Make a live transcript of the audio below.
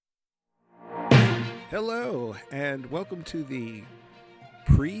Hello, and welcome to the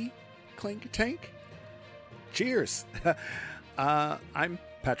pre-Clink Tank. Cheers! I'm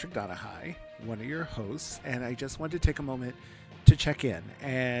Patrick Donahue, one of your hosts, and I just wanted to take a moment to check in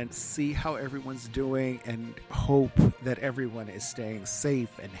and see how everyone's doing and hope that everyone is staying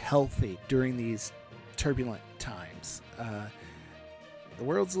safe and healthy during these turbulent times. The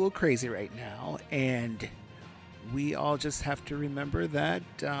world's a little crazy right now, and we all just have to remember that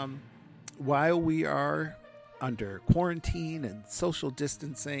while we are under quarantine and social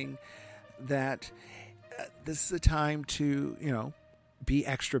distancing, that this is a time to, be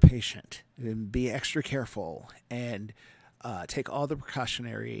extra patient and be extra careful and take all the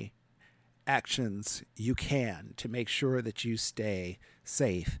precautionary actions you can to make sure that you stay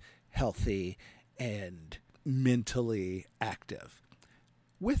safe, healthy, and mentally active.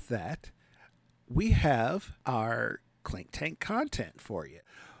 With that, we have our Clink Tank content for you.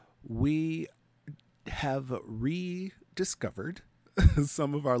 We have rediscovered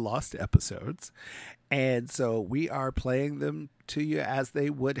some of our lost episodes, and so we are playing them to you as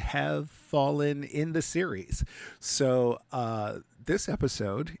they would have fallen in the series. So this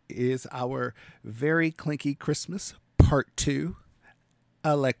episode is our Very Clinky Christmas Part 2,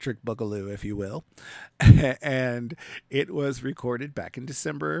 Electric Boogaloo, if you will. And it was recorded back in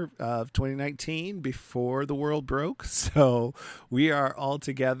December of 2019 before the world broke. So we are all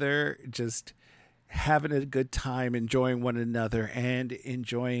together just having a good time, enjoying one another and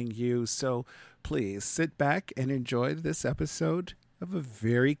enjoying you. So please sit back and enjoy this episode of A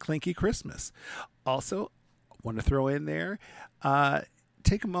Very Clinky Christmas. Also, I want to throw in there,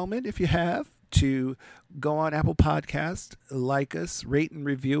 take a moment if you have to go on Apple Podcasts, like us, rate and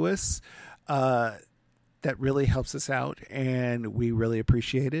review us. That really helps us out, and we really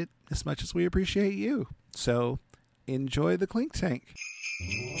appreciate it as much as we appreciate you. So enjoy the Clink Tank.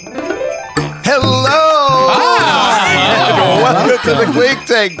 Hello! Welcome to the Clink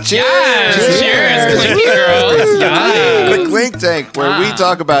Tank. Cheers! Yes. Cheers, Clinky girls! Yes. The Clink Tank, where we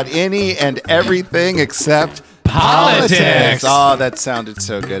talk about any and everything except politics. Oh, that sounded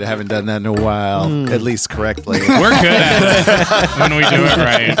so good. I haven't done that in a while, at least correctly. We're good at it when we do it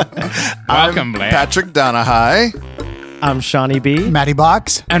right. Welcome, Blaine. Patrick Donahue. I'm Shawnee B. Matty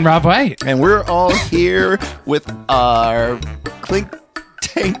Box. And Rob White. And we're all here with our Clink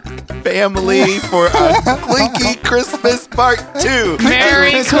Tank family for a Clinky Christmas Part 2.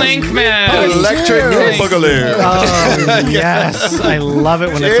 Merry Clinkmas. Electric Boogaloo. Oh, yes. I love it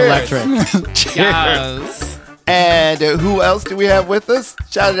when Cheers. it's electric. Yes. And who else do we have with us?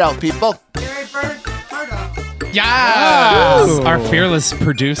 Shout it out, people. Yes. Ooh. Our fearless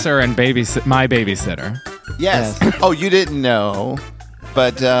producer and my babysitter. Yes. Oh, you didn't know,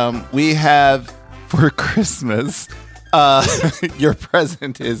 but we have for Christmas, your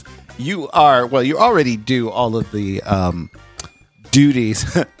present is you already do all of the duties.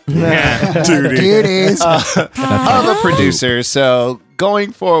 Duties. Of the producer. So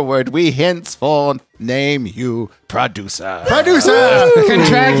going forward, we henceforth name you producer. Producer.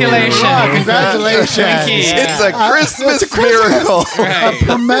 Congratulations. Oh, congratulations. Clinky. It's a Christmas miracle. Right.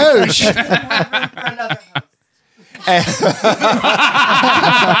 Promotion.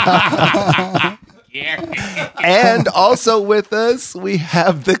 And also with us, we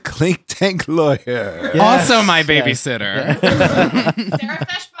have the Clink Tank lawyer. Yes. Also my babysitter. Sarah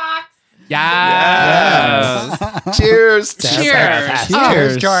Fishbox. Yes. Cheers. Cheers.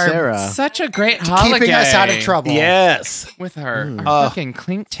 Cheers, Jar. Sarah. Such a great holiday. Keeping us out of trouble. Yes. With our fucking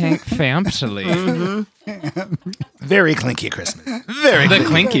Clink Tank family. Very Clinky Christmas. Very The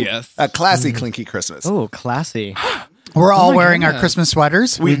clinky. clinkiest. A classy Clinky Christmas. Oh, classy. We're all my wearing our goodness. Christmas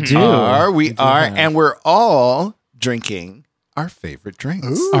sweaters. We do. We are, and we're all drinking our favorite drinks.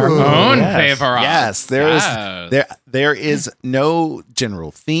 Ooh. Our own yes. favorite. Yes, there is no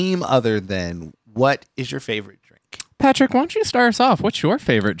general theme other than what is your favorite drink. Patrick, why don't you start us off? What's your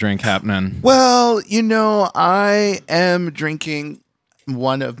favorite drink happening? Well, I am drinking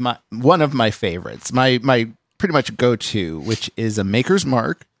one of my favorites. My pretty much go-to, which is a Maker's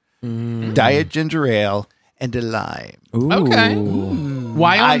Mark, Diet Ginger Ale, and a lime. Ooh. Okay.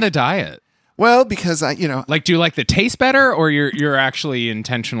 Why on the diet? Well, because I, Like, do you like the taste better, or you're actually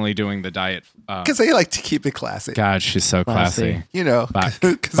intentionally doing the diet? because I like to keep it classy. God, she's so classy.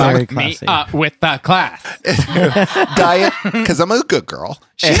 Because Very Me classy. up with the class. diet, because I'm a good girl.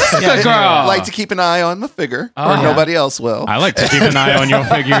 She's a good girl. I like to keep an eye on my figure, or yeah. nobody else will. I like to keep an eye on your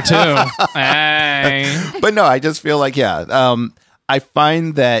figure too. Hey. But no, I just feel like, I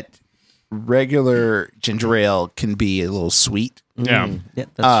find that regular ginger ale can be a little sweet. Yeah. Yeah,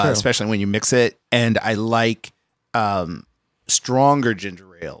 that's true. Especially when you mix it. And I like stronger ginger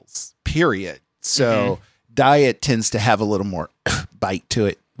ales, period. So diet tends to have a little more bite to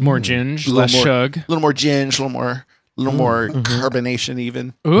it. More ginge, A less little more, shug. A little more ginge, a little more carbonation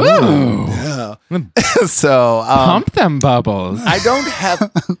even. Ooh. Yeah. So Pump them bubbles. I don't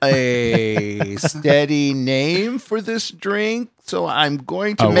have a steady name for this drink, so I'm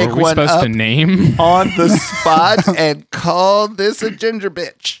going to make were we one supposed up to name? on the spot and call this a ginger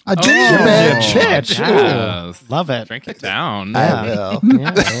bitch. A ginger bitch. Bitch. Yes. Love it. Drink it down. I will.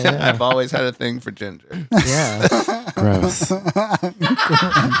 Yeah. I've always had a thing for ginger. Yeah. Gross.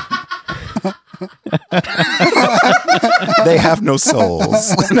 They have no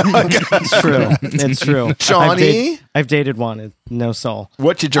souls. It's true. It's true. Shawnee? I've dated one. No soul.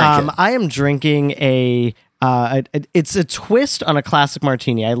 What you drinking? I am drinking it's a twist on a classic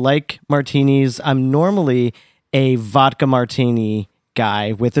martini. I like martinis. I'm normally a vodka martini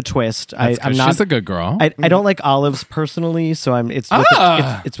guy with a twist. I'm not. She's a good girl. I don't like olives personally, so it's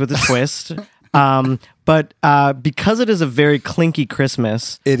with a twist. But because it is a very clinky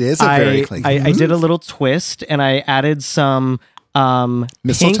Christmas, It is a very clinky. I did a little twist and I added some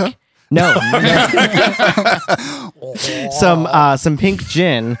Mistletoe? pink. No, some pink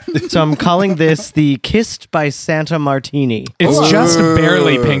gin. So I'm calling this the Kissed by Santa Martini. It's just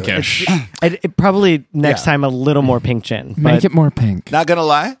barely pinkish. It probably next time a little more pink gin. Make it more pink. Not gonna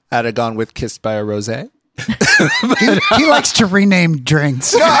lie, I'd have gone with Kissed by a Rosé. He likes to rename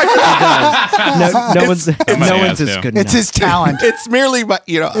drinks. no one's as good. It's now. his talent. It's merely my,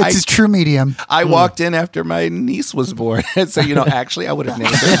 It's his true medium. I walked in after my niece was born and said, actually, I would have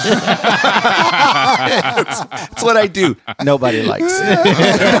named it. it's what I do. Nobody likes it.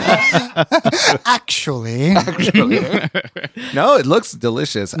 Actually. No, it looks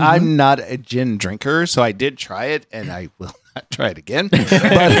delicious. I'm not a gin drinker, so I did try it, and I will not try it again. But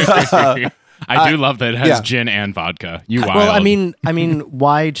I do love that it has yeah. gin and vodka. You wild. Well, I mean,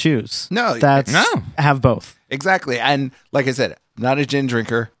 why choose? No, have both. exactly. And like I said, I'm not a gin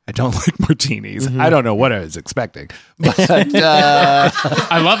drinker. I don't like martinis. I don't know what I was expecting. But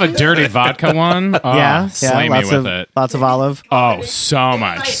I love a dirty vodka one. Oh, slay me with it. Lots of olive. Oh, so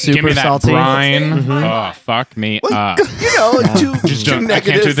much. Super Give me that salty. brine. Oh, fuck me up. two Just two don't, I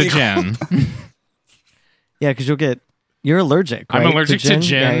can't do the negatives gin. Yeah, because you're allergic. I'm right, allergic to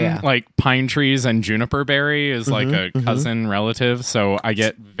gin. Yeah. Like pine trees and juniper berry is like a cousin relative, so I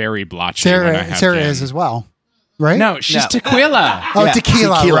get very blotchy when I have Sarah gin. is as well, right? No, she's tequila. Oh, Yeah,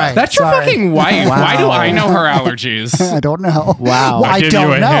 tequila, tequila. right. That's your Sorry. fucking wife. Wow. Why do I know her allergies? I don't know. Wow. Well, I give you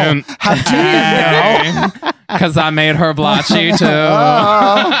don't a know. hint. How do you know? Because I made her blotchy too.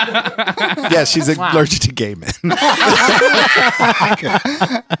 Yeah, she's allergic to gay men.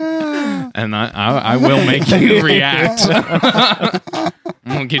 And I will make you react.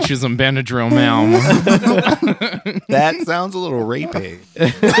 I'm gonna get you some Benadryl now. That sounds a little rapey.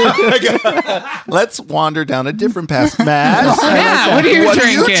 Let's wander down a different path. Matt, Yeah, what are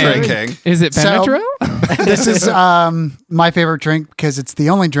you drinking? drinking? Is it So- Benadryl? This is my favorite drink because it's the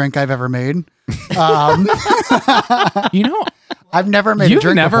only drink I've ever made. You know, I've never made a you've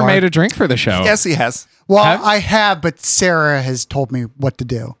drink never before. made a drink for the show. Yes, he has. Well, Have- I have, but Sarah has told me what to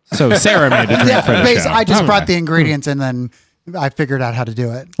do. So Sarah made a drink for the show. I just brought the Okay. ingredients and then I figured out how to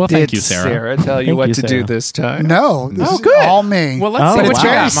do it. Well, thank Did you, Sarah. tell you Thank what you, to Sarah. do this time? No, this is good. all me. Well, let's Oh, see but what it's you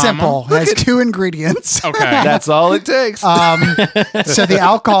very got, Mama. simple. It has 2 ingredients. Okay. That's all it takes. So the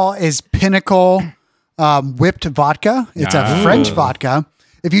alcohol is Pinnacle whipped vodka. It's a French vodka.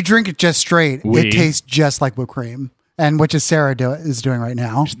 If you drink it just straight, Oui. it tastes just like whipped cream, and which is Sarah is doing right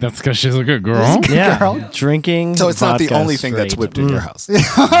now. That's because she's a good girl. Yeah, Girl. drinking. so it's not the vodka only thing that's straight. whipped in your house.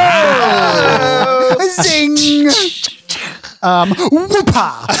 Zing!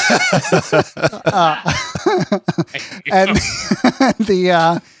 Whoopah! And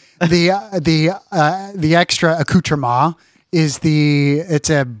the extra accoutrement is it's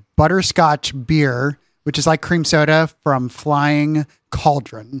a butterscotch beer, which is like cream soda from Flying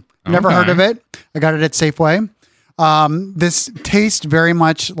Cauldron. Never Okay. heard of it. I got it at Safeway. This tastes very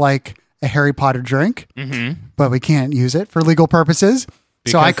much like a Harry Potter drink, but we can't use it for legal purposes.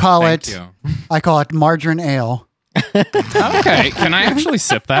 So I call Thank it you. margarine ale. Okay, can I actually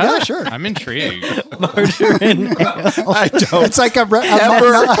sip that? Yeah, sure. I'm intrigued. I don't It's like ever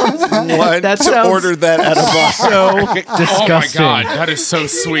want That to sounds order that at a bar. So Oh my disgusting. god, that is so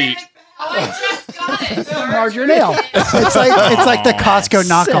sweet. Oh, I just got it. margarine ale. It's like the Costco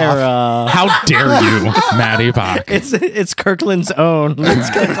knockoff. Sarah. How dare you, Maddie Bach? It's Kirkland's own. On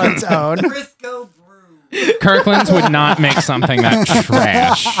its own. Frisco Brew. Kirkland's would not make something that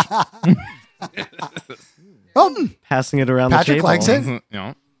trash. Oh, Passing it around Patrick the table. likes it.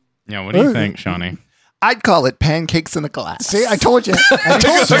 Yeah, what do you think, Shawnee? I'd call it pancakes in a glass. See, I told you. I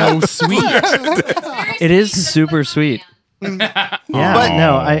told you. So sweet. It is super sweet. Yeah,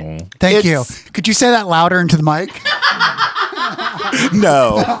 no, I Thank you. It's- Could you say that louder into the mic?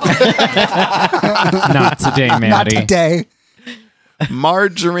 No. Not today, Not Maddie. today.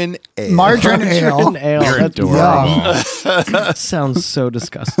 Margarine ale. Margarine ale. Margarine ale. You're That's- adorable. That sounds so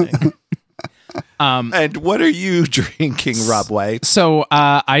disgusting. And what are you drinking, Rob White? So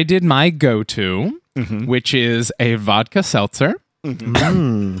I did my go-to, which is a vodka seltzer.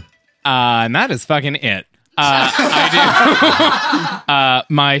 And that is fucking it. I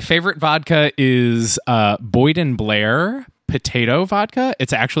do. My favorite vodka is Boyd and Blair potato vodka.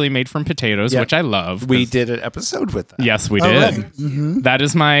 It's actually made from potatoes, which I love. We did an episode with that. Yes, we Oh, did. really? That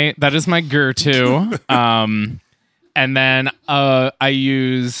is my go-to. And then I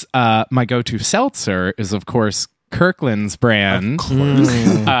use my go-to seltzer is of course Kirkland's brand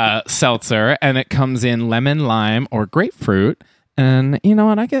seltzer, and it comes in lemon, lime, or grapefruit. And you know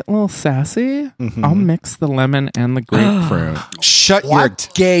what? I get a little sassy. I'll mix the lemon and the grapefruit. Shut your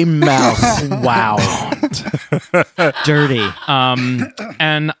gay mouth. Wow. Dirty.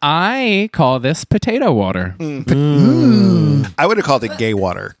 And I call this potato water. I would have called it gay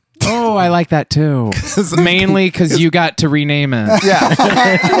water. Oh, I like that too. Mainly because you got to rename it. Yeah.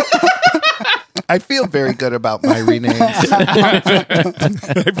 I feel very good about my renames.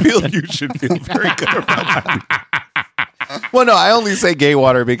 I feel you should feel very good about my Well, no, I only say gay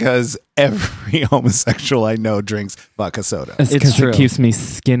water because every homosexual I know drinks vodka soda. It's It's because true. it keeps me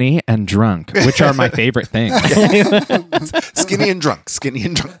skinny and drunk, which are my favorite things. Skinny and drunk. Skinny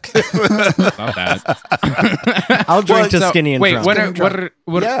and drunk. Love that. I'll drink to So, skinny and wait, drunk.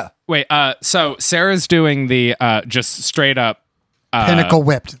 what? Yeah. Wait. So Sarah's doing the just straight up Pinnacle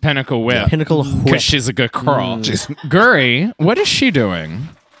whipped. pinnacle whip Pinnacle whip. because she's a good girl. Guri, what is she doing?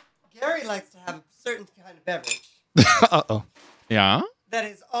 Gary likes to have a certain kind of beverage Uh-oh. Yeah. that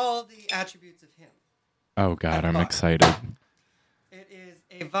is all the attributes of him. Oh God, I'm excited. It is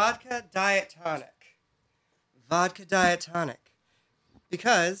a vodka diet tonic. Vodka diet tonic.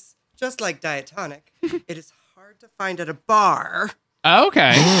 Because, just like diet tonic, it is hard to find at a bar.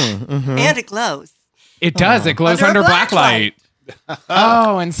 Okay, And it glows. it does. It glows Under under a black black light.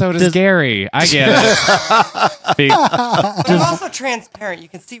 Oh, and so does Gary. I get it. Big It's also transparent. You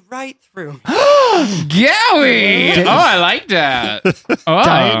can see right through. Gary. Oh, I like that.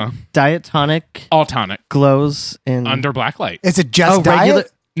 Oh, Diet tonic all tonic glows in under black light. Is it just diet? regular.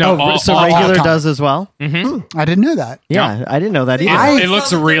 No, oh, all- so all regular tonic. does as well. I didn't know that. Yeah, I didn't know that either. I- It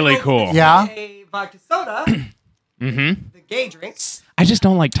looks really cool. Yeah. A vodka soda. The gay drinks. I just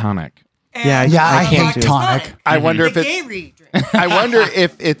don't like tonic. Yeah, Yeah, I can't hate do it. tonic. I wonder The if it's gay drink. I wonder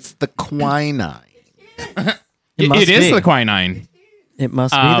if it's the quinine. It must It is be. the quinine. It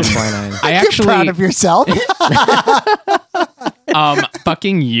must be the quinine. I You're actually proud of yourself.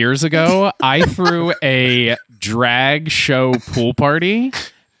 fucking years ago, I threw a drag show pool party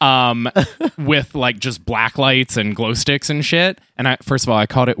with like just black lights and glow sticks and shit. And I first of all, I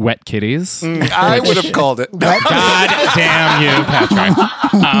called it Wet Kitties. I would have called it. God damn you,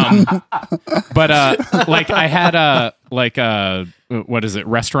 Patrick. But like I had a what is it,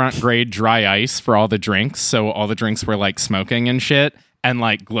 restaurant grade dry ice for all the drinks. So all the drinks were like smoking and shit, and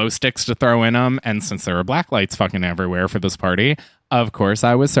like glow sticks to throw in them. And since there were black lights fucking everywhere for this party, of course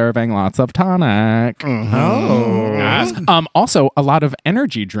I was serving lots of tonic. Yes. Also, a lot of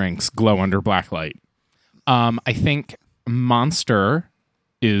energy drinks glow under black light. I think Monster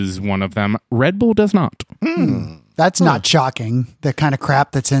is one of them. Red Bull does not. That's not shocking. The kind of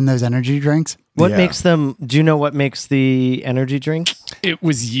crap that's in those energy drinks. What Yeah. makes them? Do you know what makes the energy drinks? It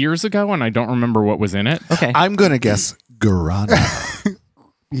was years ago, and I don't remember what was in it. Okay, I'm gonna guess guarana.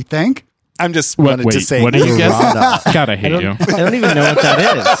 You think? I'm just wanted to say what did you guess? guarana. God, I hate you. I don't even know what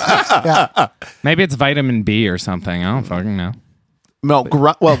that is. Maybe it's vitamin B or something. I don't fucking know. No,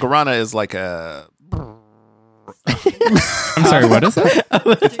 guarana is like a. I'm sorry, what is it?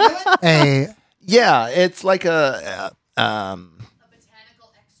 Yeah, it's like a.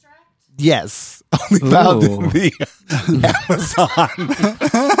 Botanical extract? Yes, only found in Ooh. the Amazon,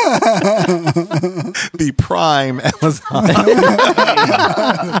 the Prime Amazon.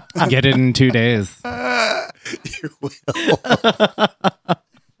 Get it in 2 days. You will.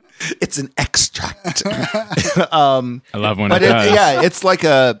 It's an extract. I love when But it does. yeah, it's like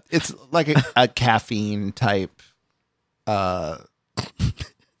a caffeine type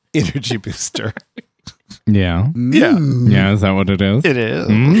energy booster. Yeah. Yeah, Yeah, is that what it is? it is.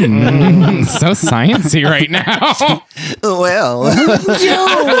 So sciencey right now. Well,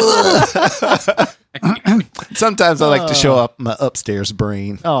 Sometimes I like to show up my upstairs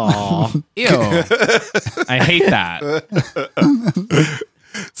brain. Oh, Ew. I hate that.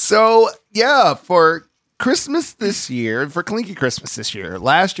 So, yeah, for Christmas this year, for Clinky Christmas this year,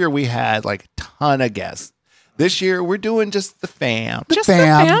 last year we had like a ton of guests. This year we're doing just the fam. Just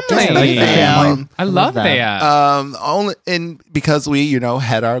Fam. the Just the family. family. I love that. that. Only and because we,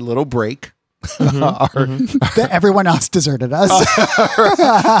 had our little break. Everyone else deserted us.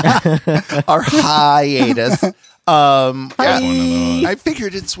 Our hiatus. Hi. I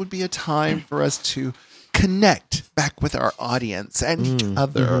figured it would be a time for us to connect back with our audience and each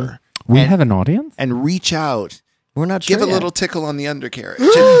other. We have an audience? And reach out. we're not sure Give a yet. little tickle on the undercarriage.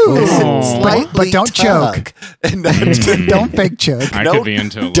 But don't choke. And Don't fake choke. I Nope. could be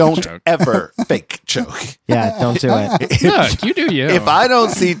into a little don't joke. ever fake choke. Yeah, don't do it. Look, you do you. If I don't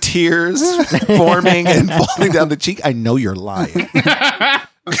see tears forming and falling down the cheek, I know you're lying.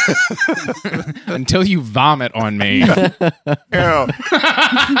 Until you vomit on me. Ew.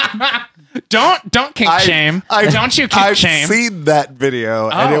 Don't kink shame. Don't you kink I've shame. seen that video,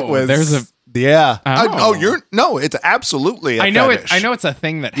 and it Oh, was there's a- yeah. Oh. It's absolutely. A I know fetish. it's a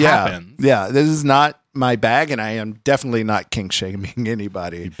thing that Yeah, happens. yeah. This is not my bag, and I am definitely not kink shaming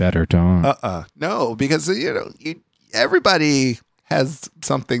anybody. Better don't. No, because everybody has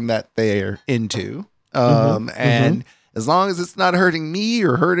something that they're into, and as long as it's not hurting me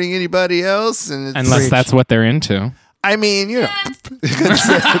or hurting anybody else, and it's, Unless that's what they're into. I mean,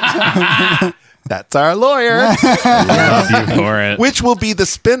 that's our lawyer, Love you for it. which will be the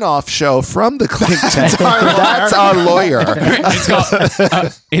spin-off show from the Clink Tank. That's our lawyer. It's called,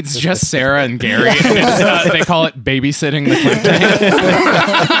 it's just Sarah and Gary. And it's, they call it babysitting the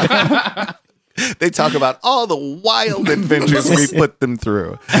Clinton. They talk about all the wild adventures we put them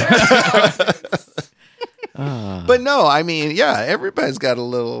through. But no, I mean, yeah, everybody's got a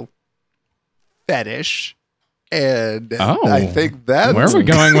little fetish. And I think that Where are we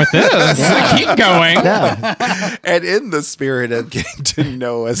going with this? Keep going. Yeah. And in the spirit of getting to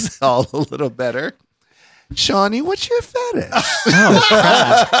know us all a little better, Shawnee, what's your fetish?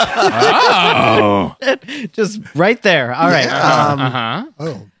 Oh. Just right there. All right. Uh-huh.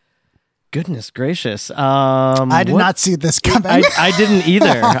 Oh, Goodness gracious. I did not see this coming. I didn't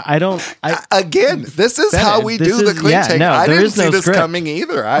either. I don't. Again, this is how we This do the is- Clink yeah, Tank. no, I there didn't is see no this script. coming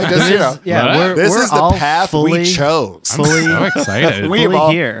either. I just, What? this we're is the all path fully, we chose. Fully, So excited. We have fully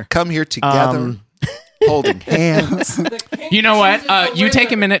all here. come here together, holding hands. You know what? You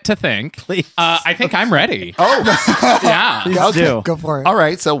take a minute to think. Please. I think I'm ready. Oh, Yeah. Please do. Go for it. all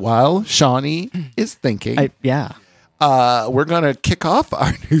right. So while Shawnee is thinking, Yeah. we're going to kick off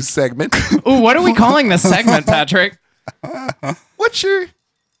our new segment. Ooh, what are we calling this segment, Patrick? What's your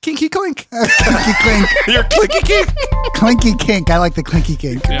kinky clink? Clinky clink. Your clinky kink. Clinky kink. I like the clinky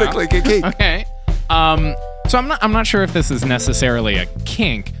kink. The clinky kink. Okay. So I'm not sure if this is necessarily a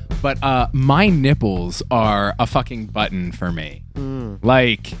kink, but my nipples are a fucking button for me.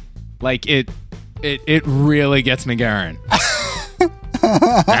 Like it really gets me going.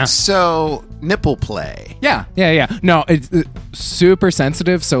 So nipple play. Yeah. No, it's super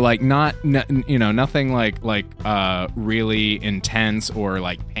sensitive. So like nothing like really intense or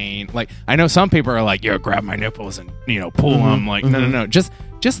like pain. Like I know some people are like, grab my nipples and pull them. Like no. Just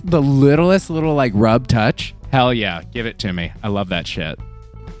the littlest little like rub touch. Hell yeah, give it to me. I love that shit.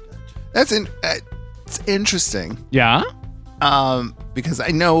 It's interesting. Yeah. Because I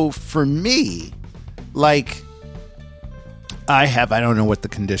know for me, like I don't know what the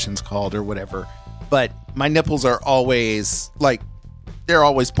condition's called or whatever, but my nipples are always like, they're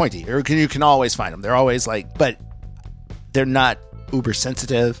always pointy, or you can always find them. They're always like, but they're not uber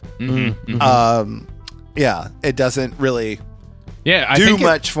sensitive. Yeah, it doesn't really I do think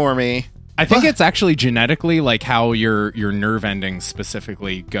much for me. I think it's actually genetically like how your nerve endings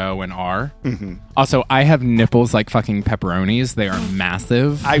specifically go and are. Also, I have nipples like fucking pepperonis. They are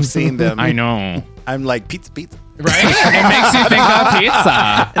massive. I've seen them. I know. I'm like, pizza. Right? It makes you think of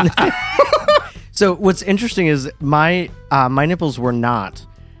pizza. So what's interesting is my nipples were not.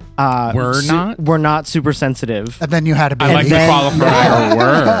 Were not super sensitive. And then you had a I baby. like the qualifier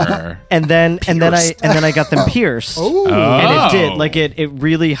were. And then I got them pierced. Oh. And it did. Like it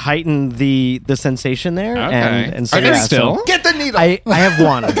really heightened the sensation there. Okay. And so Are they yeah, still? so Get the needle. I have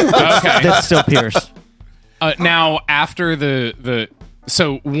one that's still pierced. Now, after the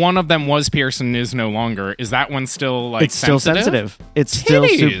so one of them was pierced and is no longer. Is that one still like It's still sensitive. It's still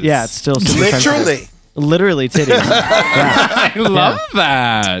Titties. it's still super sensitive. Literally. Literally titties. I love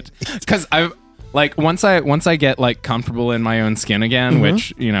that because I like once I get like comfortable in my own skin again,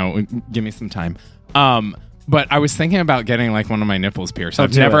 which give me some time. But I was thinking about getting like one of my nipples pierced.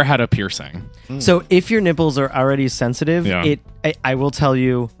 I've do never it. had a piercing. So if your nipples are already sensitive, Yeah. I will tell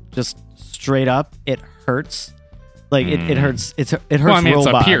you just straight up, it hurts. Like it hurts. It hurts. Well, I mean, real it's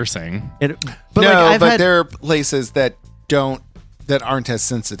a bad. piercing. But no, like, I've but had, there are places that aren't as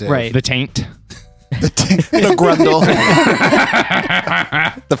sensitive. Right. The taint. The grundle.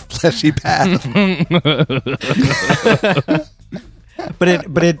 The fleshy path.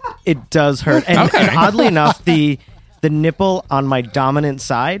 but it does hurt. And, and oddly enough, the nipple on my dominant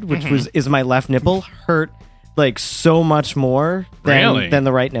side, which is my left nipple, hurt like so much more than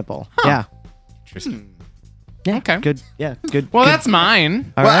the right nipple. Yeah. Interesting. Yeah. Okay. Good. Yeah. Good. Well, good. that's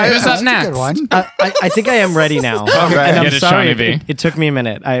mine. All right. Who's up That's a next? good one. I think I am ready now. right. And I'm Get it, sorry Shawnee V. it took me a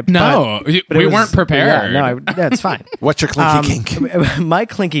minute. No, but we it was- weren't prepared. Yeah, no, that's fine. What's your clinky kink? My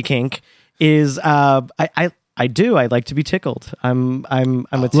clinky kink is I like to be tickled. I'm a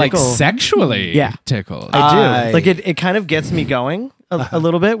tickle. Like sexually Yeah. tickled. I do. I- Like it kind of gets me going a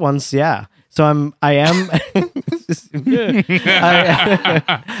little bit once, yeah. So I am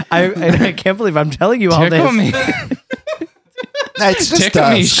I can't believe I'm telling you all Tickle this. me. It's just Tickle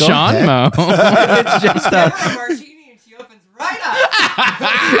me, us. Go Sean ahead. Mo. It's just A martini and she opens right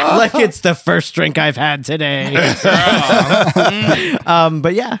up. like it's the first drink I've had today.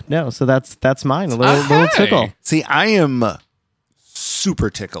 But yeah, no. So that's mine. A little Okay. tickle. See, I am super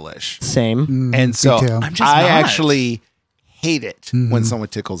ticklish. Same. And so too. I'm just I not. actually hate it when someone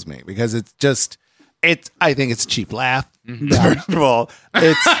tickles me because I think it's a cheap laugh. First of all,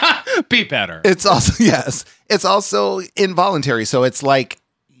 Be better. it's also, yes, it's also involuntary. So it's like,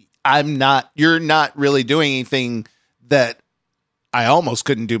 you're not really doing anything that I almost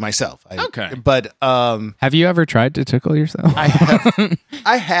couldn't do myself. Okay. But, Have you ever tried to tickle yourself?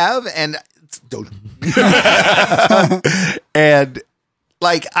 I have, and don't, and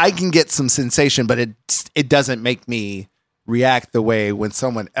like I can get some sensation, but it doesn't make me react the way when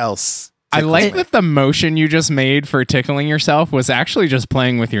someone else. I tickles like me. that the motion you just made for tickling yourself was actually just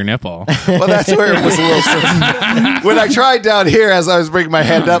playing with your nipple. Well, that's where it was a little. When I tried down here, as I was bringing my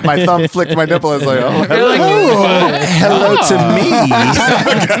hand up, my thumb flicked my nipple. I was like, "Oh, hello to me."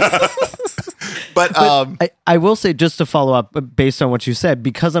 But I will say, just to follow up based on what you said,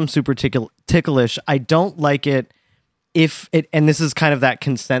 because I'm super ticklish, I don't like it if it, and this is kind of that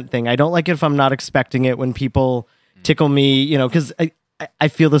consent thing. I don't like it if I'm not expecting it when people tickle me, because I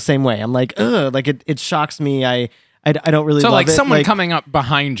feel the same way. I'm like, ugh, like it shocks me. I don't really So love like it. someone coming up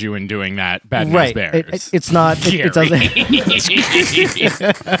behind you and doing that, bad news right. bears. It's not, it doesn't.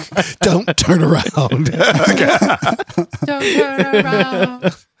 don't turn around. Don't turn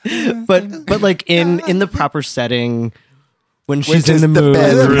around. but like in the proper setting, when she's in is the the mood.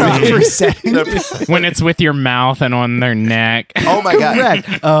 better Proper setting. When it's with your mouth and on their neck. Oh my god!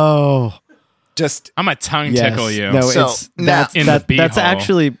 Correct. Oh, Just I'm a tongue yes. tickle you. No, So, it's now- In the that's beehole.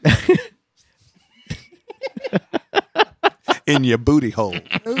 actually in your booty hole.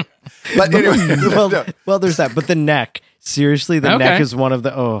 But anyway, no. well, there's that. But the neck, seriously, the Okay. neck is one of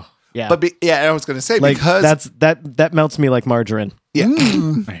the yeah. But yeah, I was going to say like because that melts me like margarine. yeah,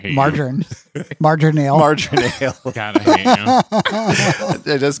 I hate you. Margarine. Margarine ale. margarine ale. God, I hate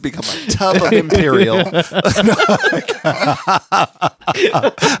you. It just become a tub of imperial.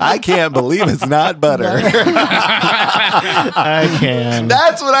 I can't believe it's not butter. I can.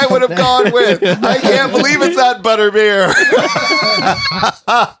 That's what I would have gone with. I can't believe it's not butter beer.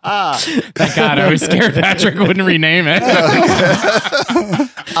 Thank God, I was scared Patrick wouldn't rename it.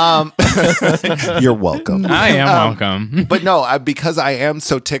 You're welcome. I am welcome. But no, because I am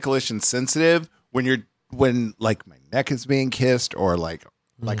so ticklish and sensitive when like my neck is being kissed or like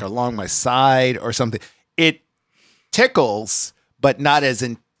along my side or something, it tickles, but not as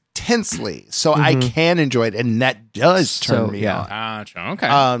intensely. So I can enjoy it, and that does turn So, me yeah. on. Gotcha.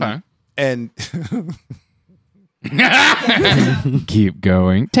 Okay. And Keep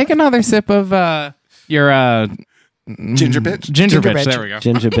going. Take another sip of your ginger bitch. ginger Ginger bitch. bitch. There we go.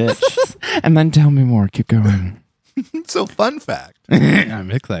 Ginger bitch. And then tell me more. Keep going. So fun fact.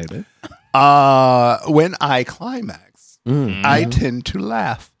 I'm excited. When I climax, I tend to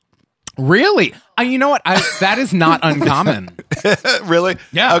laugh. Really? You know what? That is not uncommon. Really?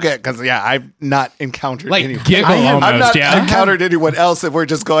 Yeah. Okay, because I've not encountered Like anyone. giggle almost. I've not Yeah. encountered anyone else if we're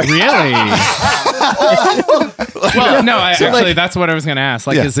just going. Really? Well, no. Actually, that's what I was going to ask.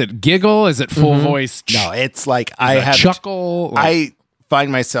 Like, Yeah. is it giggle? Is it full voice? No, it's like Is I it have chuckle. Like, I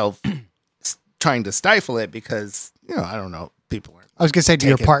find myself trying to stifle it because I don't know. People aren't. I was going to say, do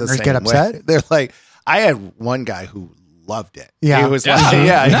your take it the partners same get upset? way. They're like, I had one guy who loved it. Yeah. He was like,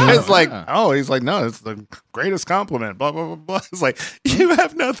 Yeah. he was like, Yeah. oh, he's like, no, it's the greatest compliment. Blah blah blah blah. It's like you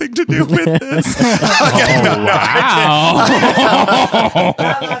have nothing to do with this.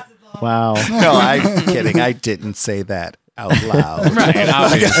 Wow. No, I'm kidding. I didn't say that out loud. Right,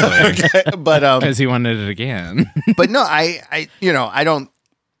 obviously. Okay, but Because he wanted it again. but no, I don't.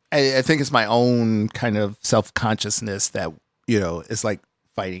 I think it's my own kind of self-consciousness that is like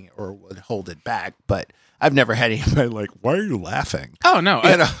fighting it or would hold it back. But I've never had anybody like, "Why are you laughing?" Oh no,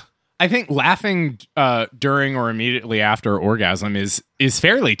 You know? I think laughing during or immediately after orgasm is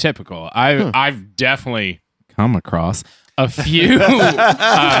fairly typical. I've definitely come across a few partners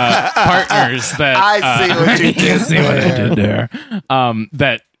that I see what you did. see what I did there.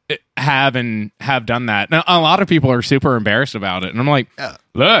 That have done that. Now, a lot of people are super embarrassed about it, and I'm like,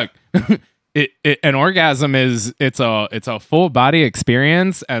 look. An orgasm it's a full body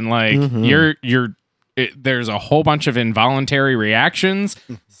experience, and like there's a whole bunch of involuntary reactions.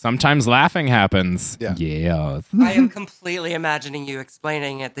 Sometimes laughing happens. Yeah. I am completely imagining you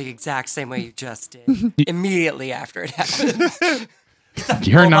explaining it the exact same way you just did immediately after it happens.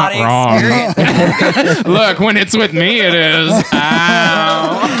 You're not Full-body wrong. experience. Look, when it's with me, it is.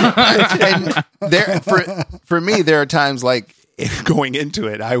 Ow. And for me, there are times like going into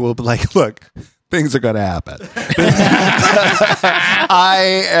it, I will be like, look, things are going to happen.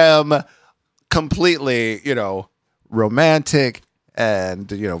 I am completely, romantic and,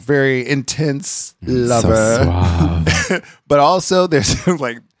 very intense lover. But also there's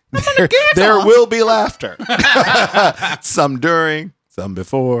like, there will be laughter. Some during, some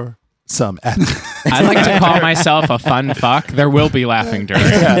before, some after. I like to call myself a fun fuck. There will be laughing during.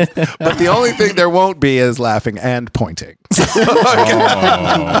 Yes. But the only thing there won't be is laughing and pointing.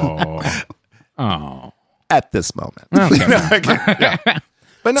 Oh. At this moment. Okay. Yeah.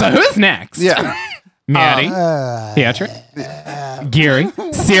 But no, So who's next? yeah. Maddie, Patrick, Gary,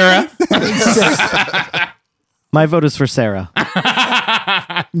 Sarah. My vote is for Sarah.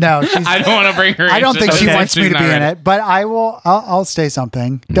 No, she's, I don't want to bring her. I don't into think she this. wants me She's to be not in ready. it, but I'll say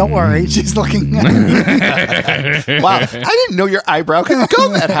something. Don't worry. She's looking at me. Wow. I didn't know your eyebrow could go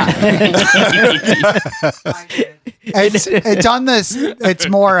that high. I did. It's on this. It's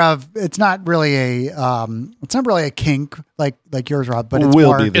more of. It's not really a. It's not really a kink like yours, Rob. But it's Will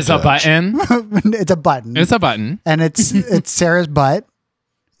more. be the It's a button. It's a button. It's a button. And it's Sarah's butt.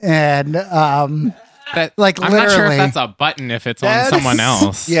 And That, like, I'm not sure if literally. that's a button if it's on That's- someone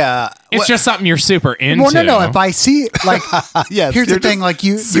else. Yeah. It's just something you're super into. well, no. If I see like, Yes, here's the you're thing. just Like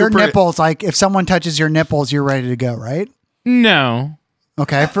your super- nipples. Like if someone touches your nipples, you're ready to go, right? No.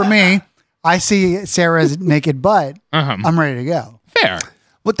 Okay. For me, I see Sarah's naked butt. Uh-huh. I'm ready to go. Fair.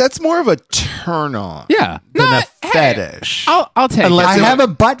 But that's more of a turn on Yeah. than No, a hey, fetish. I'll take Unless it. I have a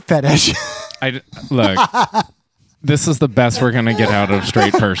butt fetish. Look, this is the best we're going to get out of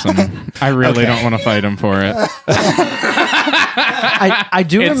straight person. I really don't want to fight him for it. I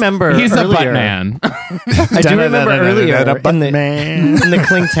do remember He's earlier. a butt man. I do remember earlier in the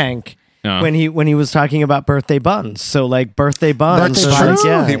Clink Tank No. when he was talking about birthday buns. So like birthday buns. Birthday so, like, buns.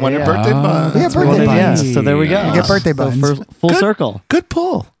 yeah, He wanted yeah. birthday buns. Yeah, birthday Well, yeah, buns. so there we go. You get birthday buns. So full circle. Good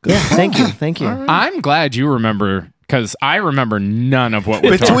pull. Good Yeah, thank you. I'm glad you remember, because I remember none of what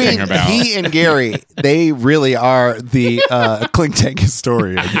we're Between talking about. he and Gary, they really are the Clink Tank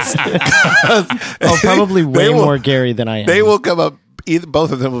historians. Oh, probably way They will- more Gary than I am. They will come up.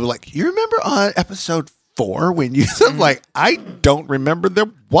 Both of them will be like, "You remember on episode 4 when you?" I'm like, "I don't remember there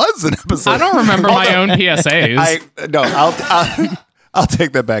was an episode." I don't remember my own PSAs. I'll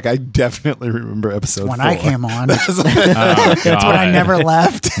take that back. I definitely remember episode When 4. I came on, Oh, that's when I God. never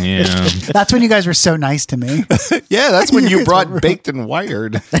left. Yeah. That's when you guys were so nice to me. Yeah, that's when you brought Baked and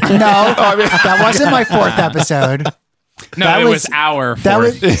Wired. No, that wasn't my 4th episode. No, That it was- was our That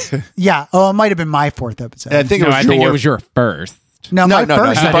fourth. was yeah. Oh, it might have been my 4th episode. I think No, I think it was your first. No, No, my no, no,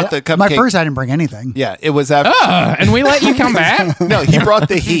 first. he I brought didn't- the my cupcake. first, I didn't bring anything. Yeah, it was after. And we let you come back? No, he brought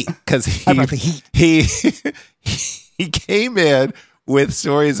the heat because I brought the heat. he came in with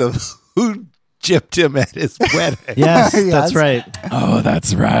stories of who gypped him at his wedding. Yes, Yes. that's right. Oh,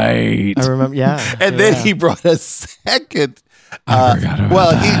 that's right. I remember. Yeah, And then he brought a second. I forgot about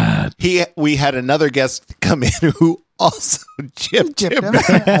well, that. we had another guest come in who also gypped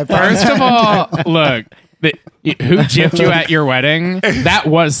him. First of all, look, who gypped you at your wedding? That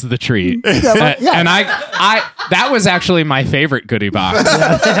was the treat. yeah. And I that was actually my favorite goodie box.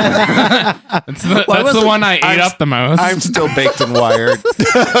 That's the one I ate up the most. I'm still baked and wired.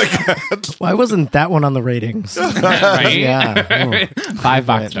 Why wasn't that one on the ratings? right? Yeah.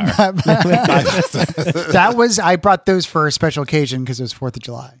 $5 star. That was I brought those for a special occasion because it was 4th of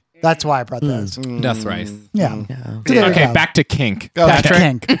July. That's why I brought those. That's rice. Yeah. Yeah. So there you Okay, go. back to kink. Back to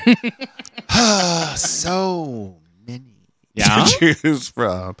Patrick? kink. So many Yeah? to choose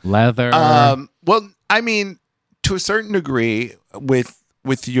from. Leather. Well, I mean, to a certain degree,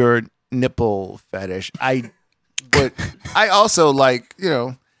 with your nipple fetish, I also like,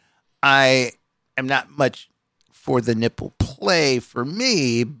 I am not much for the nipple play for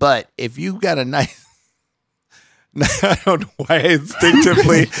me, but if you got a nice, I don't know why I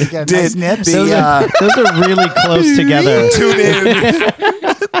instinctively got did nice nips? Those are really close together. tune in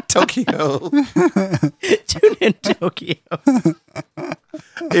Tokyo. Tune in Tokyo.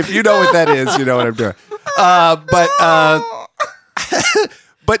 If you know what that is, you know what I'm doing.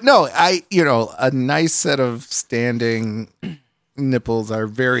 But no, a nice set of standing nipples are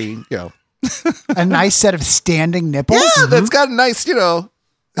very, A nice set of standing nipples? yeah, that's got a nice,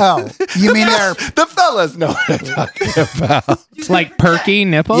 Oh, you mean they're the fellas know what I'm talking about. like perky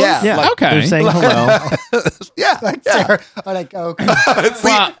nipples? Yeah. Yeah. Like- Okay. They're saying hello. Yeah, they're like okay. See,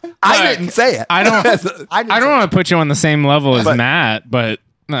 Well, I look, didn't say it. I don't. I I don't want to put you on the same level as But- Matt, but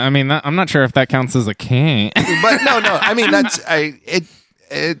I mean, I'm not sure if that counts as a kink. But no. I mean,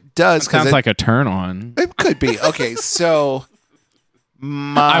 it does. 'cause Sounds like a turn on. it could be. Okay, so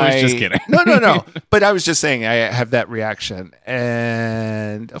I was just kidding. No. But I was just saying I have that reaction,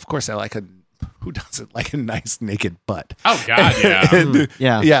 and of course I like who doesn't like a nice naked butt? Oh God, yeah. And,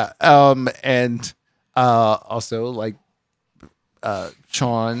 Yeah. yeah. And also like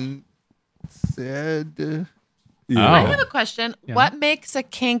Sean said. I Oh. have a question. What makes a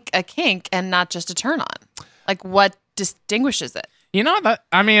kink and not just a turn on? Like, what distinguishes it? You know that?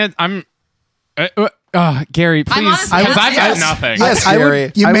 I mean, I'm. Gary, please, honestly- because I've got Yes. nothing. Yes, I would-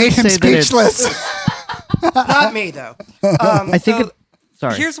 Gary. You I made would him say that it's- speechless. Not me, though. I think so it.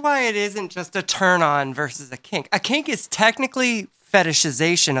 Sorry. Here's why it isn't just a turn on versus a kink. A kink is technically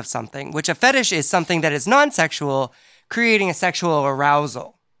fetishization of something, which a fetish is something that is non sexual, creating a sexual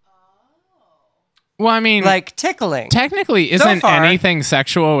arousal, Well, I mean, like tickling. technically, isn't far, anything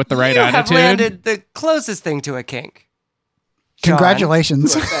sexual with the right you have attitude? landed the closest thing to a kink. John.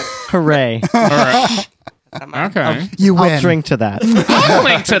 Congratulations. Hooray. All right. Not mine. Okay. You win. I'll drink to that. I'll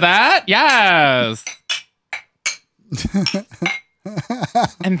link to that. Yes.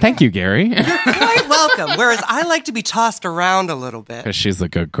 And thank you, Gary, Quite welcome. Whereas I like to be tossed around a little bit. because she's a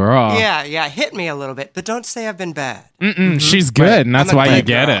good girl. Yeah, hit me a little bit, but don't say I've been bad. She's good, and that's I'm a why you good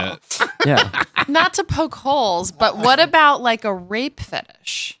get girl. it. Yeah. Not to poke holes, but what about like a rape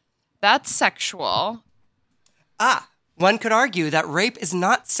fetish? That's sexual. One could argue that rape is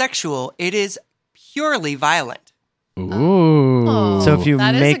not sexual, it is purely violent. Ooh. So if you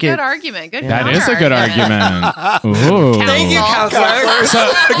That is make a good it, argument. Good That is a good counter-argument. argument. Ooh. Thank you, counselor.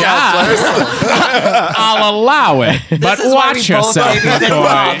 So, yeah, I'll allow it, but is why we watch both yourself, gave you the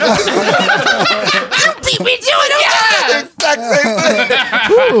McCoy. Exact same thing.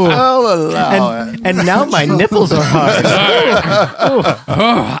 I'll allow it. and now my nipples are hard.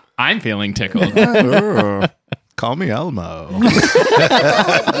 Oh, I'm feeling tickled. Ooh. Call me Elmo.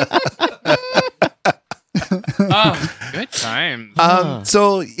 Oh, good times.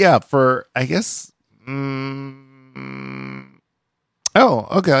 So yeah, for I guess. Oh,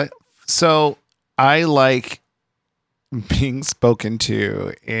 okay. So I like being spoken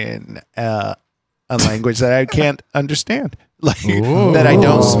to in a language that I can't understand, like that I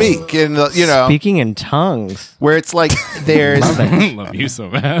don't speak, and Speaking in tongues. where it's like there's. I love you so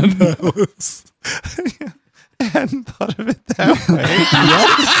bad. I hadn't thought of it that way.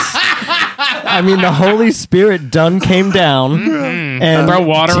 I mean, the Holy Spirit done came down and Throw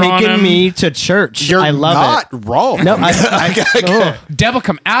water on taken him. me to church. You're I love not it. wrong. No, oh, Devil,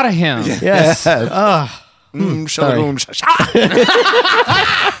 come out of him. yes. Shalagoom,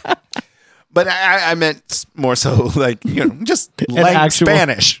 But I meant more so like just like actual-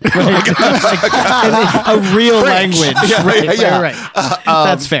 Spanish. A real language. Right.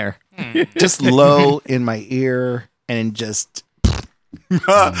 That's fair. Just low in my ear and just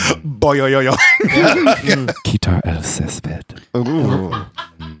boy yo yo yo. Quitar el césped.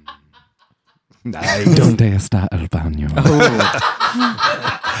 Nice. ¿Dónde está el baño?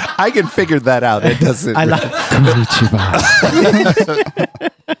 I can figure that out. It doesn't. I like. Konnichiwa.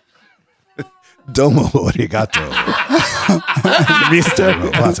 Domo arigato, Mr.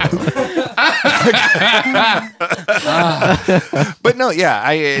 Roboto. But no, yeah,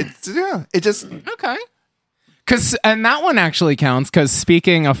 it just Okay. And that one actually counts because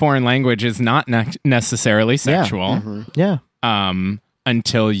speaking a foreign language is not necessarily sexual. Yeah.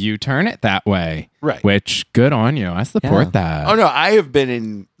 Until you turn it that way. Right. Which, good on you. I support that. Oh no, I have been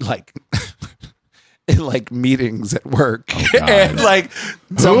in like in like meetings at work, God. and like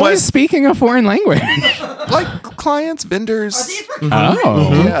Who someone is speaking a foreign language? like clients, vendors.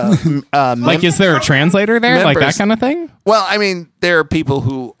 Oh. Yeah. Like, is there a translator there? Like that members. kind of thing? Well, I mean, there are people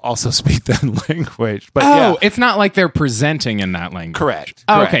who also speak that language, but Oh, yeah, it's not like they're presenting in that language. correct.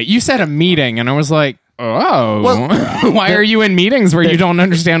 Oh, correct. okay, you said a meeting, and I was like, oh, Well, why are you in meetings where you don't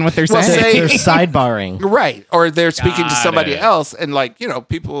understand what they're Well, saying? say- They're sidebarring. Right. Or they're speaking to Got somebody it. else, and like,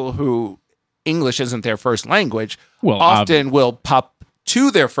 people who English isn't their first language Well, often will pop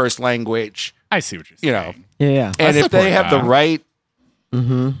to their first language, I see what you're saying. Yeah. and if they have the that. right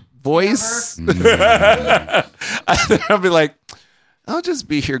voice, I'll be like, I'll just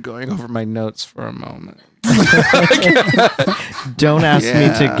be here going over my notes for a moment. Don't ask me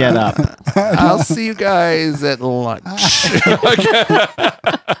to get up. I'll see you guys at lunch.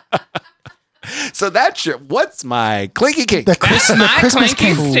 So that's what's my Clinky Kink? The Christmas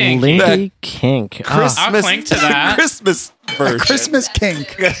king. Linky kink. Ah. I'll clink to that. Christmas version. Christmas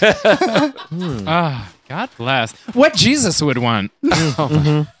kink. Oh, God bless. What Jesus would want.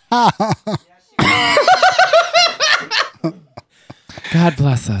 God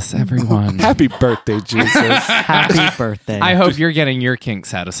bless us, everyone. Happy birthday, Jesus. Happy birthday. I hope you're getting your kink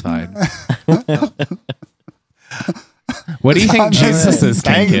satisfied. What do you think Jesus'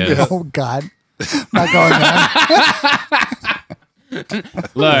 kink is? Oh God. Not going there.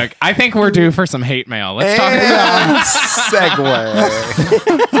 Look, I think we're due for some hate mail. Let's talk about And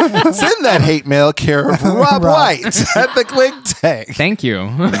segue. Send that hate mail care of Rob White at the Clink Tank. Thank you.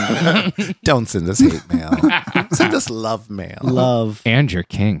 Don't send us hate mail. Send us love mail. love. And your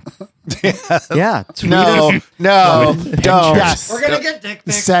kink. Yeah. Tweet No, us. no, don't. Yes. We're gonna get dick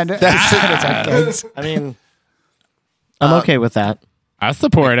pics. Send it. I mean, I'm okay with that. I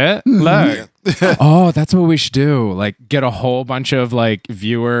support it. Look. Oh, that's what we should do. Like, get a whole bunch of like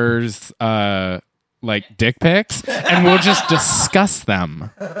viewers like dick pics and we'll just discuss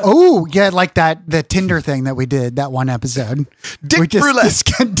them. Oh, yeah, like the Tinder thing that we did, that one episode. Dick we just roulette.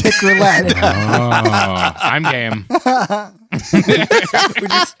 Dick roulette. Oh, I'm game. We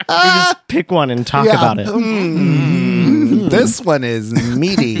just pick one and talk about it. This one is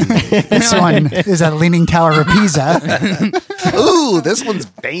meaty. This one is a Leaning Tower of Pisa. Ooh, this one's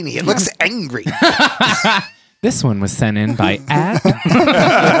veiny. It looks angry. This one was sent in by Ad.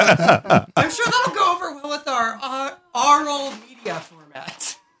 I'm sure that'll go over well with our oral media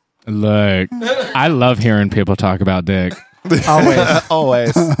format. Look, I love hearing people talk about dick. Always.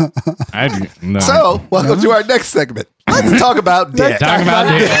 Always. I do. No. So, welcome to our next segment. Let's talk about dick. Talk about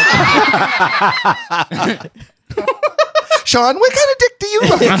dick. Sean, what kind of dick do you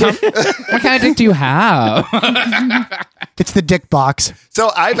like? What kind of dick do you have? It's the dick box.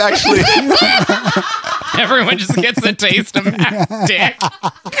 So, I've actually... Everyone just gets a taste of Matt's dick.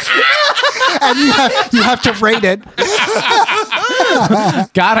 And you have to rate it.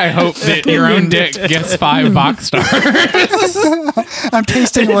 God, I hope that your own dick gets 5 box stars. I'm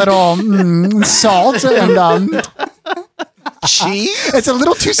tasting a little salt and Cheese? it's a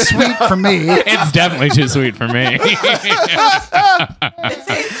little too sweet for me. It's definitely too sweet for me. It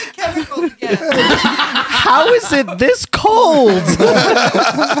tastes like chemicals again. How is it this cold?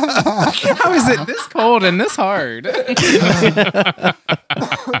 How is it this cold and this hard?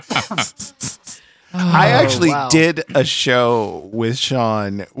 I actually wow. did a show with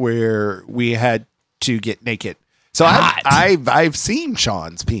Sean where we had to get naked. So I've seen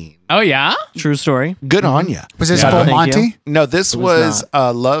Sean's peen. Oh, yeah? True story. Good on ya. Was this Yeah, full thank Monty? you. No, this was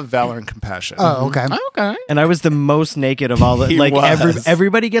was Love, Valor, and Compassion. Oh, okay. Okay. And I was the most naked of all the He like was.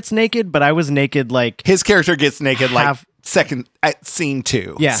 everybody gets naked, but I was naked like His character gets naked like Half- second at scene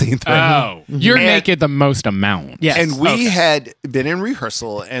 2. Yeah. Scene 3. Oh, you're And- naked the most amount. yes. And we had been in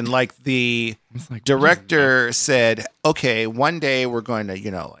rehearsal, and like the like, director said, okay, one day we're going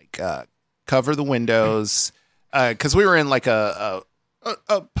to, cover the windows. Because we were in like a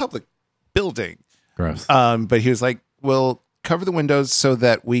public building. Gross. But he was like, we'll cover the windows so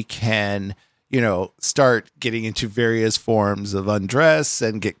that we can, start getting into various forms of undress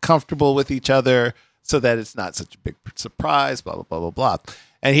and get comfortable with each other so that it's not such a big surprise, blah, blah, blah, blah, blah.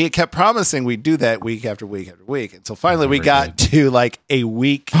 And he kept promising we'd do that week after week after week. And so finally we got to like a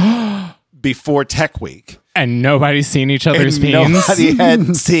week before Tech Week. And nobody's seen each other's And peens. nobody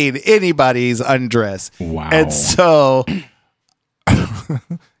had seen anybody's undress. Wow. And so,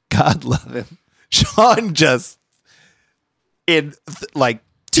 God love him, Sean just in like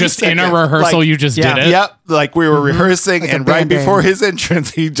 2 Just in a seconds, rehearsal, like, you just yeah. did it? Yep, like we were rehearsing, Like a and right Band-Aid. before his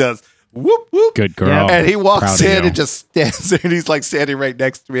entrance, he just whoop whoop. Good girl. And he Proud walks of in you. and just stands there, and he's like standing right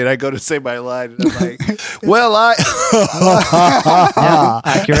next to me, and I go to say my line, and I'm like, "Well, I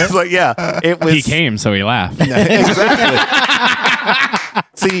Accurate. It's like, yeah, it was. He came, so he laughed. Exactly.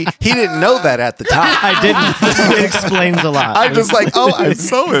 See, he didn't know that at the time. I didn't. It explains a lot. I'm just like, oh, I'm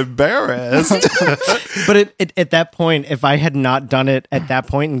so embarrassed. But at that point, if I had not done it at that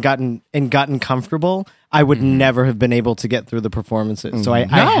point and gotten comfortable, I would never have been able to get through the performances. So I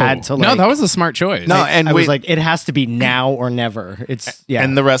had to. No, that was a smart choice. No, and I was like, it has to be now or never. It's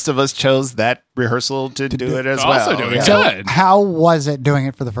And the rest of us chose that rehearsal to do it as well. Also doing Yeah. good. How was it doing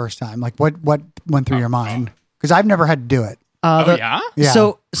it for the first time? Like what went through your mind? Because I've never had to do it. Yeah? Yeah.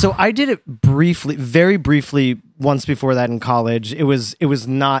 So I did it briefly, very briefly, once before that in college. It was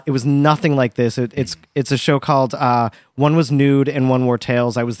nothing like this. It's a show called One Was Nude and One Wore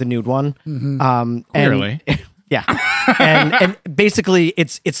Tails. I was the nude one. Clearly. Yeah. and basically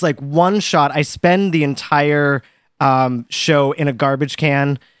it's like one shot. I spend the entire show in a garbage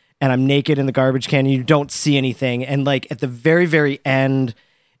can, and I'm naked in the garbage can, and you don't see anything. And like at the very, very end,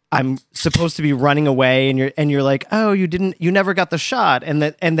 I'm supposed to be running away, and you're like, oh, you never got the shot. And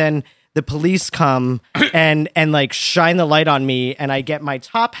then the police come and like shine the light on me, and I get my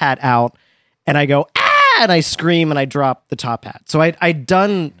top hat out, and I go, ah, and I scream, and I drop the top hat. So I'd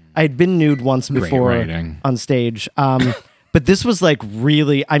been nude once before writing. on stage. But this was like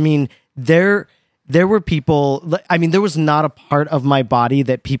really, I mean, there were people, I mean, there was not a part of my body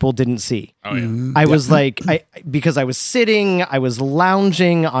that people didn't see. Oh, yeah. I was like, because I was sitting, I was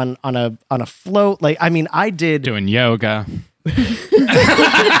lounging on a float. Like, I mean, I did. Doing yoga.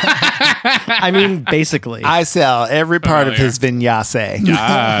 I mean, basically. I sell every part of his vinyasa.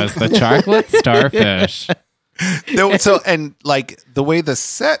 Yes, the chocolate starfish. So, and like the way the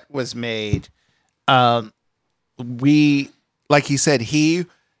set was made, we, like he said,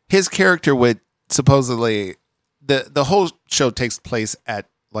 his character would supposedly, the whole show takes place at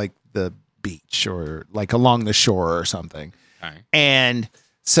like the beach or like along the shore or something. Okay. And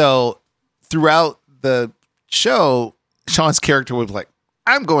so throughout the show, Sean's character would be like,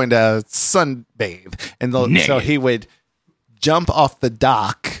 I'm going to sunbathe. And so he would jump off the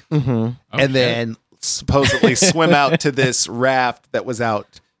dock and then supposedly swim out to this raft that was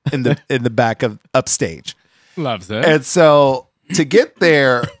out in the back of upstage. Loves it. And so to get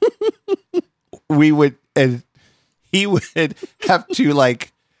there, he would have to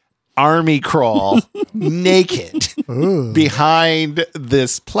like army crawl naked behind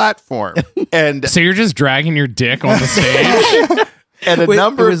this platform. And So you're just dragging your dick on the stage? and a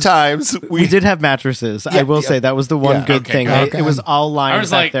number of times we did have mattresses. I will say that was the one good Okay, thing. good. It was all lined I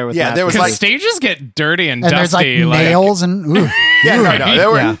was back like- there with yeah, there was Because mattresses. like- stages get dirty and And there's like dusty. nails and ooh. Yeah,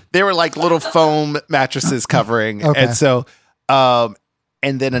 no. Yeah. They were like little foam mattresses covering. Okay. And so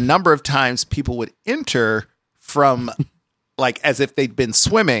and then a number of times people would enter from like as if they'd been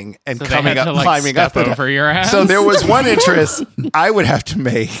swimming and So they coming had up, to, like, climbing step up. over your ass. So there was one interest I would have to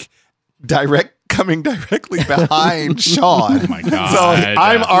make coming directly behind Sean. Oh my God. So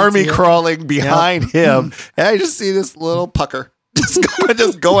I'm army crawling behind him, and I just see this little pucker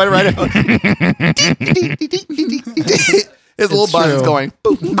just going right out. His little butt is true. going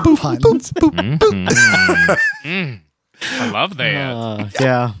boop, boop, Puns. boop, boop, boop. I love that.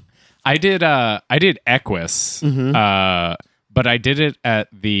 Yeah. I did Equus, but I did it at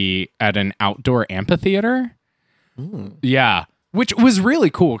an outdoor amphitheater. Yeah, which was really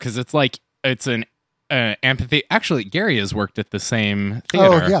cool because it's an amphitheater. Actually, Gary has worked at the same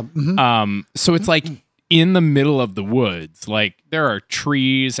theater. Oh, yeah. Mhm. So it's like in the middle of the woods. Like there are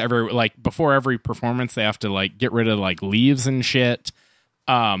trees everywhere. Like before every performance, they have to like get rid of like leaves and shit.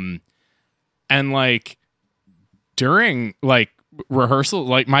 And like during like rehearsal,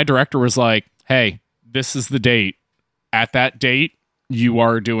 like my director was like, hey, this is the date. At that date, you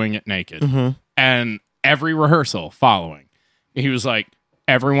are doing it naked. And every rehearsal following, he was like,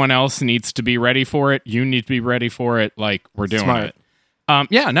 everyone else needs to be ready for it. You need to be ready for it. Like we're doing it.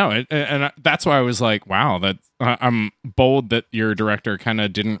 And that's why I was like, wow, that I'm bold that your director kind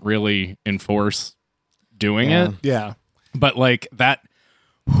of didn't really enforce doing it. Yeah. But like that,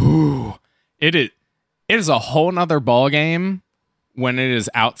 it is a whole nother ball game when it is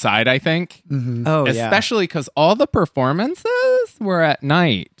outside, I think. Oh, yeah. Especially because all the performances were at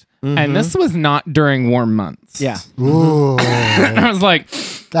night. And this was not during warm months. Yeah. Ooh, I was like,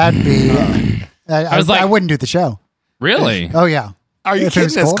 that'd be. I was like- I wouldn't do the show. really? Oh yeah. Are you If it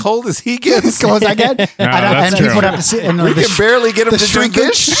was kidding? As cold as he gets? As cold as I get, that's and true. people would have to sit in We the can barely get him to do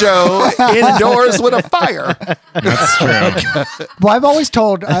this show indoors with a fire. That's true. Well, I've always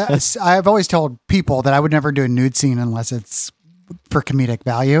told people that I would never do a nude scene unless it's for comedic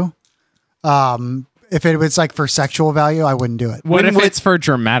value. If it was like for sexual value, I wouldn't do it. What if it's for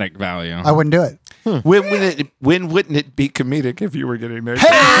dramatic value? I wouldn't do it. When wouldn't it be comedic if you were getting naked?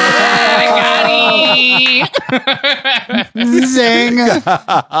 Zing.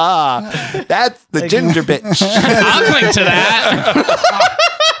 That's the ginger bitch. I'll clink to that.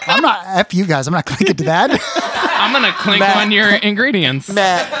 I'm not F you guys. I'm not clicking to that. I'm gonna clink on your ingredients.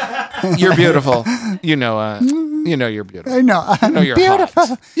 Matt, you're beautiful. You know you're beautiful. I know. You know you're beautiful.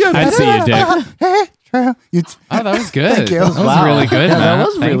 hot. I'd see you, Dick. It's, Oh, that was good. Thank you. That was Wow. really good, Yeah, that Matt.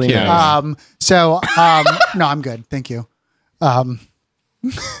 was Thank really you. nice. no, I'm good. Thank you.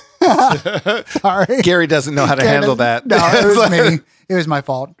 Sorry. Gary doesn't know how to handle that. No, it was me. It was my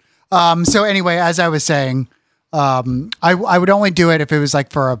fault. So anyway, as I was saying, I would only do it if it was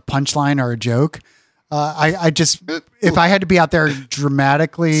like for a punchline or a joke. I just, if I had to be out there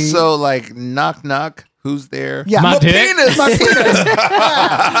dramatically. So like knock knock, who's there? Yeah. My dick. Penis. My penis.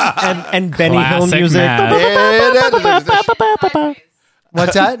 And Benny Hill Classic music. Matt.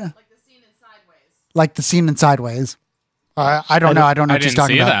 What's that? Like the scene in Sideways. Like the scene in Sideways. I don't know. I don't know I what you're didn't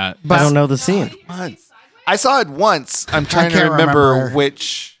talking see about. that. I don't know the scene. I saw it once. I'm trying to can't remember remember.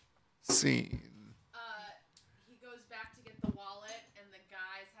 which scene. He goes back to get the wallet, and the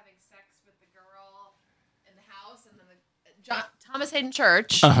guy's having sex with the girl in the house, and then Thomas Hayden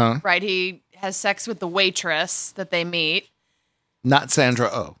Church, right? He has sex with the waitress that they meet. Not Sandra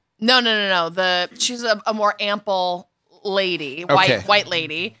Oh. No. She's a more ample lady, Okay. white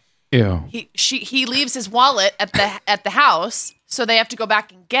lady. Ew. He leaves his wallet at the house, so they have to go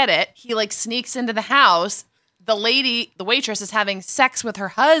back and get it. He like sneaks into the house. The waitress is having sex with her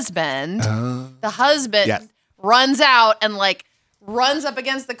husband. The husband Yes. runs out and like runs up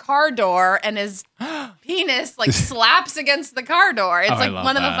against the car door, and his penis like slaps against the car door. It's I like love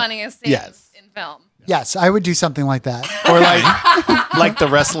one of the that. funniest scenes Yes. in film. Yes, I would do something like that. Or like the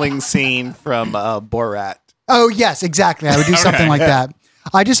wrestling scene from Borat. Oh, yes, exactly. I would do something like that.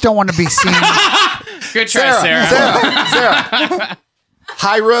 I just don't want to be seen. Good try, Sarah. Sarah.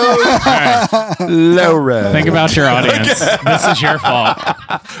 High road, low road. Think about your audience. This is your fault.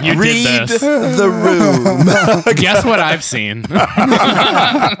 You Read did this. the room. Guess what I've seen?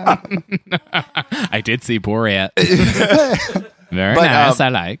 I did see Borat. Very But, nice. I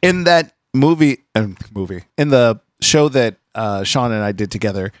like. In that movie, in the show that Sean and I did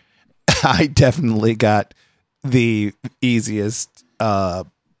together, I definitely got the easiest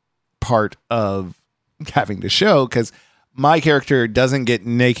part of having to show because my character doesn't get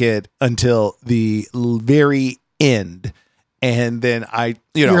naked until the very end. And then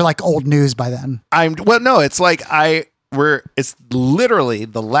You're like old news by then. it's like it's literally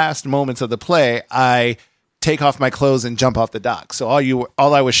the last moments of the play. I take off my clothes and jump off the dock. So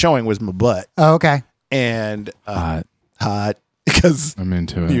all I was showing was my butt Oh, okay. and Hot. hot because I'm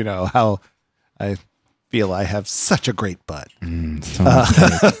into it. you know how I feel I have such a great butt. So much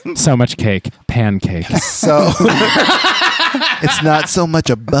cake. So much cake. Pancake. So it's not so much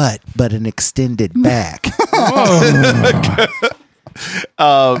a butt, but an extended back.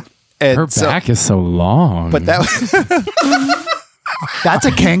 And Her so- back is so long. but that That's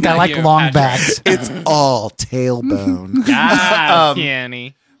a kink. I like you, long Patrick. backs. it's all tailbone.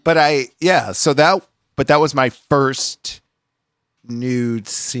 Kenny. But that was my first nude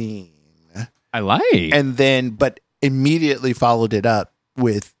scene. I like. And then but immediately followed it up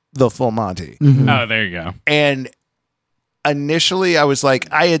with the full Monty. Oh, there you go. And initially I was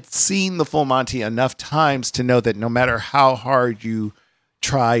like, I had seen the full Monty enough times to know that no matter how hard you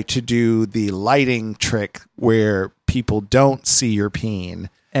try to do the lighting trick where people don't see your peen,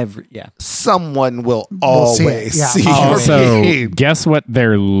 someone will always see it. see Yeah. your Also, peen. guess what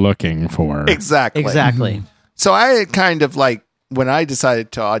they're looking for? Exactly. So I had kind of like, when I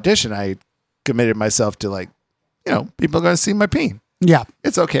decided to audition, I committed myself to like, people are going to see my peen. Yeah.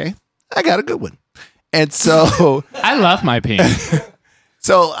 It's okay. I got a good one. And so I love my peen.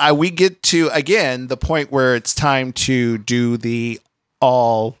 So we get to, again, the point where it's time to do the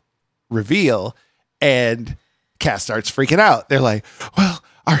all reveal, and cast starts freaking out. They're like, well,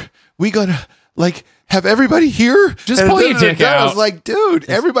 are we going to like have everybody here? Just pull your dick I was out. like, dude,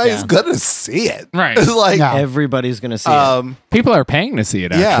 everybody's going to see it. Right. It's like, Yeah. Everybody's going to see it. People are paying to see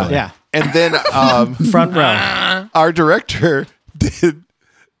it, yeah. actually. Yeah. And then Front row. our director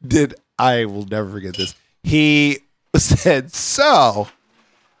did, I will never forget this. He said, so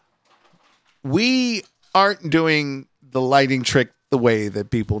we aren't doing the lighting trick the way that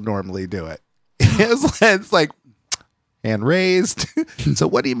people normally do it. It's like hand raised. So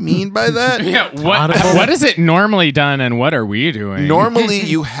what do you mean by that? Yeah. What is it normally done and what are we doing? Normally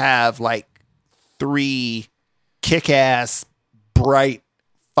you have like 3 kick-ass bright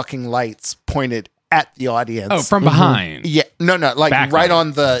fucking lights pointed at the audience. Oh, from behind. Yeah, no, like Backlight. right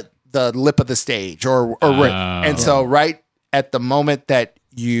on the the lip of the stage and so right at the moment that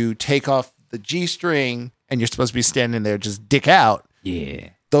you take off the G-string and you're supposed to be standing there just dick out. Yeah.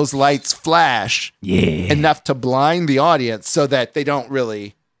 Those lights flash enough to blind the audience so that they don't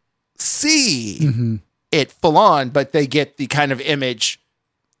really see it full on, but they get the kind of image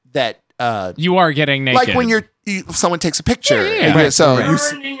that you are getting naked. like when someone takes a picture.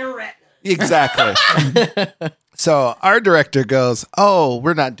 Burning your retina. Exactly. So our director goes, "Oh,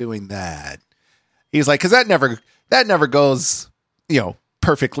 we're not doing that." He's like, "Because that never goes,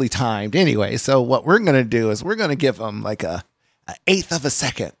 perfectly timed anyway. So what we're gonna do is we're gonna give them like an eighth of a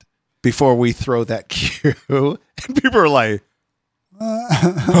second before we throw that cue." And people are like,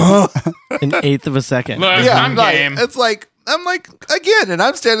 An eighth of a second. Look, I'm like, game. it's like I'm like again, and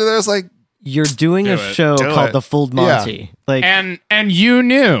I'm standing there. It's like You're doing a show called The Full Monty. Like, and you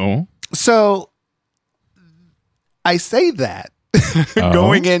knew. so. I say that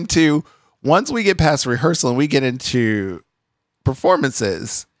going into once we get past rehearsal and we get into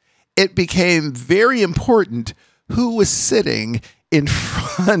performances, it became very important who was sitting in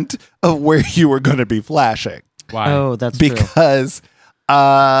front of where you were going to be flashing. Why? oh, that's true. Because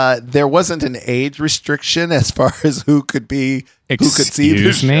there wasn't an age restriction as far as who could see the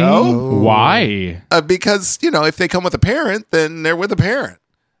Excuse me? show. Why? Because if they come with a parent, then they're with a parent.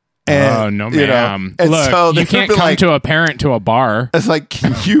 Oh, no, ma'am. and Look, so you can't come to a parent to a bar. It's like,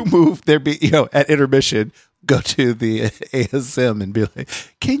 can you move? There be at intermission, go to the ASM and be like,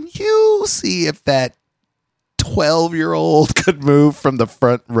 can you see if that 12-year-old could move from the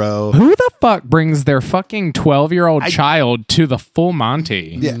front row? Who the fuck brings their fucking 12-year-old child to the Full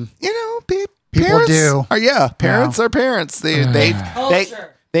Monty? Yeah, People parents do. Parents are parents. They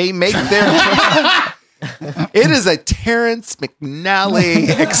Culture. they make their. It is a Terrence McNally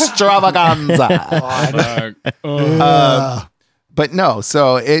extravaganza. But no,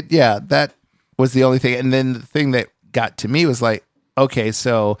 so that was the only thing. And then the thing that got to me was like, okay,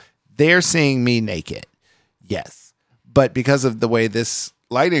 so they're seeing me naked. Yes. But because of the way this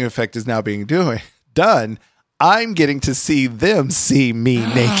lighting effect is now being done, I'm getting to see them see me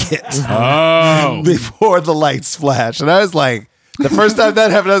naked before the lights flash. And I was like, the first time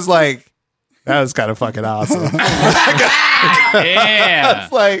that happened, I was like, that was kind of fucking awesome. Yeah.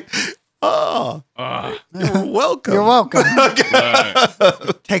 It's like, you're welcome. You're welcome.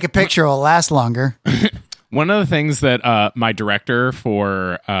 Take a picture; it'll last longer. One of the things that my director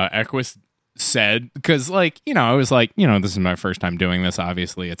for Xmas said, because I was like, this is my first time doing this.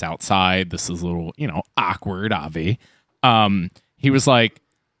 Obviously, it's outside. This is a little, awkward, Avi. He was like,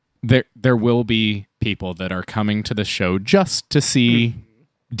 there will be people that are coming to the show just to see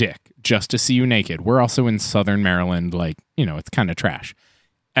Dick. Just to see you naked. We're also in Southern Maryland, it's kind of trash.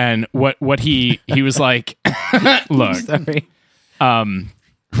 And what he was like, look, Sorry.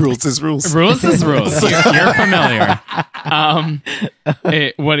 Rules is rules. Rules is rules. You're familiar.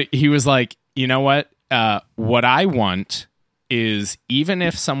 What he was like, you know what? What I want is, even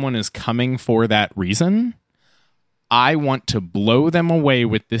if someone is coming for that reason, I want to blow them away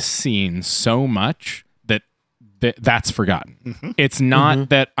with this scene so much that's forgotten. Mm-hmm. It's not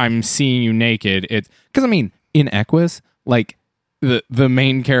that I'm seeing you naked. It's because in Xmas, the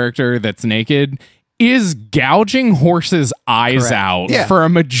main character that's naked is gouging horses' eyes out for a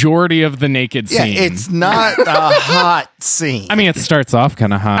majority of the naked scene. Yeah, it's not a hot scene. It starts off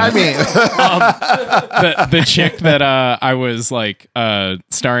kind of hot. The chick that I was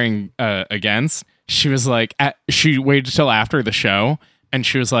starring against, she was like, she waited till after the show, and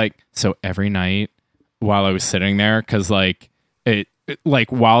she was like, so every night while I was sitting there, because while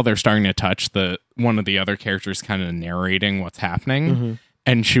they're starting to touch, one of the other characters kind of narrating what's happening,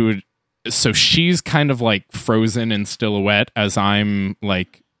 and so she's kind of frozen in silhouette as I'm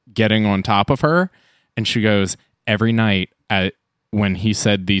getting on top of her, and she goes, every night when he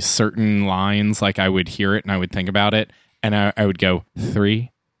said these certain lines, I would hear it and I would think about it, and I would go 3,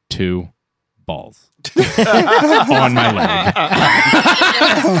 2, balls on my leg.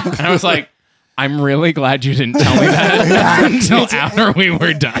 And I was like, I'm really glad you didn't tell me that until after we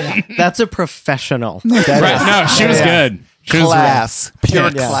were done. That's a professional. Right? No, she was good. She was Class, pure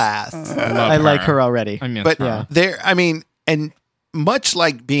Yeah. class. I like her already. I miss But her. and much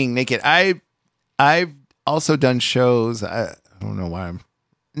like being naked, I've also done shows. I don't know why I'm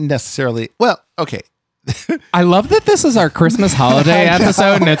necessarily okay. I love that this is our Christmas holiday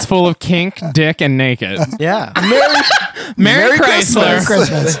episode, and it's full of kink, dick, and naked. Yeah. Merry Chrysler.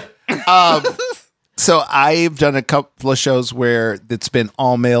 Christmas. So I've done a couple of shows where it's been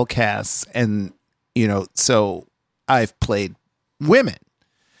all male casts, and so I've played women,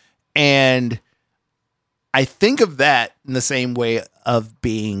 and I think of that in the same way of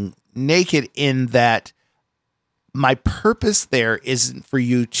being naked in that my purpose there isn't for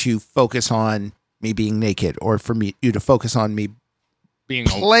you to focus on me being naked or for you to focus on me Being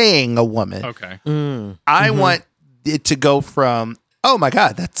playing a woman. okay. I want it to go from, oh my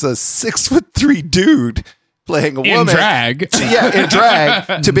God, that's a 6'3" dude playing a In woman. drag. In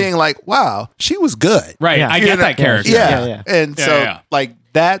drag, to being like, wow, she was good. Right. Yeah. I get that character. Yeah. And Yeah, so, yeah. like,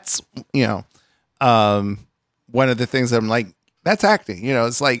 that's, one of the things that I'm like, that's acting.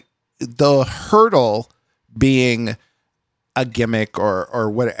 It's like the hurdle being a gimmick or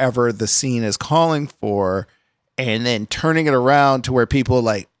whatever the scene is calling for, and then turning it around to where people are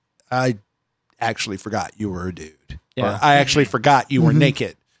like, I actually forgot you were a dude. Yeah. Or I actually forgot you were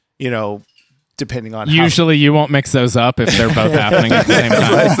naked, depending on Usually you won't mix those up if they're both happening at the same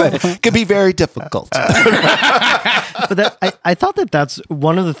time. how it could be very difficult. But I thought that's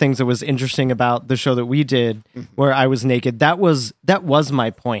one of the things that was interesting about the show that we did, where I was naked. That was my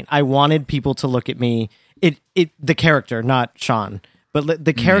point. I wanted people to look at me. The character, not Sean, but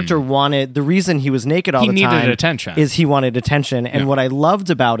the character wanted. The reason he was naked all He the needed time attention. is he wanted attention. And what I loved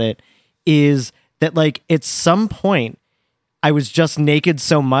about it is that, like, at some point, I was just naked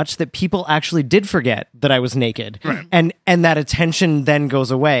so much that people actually did forget that I was naked, and that attention then goes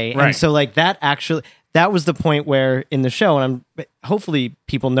away. Right. And so, like, that was the point where in the show, and hopefully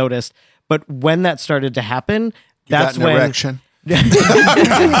people noticed, but when that started to happen, that's Got an when erection.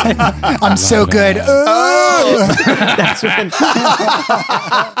 I'm so good. that's when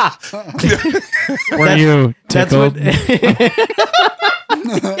Were you that's tickled?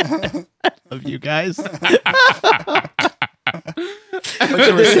 of you guys. What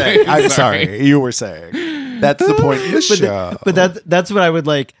you were saying. I'm sorry. You were saying. That's the point of the show. But that's what I would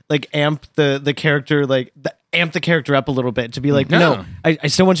like amp the character, amp the character up a little bit to be like, no, I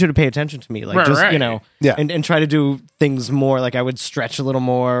still want you to pay attention to me, like, Right, just right. Yeah. and try to do things more. Like, I would stretch a little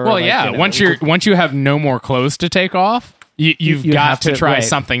more. Well, like, yeah. Once you have no more clothes to take off, you've You got have to to- try right.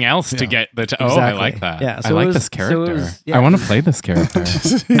 something else to get the. Oh, I Exactly. like that. Yeah, I so it like was- this so it character. was- yeah. I want to play this character.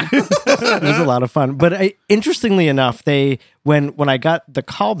 It was a lot of fun. But interestingly enough, when I got the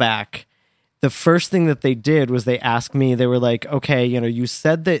callback, the first thing that they did was they asked me. They were like, "Okay, you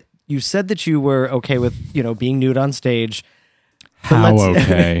said that you were okay with being nude on stage. but How let's-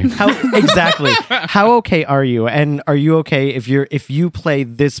 okay? Exactly. How okay are you? And are you okay if you play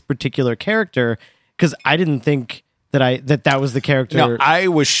this particular character? Because I didn't think that was the character. No, I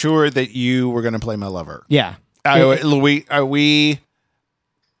was sure that you were going to play my lover. yeah. We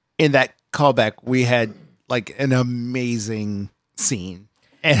in that callback, we had like an amazing scene,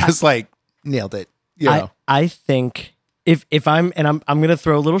 and I was like, nailed it. I think if I'm gonna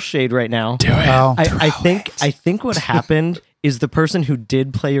throw a little shade right now. Do it. Oh. I think what happened is the person who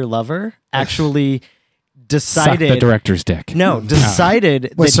did play your lover actually Suck decided the director's dick.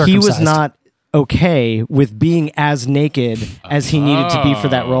 decided Was that he was circumcised. not okay with being as naked as he needed to be for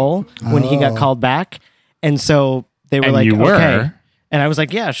that role when he got called back. And so they were And like, you were. okay. And I was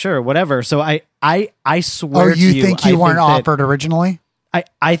like, yeah, sure, whatever. So I swear Oh, to you think you weren't that- offered originally?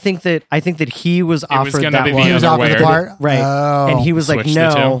 I think that he was offered gonna that be the one. He was other offered way. the part? Right. Oh. And he was like, Switched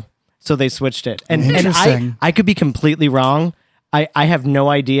the no. two. So they switched it. And Interesting. I could be completely wrong. I have no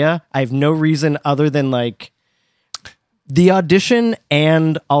idea. I have no reason other than like the audition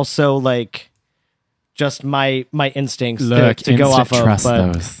and also like just my instincts to go off of. Trust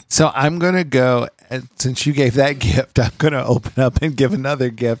But those. So I'm going to go, and since you gave that gift, I'm going to open up and give another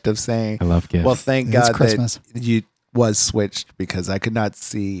gift of saying, I love gifts. well, thank It's God Christmas. that you was switched because I could not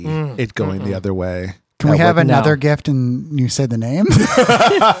see it going the other way. Can we That have would- another gift and you say the name?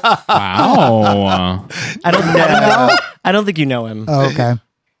 Wow. I don't know. I don't think you know him. Oh, okay.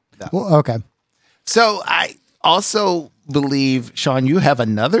 Well, okay. So I also believe, Sean, you have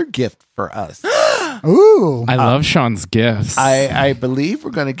another gift for us. Ooh. I love Sean's gifts. I believe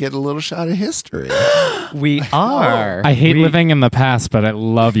we're going to get a little shot of history. We are. I hate living in the past, but I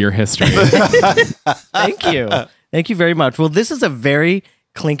love your history. Thank you. Thank you very much. Well, this is a very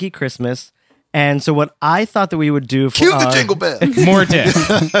Clinky Christmas. And so what I thought that we would do for Cue the our- jingle bell. More dick.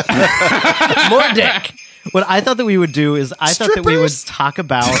 more dick. What I thought that we would do is I thought that we would Strippers? talk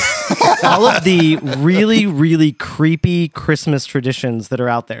about all of the really, really creepy Christmas traditions that are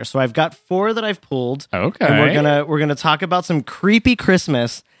out there. So I've got 4 that I've pulled. Okay. And we're gonna talk about some creepy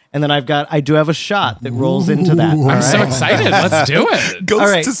Christmas. And then I do have a shot that rolls into that. All I'm so right? excited. Let's do it. Ghost All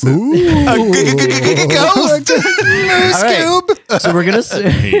right. to Ghost. So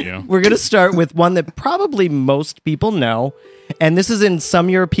hate you. we're gonna start with one that probably most people know, and this is in some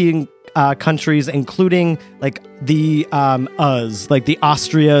European countries, including like the like the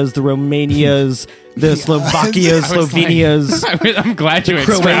Austrias, the Romanias, the Slovakias, Slovenias. I'm glad you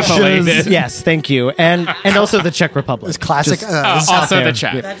Croatias. extrapolated. Yes, thank you, and also the Czech Republic. It's classic. Also there. the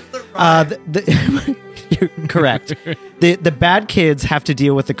Czech. That's the rhyme. You're correct. The bad kids have to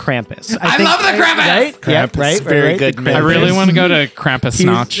deal with the Krampus. I love the Krampus! Right? Yep, Krampus, right. very right. good The man. I Krampus. really want to go to Krampus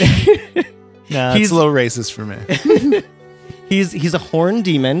Notch. Nah, He's- it's a little racist for me. He's a horned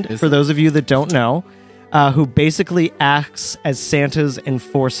demon, for those of you that don't know, who basically acts as Santa's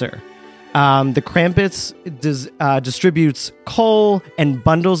enforcer. The Krampus distributes coal and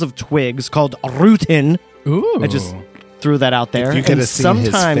bundles of twigs called rootin. Ooh. I just threw that out there. You could And have seen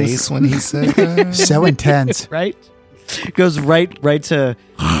his sometimes- face when he said that. So intense. right? Goes right to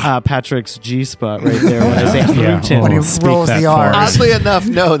Patrick's G spot right there when I say rootin. When he Speak rolls that the for R's. us. Oddly enough,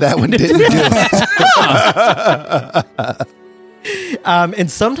 no, that one didn't do it. And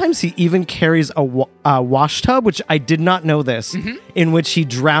sometimes he even carries a wash tub, which I did not know this, in which he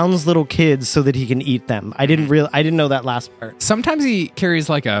drowns little kids so that he can eat them. I didn't know that last part. Sometimes he carries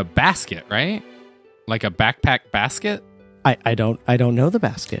like a basket, right? Like a backpack basket. I don't know the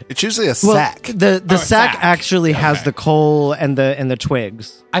basket. It's usually a Well, sack. the a sack sack. actually has Okay. the coal and the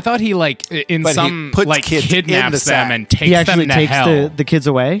twigs. I thought he like in But he some puts like kids in the kidnaps sack. them and He takes actually them to takes hell. the kids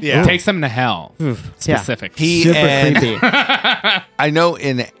away. Yeah. Takes them to hell. Yeah. Specific. He Super and creepy. I know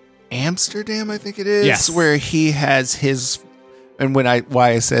in Amsterdam, I think it is, Yes. where he has his. And why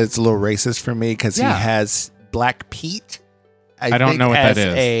I said it's a little racist for me because Yeah. he has Black Pete. I don't think, know what that as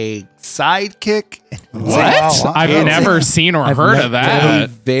is. a sidekick. What? Wow. I've It's never seen or I've heard never- of that.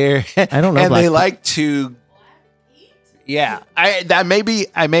 Very. I don't know And Black they Pete. like to. Yeah,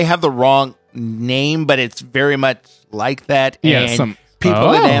 I may have the wrong name, but it's very much like that. Yeah, and some-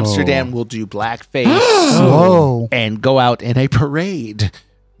 people in Oh. Amsterdam will do blackface Whoa. and go out in a parade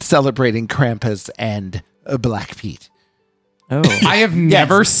celebrating Krampus and Black Pete. Oh, I have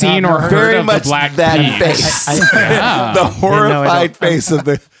never seen or heard Very of much the Black that Pete. face, Yeah. the horrified don't. face of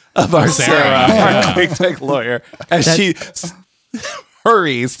our Sarah, Sarah. our quick tech lawyer, as That- she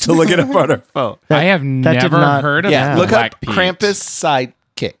hurries to look it up on her phone. I have did never not- heard of Yeah, the look Black up Pete. Krampus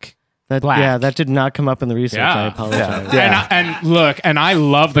sidekick. yeah, that did not come up in the research. I apologize. Yeah. And look, and I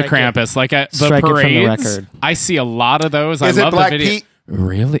love the Strike it. Krampus. Like at the Strike it from the parades, record. I see a lot of those. Is I it love Black the video. Pete?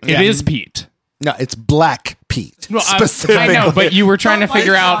 Really? Yeah. It is Pete. No, it's Black Pete. Well, specifically. I know, but you were trying to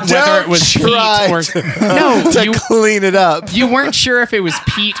figure out whether it was Pete try or to- no. to You, clean it up. you weren't sure if it was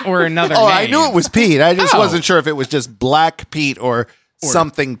Pete or another Oh, name. I knew it was Pete. I just Oh. wasn't sure if it was just Black Pete or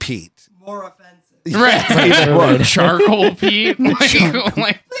something Pete. More offensive. Right. Or- Charcoal Pete.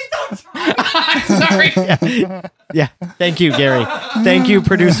 Like, I'm sorry. Yeah. Thank you, Gary. Thank you,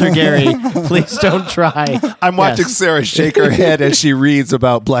 producer Gary. Please don't try. I'm watching Yes. Sarah shake her head as she reads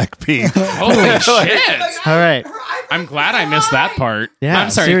about Black Pete. Holy shit. All right. I'm glad I missed that part. Yeah, I'm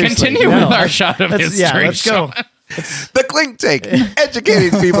sorry. seriously. Continue No, with our shot of Let's, history. yeah, let's go. Sean. The Clink Take,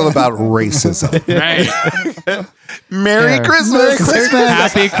 educating people about racism. Right. Merry Fair. Christmas.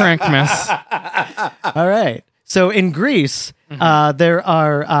 Happy Christmas. All right. So in Greece, there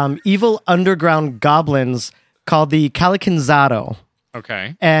are evil underground goblins called the Kalikinzado,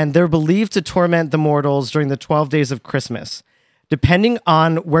 Okay. and they're believed to torment the mortals during the 12 days of Christmas. Depending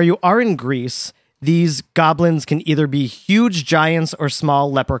on where you are in Greece, these goblins can either be huge giants or small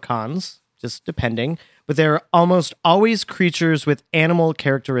leprechauns, just depending. But they're almost always creatures with animal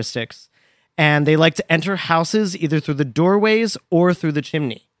characteristics. And they like to enter houses either through the doorways or through the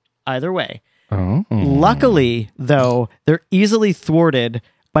chimney. Either way. Oh. Luckily, though, they're easily thwarted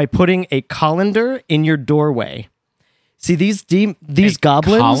by putting a colander in your doorway. See, these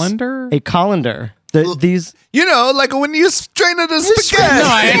goblins... colander? A colander. These... You know, like when you strain it as spaghetti. No,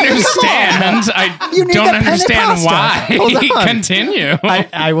 I understand. I You need don't a penne understand pasta. Hold why. on. Continue.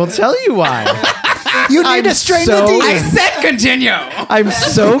 I will tell you why. You need to strain so- the I demon. said continue. I'm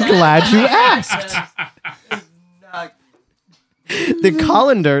so glad you asked. The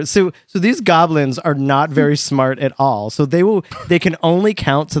colander. So these goblins are not very smart at all. So they can only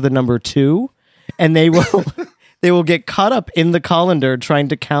count to the number 2, and they will get caught up in the colander trying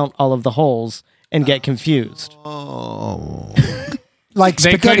to count all of the holes and get confused. Like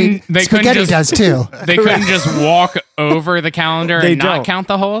They spaghetti. couldn't Spaghetti does just- too. They couldn't just walk over the calendar They and not don't. count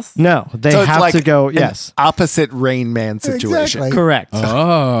the holes? No, they So it's have like to go. an Yes, opposite Rain Man situation. Exactly. correct.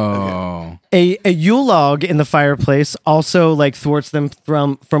 Oh. A Yule log in the fireplace also like thwarts them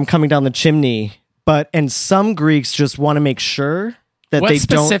from coming down the chimney. And some Greeks just want to make sure that What they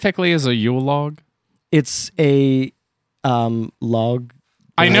don't. specifically is a Yule log? It's a log.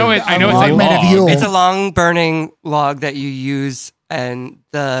 I know it. I know log it's a made of log. Yule. It's a long burning log that you use and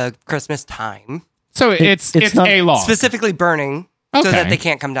the Christmas time. So it's not- a law. Specifically burning so Okay. that they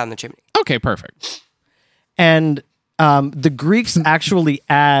can't come down the chimney. Okay, perfect. And the Greeks actually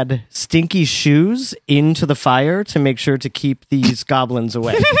add stinky shoes into the fire to make sure to keep these goblins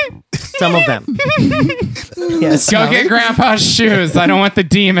away. Some of them. Yes. Go get Grandpa's shoes. I don't want the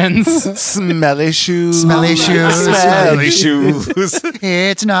demons. Smelly shoes. Smelly shoes. Smelly shoes.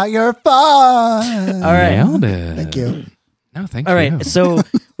 It's not your fault. All right. Nailed it. Thank you. No, thank All you. right. So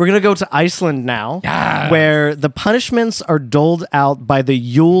we're going to go to Iceland now, Yes. where the punishments are doled out by the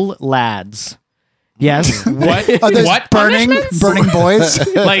Yule lads. Yes. What? Are those What burning punishments?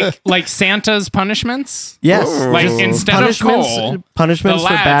 boys? like Santa's punishments? Yes. Like instead of coal, punishments the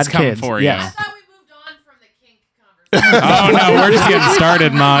for lads bad come kids. for yes. I thought we moved on from the kink conversation. Oh no, we're just getting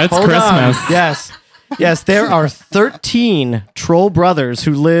started, Ma. It's Hold Christmas. on. Yes. Yes, there are 13 troll brothers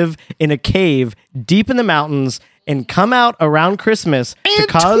who live in a cave deep in the mountains and come out around Christmas to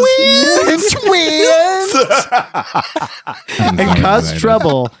cause and cause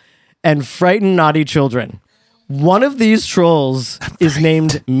trouble and frighten naughty children. One of these trolls is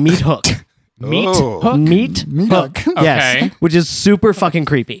named Meat Hook. Meat Oh. hook. Meat Hook. Yes, Okay. which is super fucking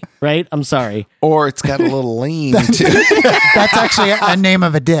creepy, right? I'm sorry. Or it's got a little lean to it. That's actually a name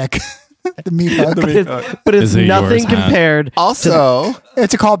of a dick. The meat hook. But it's Is it nothing yours, Matt? compared. Also,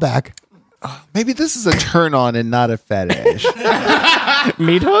 It's a callback. maybe this is a turn on and not a fetish.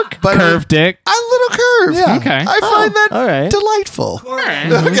 Meat Hook? But Curved dick. a little curve. Yeah. Okay. I find that All right. delightful.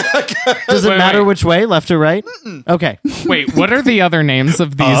 Does it Wait, matter wait. which way, left or right? Okay. Wait, what are the other names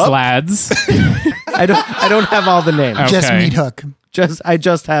of these lads? I don't have all the names. Okay. Just meat hook. I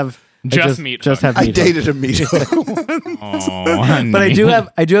just have Meat just Hook. have I Meat Hook. dated a meat hook. Oh, honey. But I do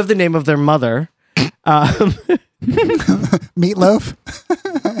have the name of their mother. Meatloaf.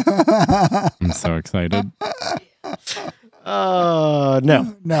 I'm so excited. No.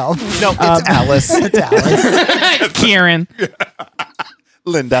 No. No, it's Alice. It's Alice. Kieran.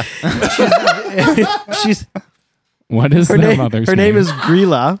 Linda. She's What is her their name. mother's Her name is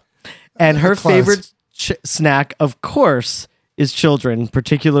Grilla, and her Close. favorite snack, of course, is children,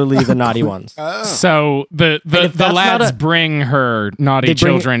 particularly the naughty ones. So the if that's lads not a- bring her naughty They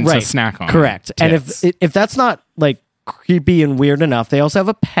bring- children right, to snack on. Correct. And tits. if that's not like creepy and weird enough, they also have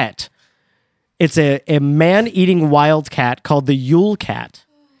a pet. It's a man-eating wild cat called the Yule cat.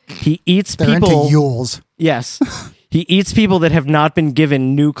 He eats They're people. into Yules. Yes, he eats people that have not been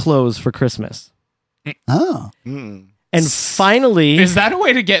given new clothes for Christmas. Oh. And finally, is that a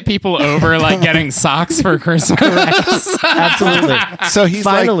way to get people over like getting socks for Christmas? absolutely, So he's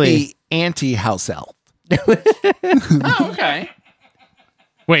Finally. like the anti-house elf. Oh, okay.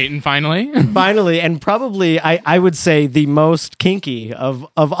 Wait, and finally? finally, and probably I would say the most kinky of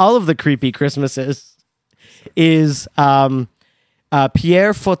all of the creepy Christmases is Pierre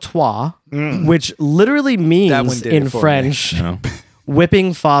Fautois, which literally That one means did it in for me. French No.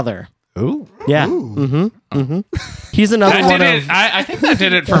 whipping father. Ooh. Yeah. He's another That one did of it. I think that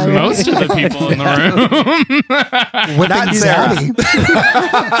did it for most of the people in the room. Whipping Sarah.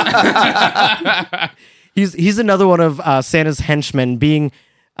 daddy. he's another one of Santa's henchmen being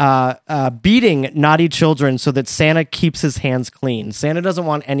beating naughty children so that Santa keeps his hands clean. Santa doesn't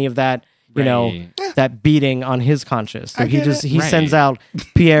want any of that, you know, Right. that beating on his conscience. So he get just it. he Right. sends out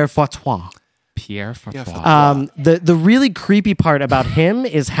Pierre Fautois. Pierre Fautois. The really creepy part about him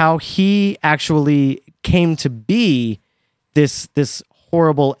is how he actually came to be this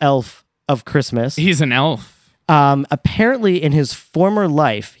horrible elf of Christmas. He's an elf. Apparently, in his former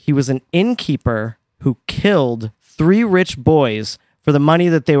life, he was an innkeeper who killed 3 rich boys for the money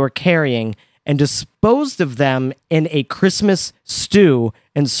that they were carrying and disposed of them in a Christmas stew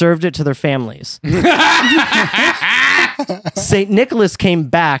and served it to their families. St. Nicholas came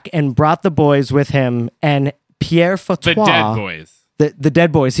back and brought the boys with him, and Pierre Fautois, The dead boys. the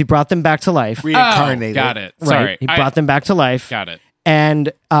dead boys, he brought them back to life. Reincarnated. Oh, got it. Right. Sorry. He brought them back to life. Got it.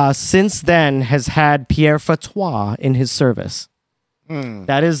 And since then has had Pierre Fautois in his service.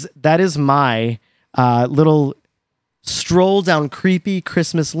 That is my little stroll down creepy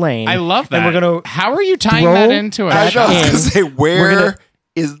Christmas lane. I love that. And we're gonna How are you tying throw that into it? I that know, I was in. going to say, where gonna-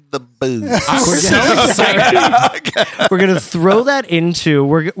 is the booze? I'm so excited. we're gonna throw that into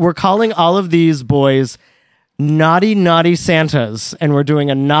we're calling all of these boys naughty Santas, and we're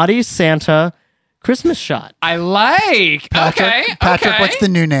doing a naughty Santa Christmas shot. I like. Patrick, Okay. what's the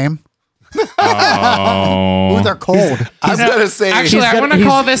new name? Oh. Ooh, they're cold. I was going to say, Actually, I got- want to he's-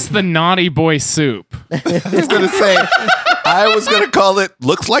 call this the naughty boy soup. I was going to say, I was going to call it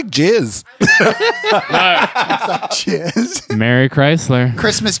looks like jizz. Jizz. Mary Chrysler.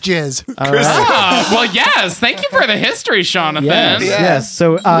 Christmas jizz. Ah, well, yes. Thank you for the history, Jonathan. Yes.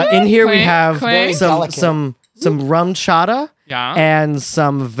 So in here we Clink, have clink. some rum chata Yeah. and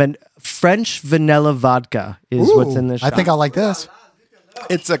some French vanilla vodka is what's in this I shot. think I like this.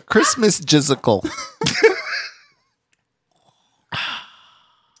 It's a Christmas jizzicle.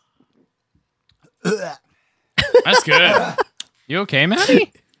 That's good. You okay,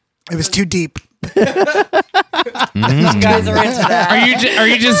 Maddie? It was too deep. You guys are into that. Are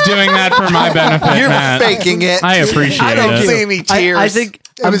you just doing that for my benefit, You're Matt? faking it. I appreciate I don't it. see any tears. I think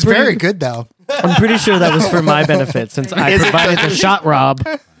It was very good, though. I'm pretty sure that was for my benefit since I provided the shot, Rob.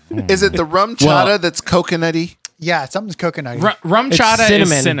 Is it the rum chata that's coconutty? Yeah, something's coconut. Rum It's chata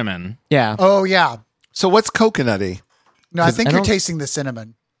cinnamon. is cinnamon. Yeah, Oh, yeah. So what's coconutty? No, I think I you're don't- tasting the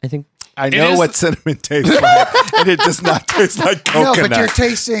cinnamon. I think I know is- what cinnamon tastes like, and it does not taste like No, coconut. but you're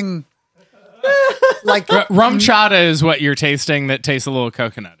tasting like Rum chata is what you're tasting that tastes a little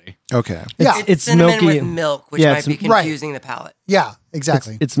coconutty. okay. yeah, it's cinnamon milky. with milk, which Yeah, might be it's- right. confusing the palate. yeah,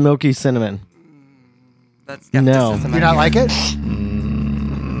 exactly. It's milky cinnamon. That's No. skepticism. You not like it?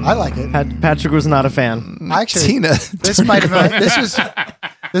 I like it. Patrick was not a fan. Actually, Tina, this might have been,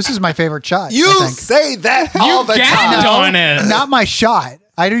 this was my favorite shot. you I think. say that all the gagged time. on it. Not my shot.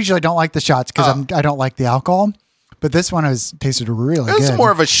 I usually don't like the shots because I don't like the alcohol. But this one tasted really It's good.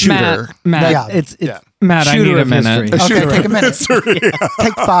 more of a shooter. Matt, Yeah. It's Yeah. Matt, I shooter need a of minute. history. okay, take a minute.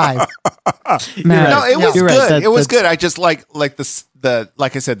 Take 5. Matt, No, it was You're right. good. That- It was that's- good. I just like the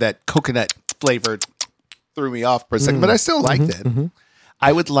like I said, that coconut flavor threw me off for a second, but I still liked it.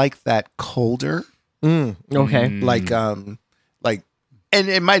 I would like that colder, okay. like and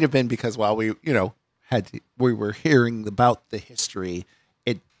it might have been because while we we were hearing about the history,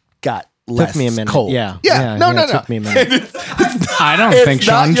 it got less me a minute. cold. Yeah. yeah. Yeah, No, yeah, no, it no. took me a minute. I don't It's think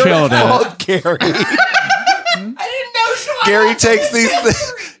not Sean your chilled it. fault, Gary.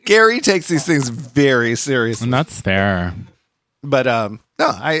 Gary takes these things very seriously. And that's fair. But no,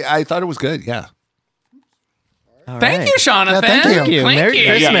 I thought it was good. Yeah. All Thank right. you, Jonathan. Yeah, thank you. Clinky.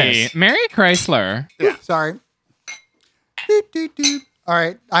 Merry Christmas. Merry Chrysler. Sorry. Doot, doot, doot. All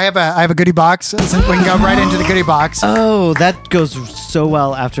right, I have a goodie box. So we can go right into the goodie box. Oh, that goes so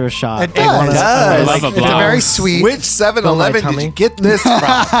well after a shot. It does. It does. Love a It's a blouse. very sweet. Which 7-Eleven did tummy. you get this from?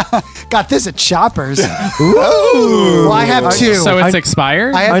 Got this at Shoppers. Ooh. Well, I have 2. So it's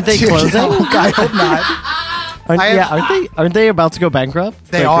expired? I have Aren't they 2. closing? No, I hope not. Aren't, I have- aren't they about to go bankrupt?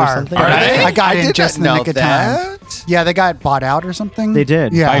 They Like, or are. something? Are they? I got I in did just in not the know nick of time. that. Yeah, they got bought out or something. They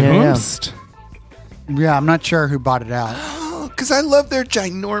did. Yeah, By yeah. whomst? yeah. I'm not sure who bought it out. Because I love their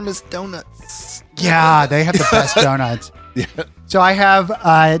ginormous donuts. Yeah, they have the best donuts. Yeah. So I have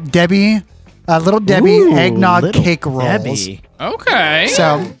little Debbie Ooh, eggnog little cake rolls. Debbie. Okay.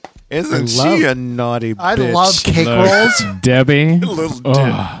 So Isn't love- she a naughty I bitch? love cake Look, rolls, Debbie. Little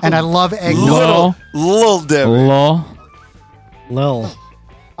Oh, and I love eggnog. Lil. Debbie. Lil. Lil.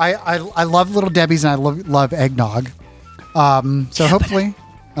 I love little Debbie's and I love eggnog. So hopefully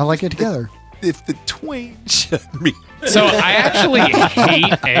I like it together. If the twain should meet. So I actually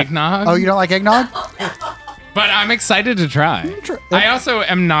hate eggnog, Oh, you don't like eggnog? but I'm excited to try. I also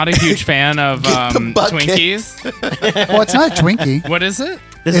am not a huge fan of the bucket. Twinkies. Well, it's not a Twinkie. What is it?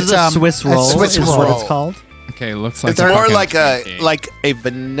 This It's, is a Swiss a roll. Swiss is what roll. it's called. Okay, looks like It's a more fucking like Twinkie. a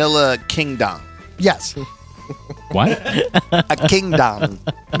vanilla king dong. Yes. What? A king dong.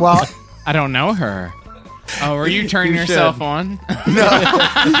 Well, I don't know her. Oh, are you turning yourself should. on?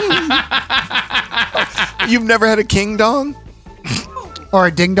 You've never had a king dong? or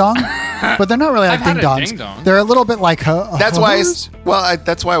a ding dong, but they're not really like I've had ding a dongs. ding dong. They're a little bit like That's why. ho-hos.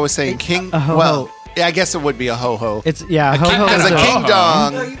 That's why I was saying king. ho-ho. Well, yeah, I guess it would be a ho ho. It's ho ho. Because a is king ho-ho.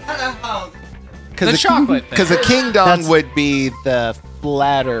 dong. No, you kind of hug. The chocolate thing. Because a king dong That's- would be the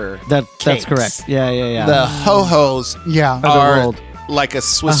flatter. That's cakes. correct. Yeah. The ho hos Yeah. are rolled. like a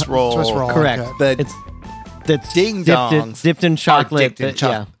Swiss roll. Swiss roll. Correct. Okay. The It's that's ding dipped dongs dipped in chocolate. dipped in but-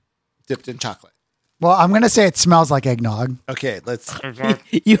 chocolate. dipped in chocolate. Well, I'm gonna say it smells like eggnog. Okay, let's. Yeah.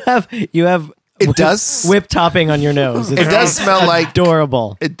 You have It does. whip topping on your nose. It's It does smell like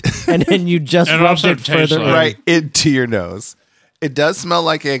adorable. it, And then you just It rubbed also it tastes further like- right into your nose. It does smell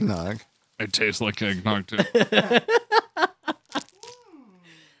like eggnog. It tastes like eggnog too.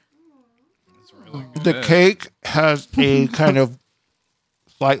 The cake has a kind of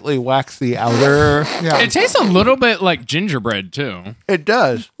slightly waxy outer. Yeah. It tastes a little bit like gingerbread too. It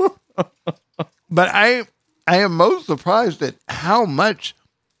does. But I am most surprised at how much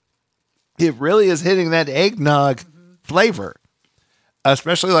it really is hitting that eggnog flavor.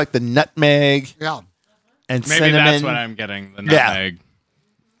 Especially like the nutmeg Yeah. and Maybe cinnamon. that's what I'm getting. The Yeah. nutmeg.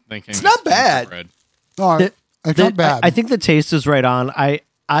 Thinking It's not bad. bread. Oh, it's not bad. I think the taste is right on. I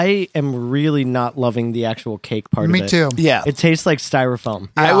am really not loving the actual cake part of it. Me too. Yeah, It tastes like styrofoam.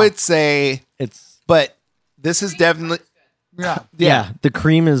 I would say, It's but this is definitely Yeah. the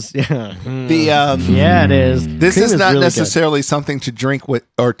cream is the yeah, it is. This Cream is not really good. necessarily something to drink with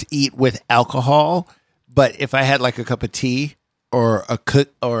or to eat with alcohol, but if I had like a cup of tea or a cup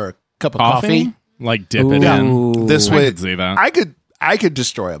of coffee, Like dip it in. Ooh. this I would could see that. I could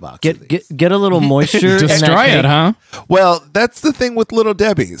destroy a box. of these. Get a little moisture. in that Destroy cake. it, huh? Well, that's the thing with Little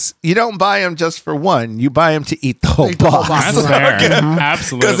Debbie's. You don't buy them just for one. You buy them to eat the whole box. That's fair.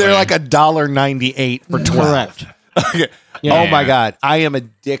 Absolutely. Because they're like $1.98 for 12. Correct. Okay. Yeah. Oh my God. I am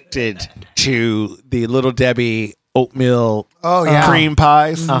addicted to the Little Debbie oatmeal cream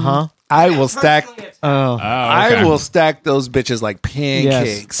pies. Uh-huh. I will stack Oh. Oh, okay. I will stack those bitches like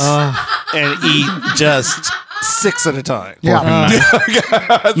pancakes and eat just 6 at a time.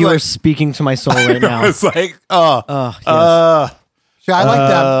 Yeah. You are speaking to my soul right now. It's like, So I like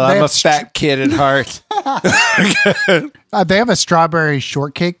that. They I'm a have, fat kid at heart. they have a strawberry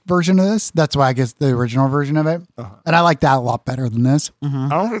shortcake version of this. That's why I guess the original version of it. And I like that a lot better than this. I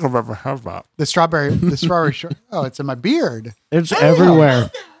don't think I've ever had that. The strawberry short. Oh, it's in my beard. It's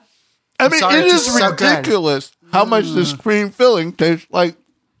everywhere. I mean, sorry, it it's is just so good. ridiculous how much this cream filling tastes like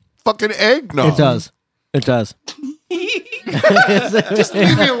fucking eggnog. It does. It does.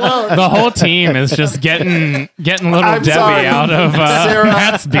 The whole team is just getting little I'm Debbie sorry. out of Sarah.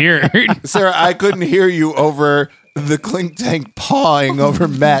 Matt's beard. Sarah, I couldn't hear you over the clink tank pawing over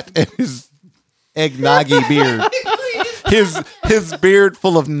Matt and his eggnoggy beard. His beard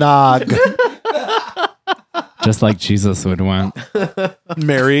full of nog. Just like Jesus would want.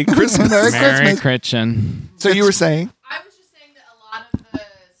 Merry Christmas. Merry Christian. So you were saying? I was just saying that a lot of the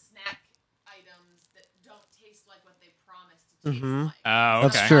snack items that don't taste like what they promise to taste like. Oh,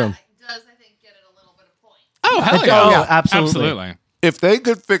 okay. That's true. Does, I think, get it a little bit of point. Oh, hell Oh, yeah. yeah, absolutely. Absolutely. If they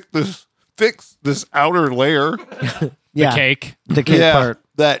could fix this outer layer, Yeah. Cake. The cake part.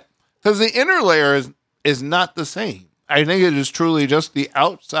 that because the inner layer is not the same. I think it is truly just the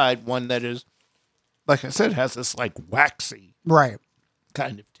outside one that is, like I said, has this like waxy Right.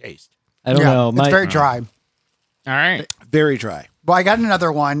 kind of taste. I don't know. It's very dry. All right. Very dry. Well, I got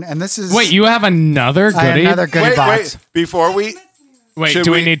another one, and this is Wait, you have another I had goodie? another goodie box. Before we Wait, should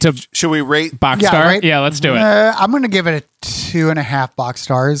do we need to should we rate? box Yeah, star? right? Yeah, let's do it. I'm going to give it a 2.5 box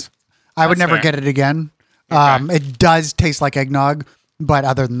stars. I would That's never fair. get it again. It does taste like eggnog, but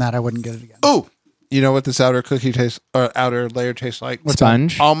other than that, I wouldn't get it again. Oh, you know what this outer cookie tastes or outer layer tastes like?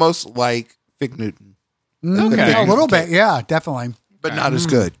 Sponge. Almost like Fig Newton, Okay. A little bit, yeah, definitely. but not as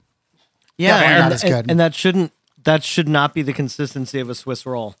good. Yeah. Definitely And, not as good. and that should not be the consistency of a Swiss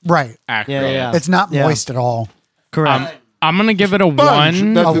roll. Right. Accurate. Yeah. It's not Yeah. moist at all Correct. I'm gonna give it a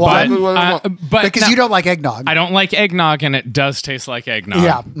one, That's but, exactly what I want. but because no, you don't like eggnog. I don't like eggnog, and it does taste like eggnog.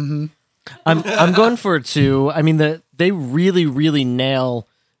 Yeah. I'm going for a 2. I mean, they really, really nail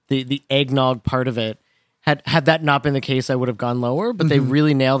the eggnog part of it. Had that not been the case, I would have gone lower, but they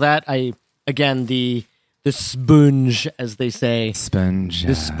really nail that. Again, the sponge, as they say, Sponge.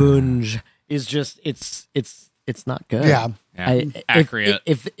 the sponge is just it's not good. Yeah. Yeah. Accurate.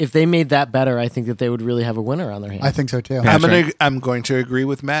 If they made that better, I think that they would really have a winner on their hands. I think so too. I'm going to agree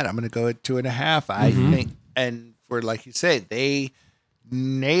with Matt. I'm going to go at 2.5. I think, and for like you said, they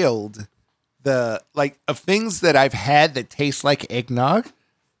nailed the like of things that I've had that taste like eggnog.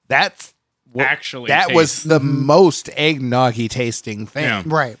 That's what, Actually that was tastes. the most eggnoggy tasting thing. Yeah.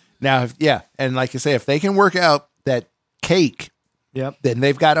 Right. Now, and like you say, if they can work out that cake, Yep. then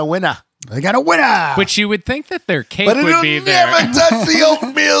they've got a winner. They got a winner. Which you would think that their cake But would it'll be never there. touch the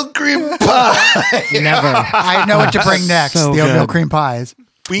oatmeal cream pie. Never. I know what to bring next. So the oatmeal good. cream pies.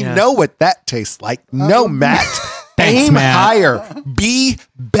 We know what that tastes like. No, Matt. Thanks, Aim Matt. higher. Be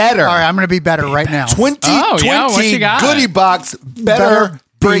better. All right, I'm going to be better right now. 2020 yeah, what you got? goodie box. Better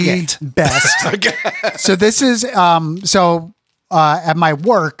bring it. Best. So this is at my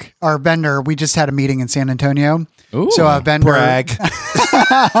work, our vendor, we just had a meeting in San Antonio. Ooh, So a vendor Brag.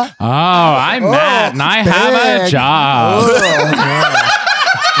 Oh, I'm Matt, and I have a big. job.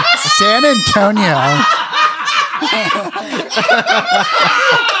 San Antonio.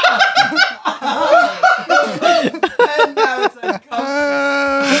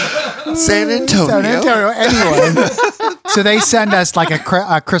 San Antonio. San Antonio. Anyway, so they send us like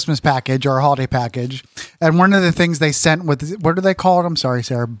a Christmas package or a holiday package, and one of the things they sent with what do they call it? I'm sorry,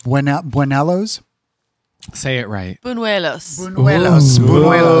 Sarah. Buenelos. Say it right. Buñuelos.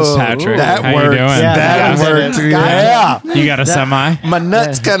 Buñuelos. Patrick, That how works. you doing? Yeah, That yeah. worked. Gotcha. Yeah. You got a semi? My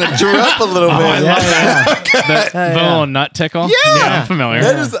nuts kind of drew up a little bit. The little nut tickle? Yeah. I'm familiar.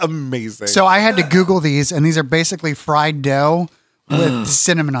 That is amazing. So I had to Google these, and these are basically fried dough with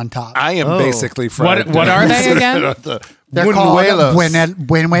cinnamon on top. I am basically fried. What are they again? They're called Buñuelos.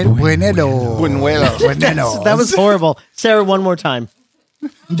 Buñuelos. Buñuelos. That was horrible. Sarah, one more time.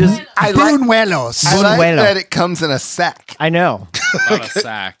 Just I like, Buñuelos. I like Buñuelo. that it comes in a sack. I know. Not a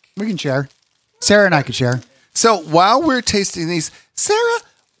sack. We can share. Sarah and I can share. So while we're tasting these, Sarah,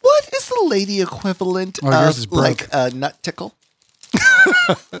 what is the lady equivalent yours is of broke. like a nut tickle?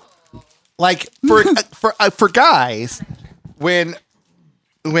 Like for guys, when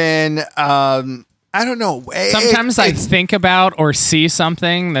I don't know. Sometimes I it's- think about or see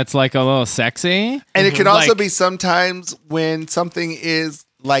something that's like a little sexy. and it could also Like- be sometimes when something is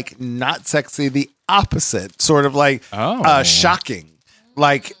like not sexy, the opposite, sort of like shocking.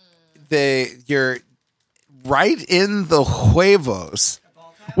 Like you're right in the huevos.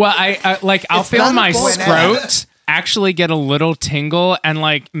 Well, I'll feel not my a buñuelo. scrot actually get a little tingle and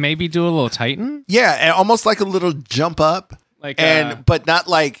like maybe do a little tighten. Yeah, and almost like a little jump up, Like, but not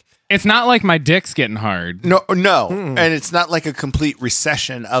like It's not like my dick's getting hard. no, and it's not like a complete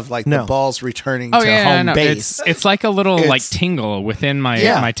recession of like the No. balls returning Oh to yeah, home no, base. it's like a little It's- like tingle within my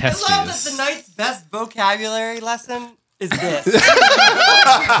Yeah. my I testes. love that the night's best vocabulary lesson is this.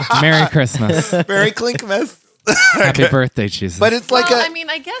 Merry Christmas, Very Clinkmas. happy birthday, Jesus. But it's like I mean,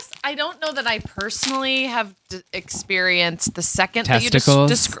 I guess I don't know that I personally have experienced the second Testicles? that you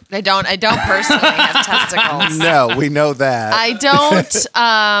described. I don't personally have testicles. no, we know that. I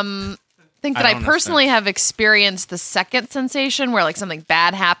don't think that I I, don't personally have experienced the second sensation where like something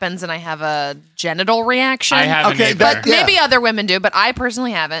bad happens and I have a genital reaction. I haven't Okay, either. that- yeah. Maybe other women do, but I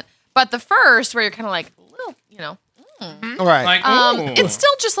personally haven't. But the first where you're kind of like, well, All right. Like, ooh. it's still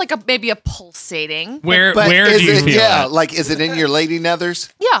just like maybe a pulsating. where but where is do you it, feel yeah, it? like is it in your lady nethers?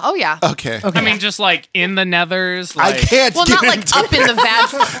 Yeah. Oh yeah. Okay. I mean, just like in the nethers. I Like, can't Well, get not like into up in the vag.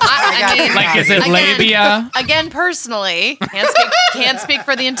 I mean, Like, is it again- labia? Again, personally, can't speak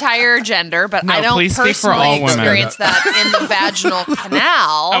for the entire gender, but No, I don't please speak for all personally women. experience that in the vaginal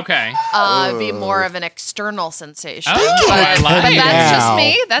canal. Okay. It'd be more of an external sensation. Oh, I like but it. that's just Wow.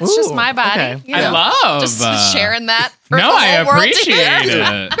 me. That's just Ooh, my body. okay. You I know, love, just uh, sharing that. For No, the I whole world to appreciate hear.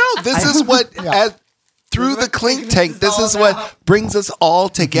 it. No, this is what through the clink tank. This is what brings us all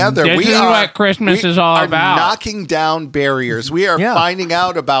together. This is what Christmas is all about. Knocking down barriers. We are Yeah. finding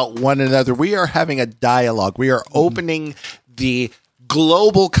out about one another. We are having a dialogue. We are opening the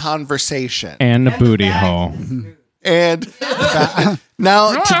global conversation. And a booty hole. And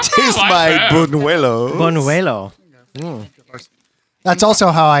now to I taste like my that. buñuelo. Buñuelo. That's also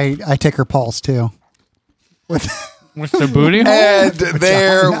how I take her pulse too. With the booty hole? And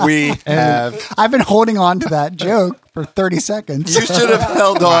there we have. I've been holding on to that joke for 30 seconds. You should have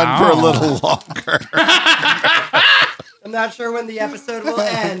held on for a Wow. little longer. I'm not sure when the episode will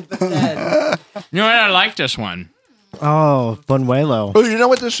end, but then. You know what? I like this one. Oh, Buñuelo. Oh, you know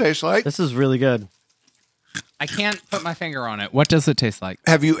what this tastes like? This is really good. I can't put my finger on it. What does it taste like?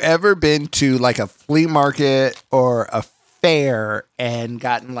 Have you ever been to like a flea market or a fair and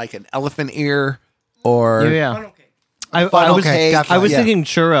gotten like an elephant ear or Yeah. I funnel was, cake? I was Yeah. thinking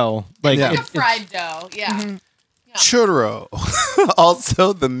churro. Like Yeah. Like a fried dough. Yeah. churro?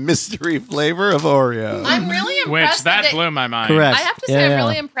 Also, the mystery flavor of Oreo. I'm really Which impressed. that they, blew my mind. Correct. I have to say, Yeah, I'm yeah.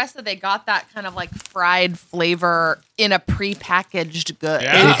 really impressed that they got that kind of like fried flavor in a Yeah. prepackaged good.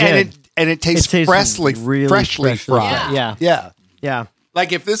 And it tastes, tastes freshly really freshly freshly fried. fried. Yeah. Yeah. Yeah.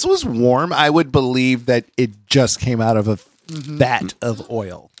 Like if this was warm, I would believe that it just came out of a vat of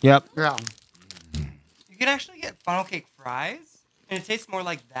oil. Yep. Yeah. You can actually get funnel cake fries, and it tastes more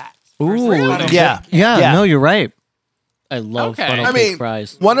like that. Ooh. versus funnel cake. Yeah. Yeah. Yeah. No, you're right. I love Okay. funnel I cake mean,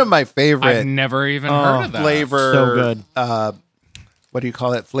 fries. one of my I've favorite never even heard of that. flavor So good. What do you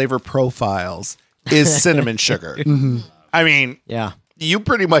call it? Flavor profiles is cinnamon sugar. I mean, Yeah. you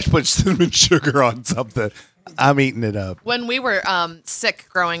pretty much put cinnamon sugar on something. I'm eating it up. When we were sick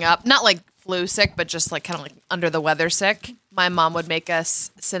growing up, not like flu sick, but just like kind of like under the weather sick, my mom would make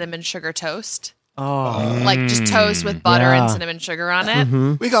us cinnamon sugar toast. Oh. Like just toast with butter Yeah. and cinnamon sugar on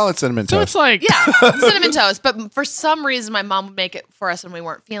it. We call it cinnamon So toast. it's like, Yeah, cinnamon toast. But for some reason, my mom would make it for us when we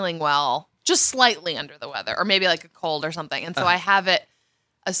weren't feeling well, just slightly under the weather, or maybe like a cold or something. And so I have it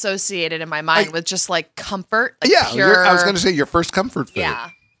associated in my mind with just like comfort. Like Yeah, pure, I was going to say your first comfort food. Yeah.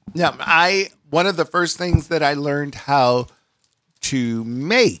 Yeah, one of the first things that I learned how to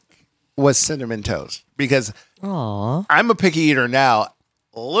make was cinnamon toast because Aw. I'm a picky eater now.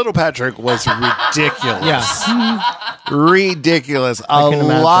 little Patrick was ridiculous. Yeah. Ridiculous. A can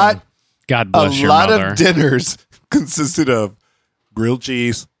imagine. lot God bless your lot mother. of dinners consisted of grilled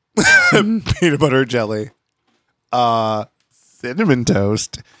cheese, peanut butter jelly, cinnamon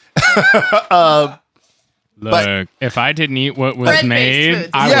toast. Look, if I didn't eat what was Bread-based made, foods.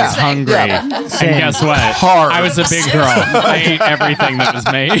 I Yeah, was hungry. yeah. And guess what? Hard. I was a big girl. I ate everything that was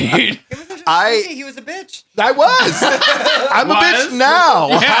made. He was a bitch. I was. I'm a bitch now.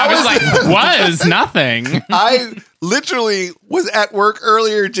 Yeah, I was like, was nothing. I literally was at work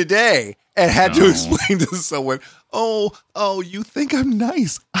earlier today and had to explain to someone, oh, you think I'm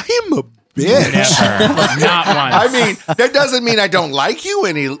nice. I am a bitch. Never. Not once. I mean, that doesn't mean I don't like you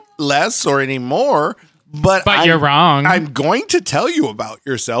any less or any more. But you're wrong. I'm going to tell you about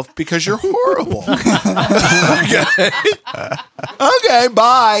yourself because you're horrible. Okay,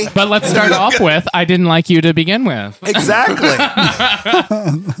 bye. But let's start off with, I didn't like you to begin with. Exactly.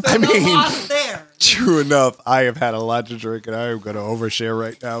 I mean, Lost there. true enough, I have had a lot to drink and I am going to overshare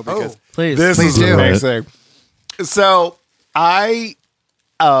right now because Please. this Please is do. amazing. So I,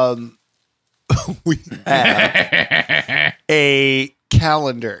 we have a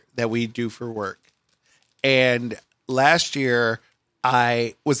calendar that we do for work. And last year,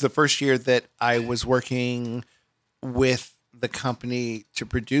 I was the first year that I was working with the company to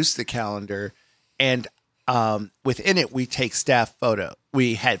produce the calendar. And within it, we take staff photo.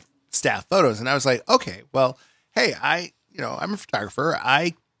 We had staff photos. And I was like, okay, well, hey, I'm a photographer.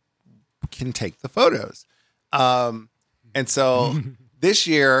 I can take the photos. And so this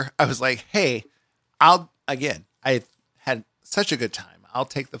year, I was like, hey, I had such a good time. I'll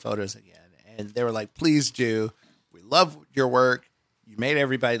take the photos again. And they were like, please do. We love your work. You made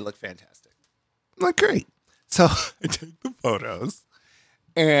everybody look fantastic. I'm like, great. So I take the photos.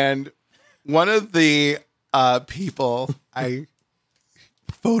 And one of the people I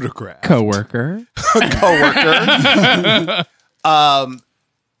photographed. Coworker.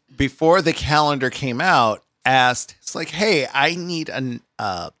 Before the calendar came out, asked, it's like, hey, I need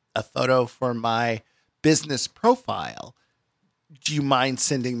a photo for my business profile. Do you mind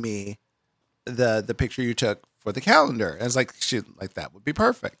sending me the picture you took for the calendar? And I was like, that would be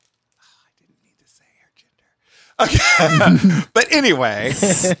perfect. I didn't need to say her gender. Okay. But anyway,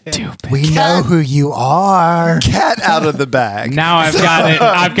 Stupid. We know who you are. cat out of the bag. Now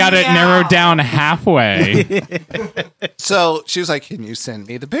I've got it narrowed down halfway. So she was like, can you send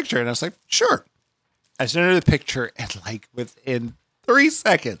me the picture? And I was like, sure. I sent her the picture, and like within 3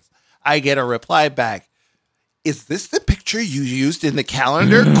 seconds, I get a reply back. Is this the picture you used in the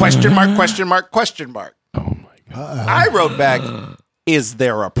calendar? Question mark, question mark, question mark. Oh my God. I wrote back, is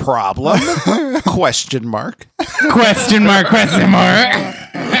there a problem? Question mark. Question mark, question mark.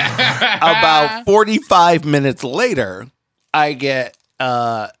 About 45 minutes later, I get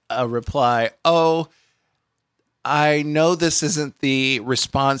a reply. Oh, I know this isn't the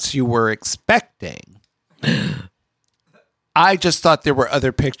response you were expecting. I just thought there were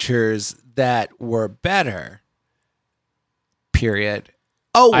other pictures that were better. Period.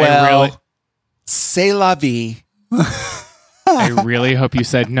 Oh, well. C'est la vie. I really hope you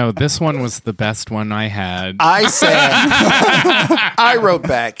said, no, this one was the best one I had. I said, I wrote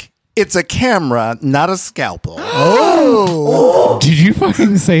back, it's a camera, not a scalpel. Oh. Did you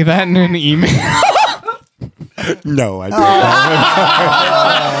fucking say that in an email? No, I didn't.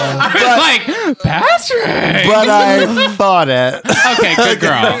 I was like, Patrick. But I thought it. Okay, good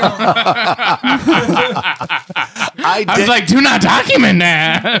girl. I was like, do not document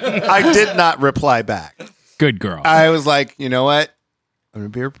that. I did not reply back. Good girl. I was like, you know what? I'm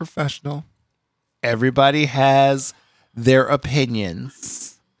going to be a professional. Everybody has their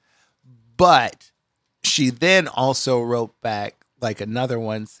opinions. But she then also wrote back like another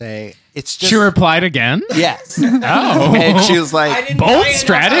one saying, it's just. She replied again? Yes. Oh. And she was like, bold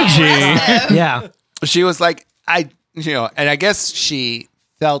strategy. Yeah. she was like, and I guess she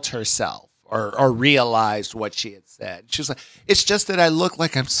felt herself or realized what she had said. She was like, it's just that I look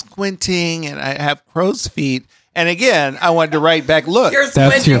like I'm squinting and I have crow's feet. And again, I wanted to write back, look, You're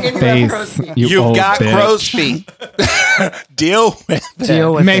That's your squinting and you have crow's face. feet. You you've old got bitch. crow's feet. Deal with it.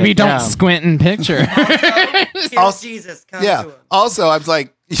 Deal with Maybe it, don't yeah. squint in picture. Here's Jesus. Come Yeah. to him. Also, I was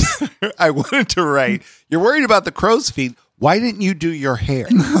like, I wanted to write, you're worried about the crow's feet. Why didn't you do your hair?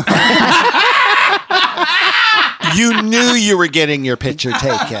 You knew you were getting your picture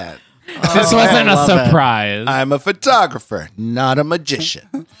taken. This wasn't a love it. surprise. I'm a photographer, not a magician.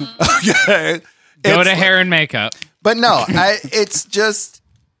 Okay. Go It's to hair and makeup. But no, it's just,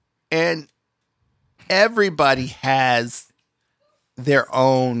 and everybody has their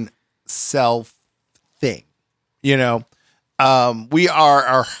own self thing, we are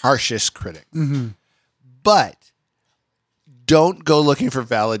our harshest critic. But don't go looking for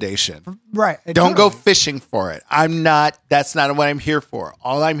validation. Right. Don't go fishing for it. That's not what I'm here for.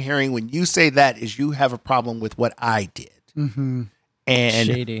 All I'm hearing when you say that is you have a problem with what I did. And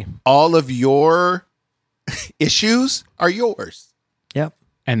Shady. all of your issues are yours. Yep.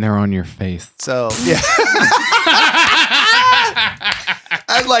 And they're on your face. So, yeah.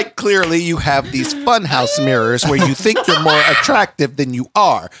 And like clearly you have these funhouse mirrors where you think you're more attractive than you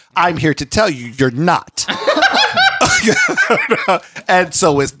are. I'm here to tell you you're not. And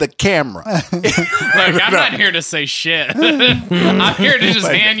so is the camera. Look, I'm not here to say shit. I'm here to just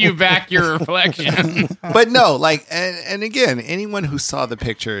hand you back your reflection. But no, like, and again, anyone who saw the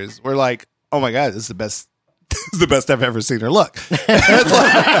pictures were like, oh my God, this is the best. This is the best I've ever seen her look. And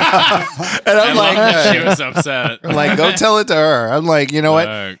I'm like, she was upset. I'm like, go tell it to her. I'm like, you know what?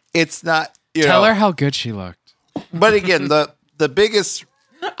 Look. It's not. Tell her how good she looked. But again, the biggest.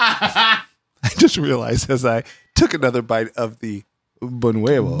 I just realized as I took another bite of the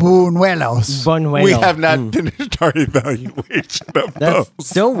buñuelo. Buñuelos. We have not finished our evaluation of those.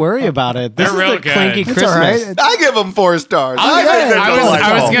 Don't worry about it. This They're is real the good. Clinky It's Christmas. all right. I give them 4 stars.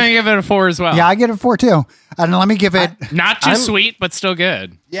 I was going to give it a 4 as well. Yeah, I get it 4 too. And let me give it. Not too sweet, but still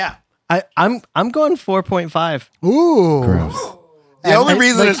good. Yeah. I'm going 4.5. Ooh. Gross. The only I-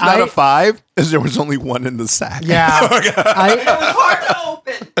 reason like, it's not I- a 5 is there was only one in the sack. Yeah. Hard to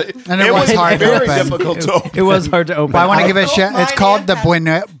open. And it was hard to very open. difficult to open. It was hard to open. But I want to give it a shout. mine It's called the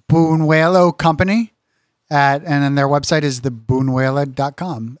and Buñuelo Company. And then their website is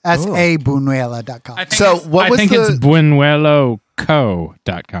thebuñuela.com. sabuñuela.com. So what was it's the?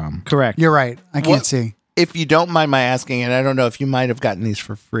 buñueloco.com. Correct. You're right. I can't What- see. If you don't mind my asking, and I don't know if you might have gotten these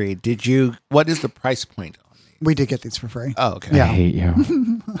for free. Did you? What is the price point on these? We did get these for free. Oh, okay. I Yeah. hate you.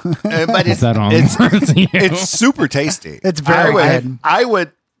 But Is that all? it's You? it's super tasty. It's very good. I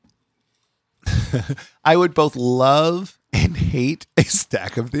would I would both love and hate a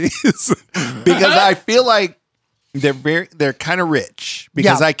stack of these because I feel like they're kind of rich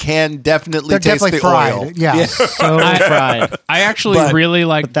because Yeah. I can definitely They're taste definitely the fried. oil. Yeah. So fried. I actually But- really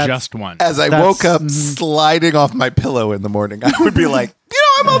like that's- just one. As I That's- woke up sliding off my pillow in the morning, I would be like,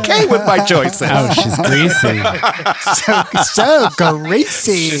 I'm okay with my choices. Oh, she's greasy. so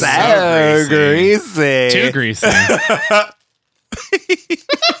greasy. So greasy. Too greasy.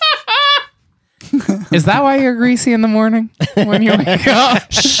 Is that why you're greasy in the morning when you wake up?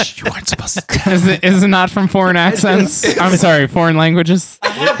 Shh, you weren't supposed to. Is it not from foreign accents? I'm sorry, foreign languages.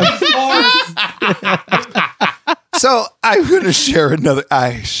 So I'm going to share another.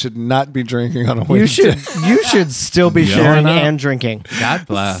 I should not be drinking on a Wednesday. You should still be Yeah. sharing No. and drinking. God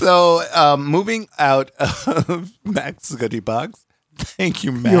bless. So moving out of Mac's goodie box. Thank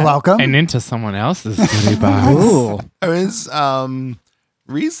you, Matt. You're welcome. And into someone else's goodie box. Ooh. I was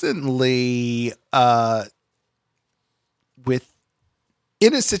recently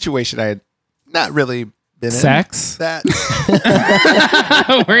in a situation I had not really been Sex? in. That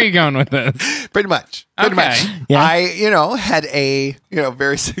Where are you going with this? pretty much. Pretty Okay. much. Yeah. I, had a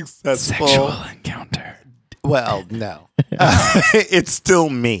very successful. Sexual encounter. Well, no, it's still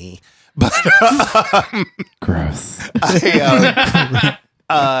me, but Gross. I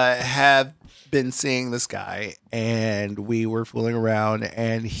have been seeing this guy, and we were fooling around,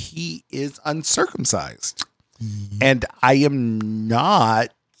 and he is uncircumcised, and I am not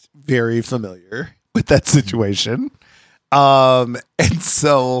very familiar with that situation, and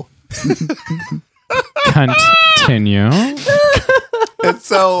so Continue.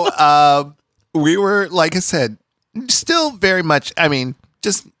 we were, like I said, still very much. I mean,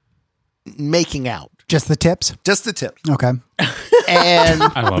 just making out, Just the tips. just the tip, Okay. and.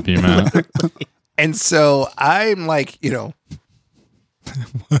 I love you, man. And so I'm like, what am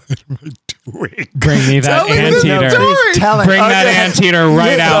I doing? Bring me that Tell me the anteater. story. Tell it. Bring that anteater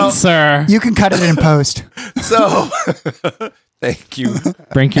right out, sir. You can cut it in post. So, thank you.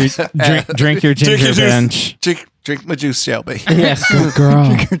 Drink your ginger bench. Drink my juice, Shelby. Yes, Good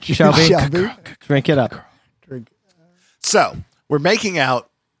girl. Shelby. Drink it up. So we're making out.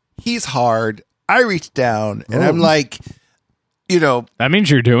 He's hard. I reach down and I'm like, That means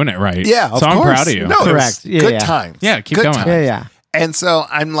you're doing it right. yeah, of So I'm course. proud of you. No, it was Correct. Yeah, good yeah. times. Yeah, keep Good going. times. Yeah, yeah. And so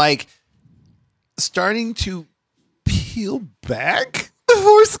I'm like starting to peel back the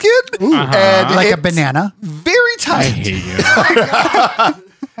foreskin. And Like a it's banana. Very I tight. hate you.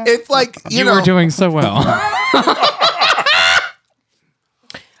 It's like, You were doing so well.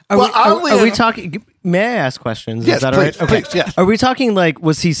 Are we talking? May I ask questions? Yes, Is that please, all right? Okay. please, yes. Are we talking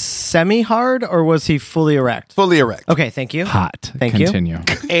was he semi-hard or was he fully erect? Fully erect. Okay, thank you. Hot. Thank you. Continue.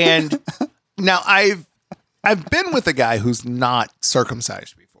 And now I've I've been with a guy who's not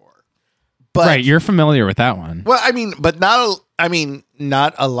circumcised before. But Right, you're familiar with that one. well, I mean, but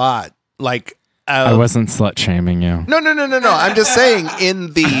not a lot. Like I wasn't slut shaming you. No. I'm just saying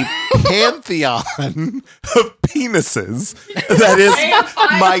in the pantheon of penises, that is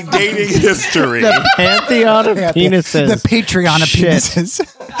my dating history. The pantheon of penises. The Patreon of Shit.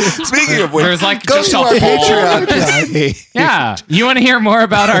 penises. Speaking of which, There's like go just to a our whole- Patreon page. Yeah. You want to hear more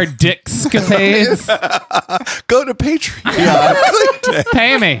about our dickscapades? Go to Patreon.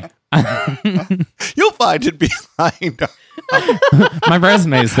 Pay me. You'll find it behind My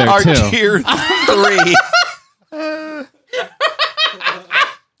resume's there our too. tier 3.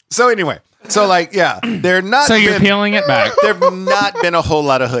 So anyway, so like, yeah, they're not. So you're been, peeling it back. There've not been a whole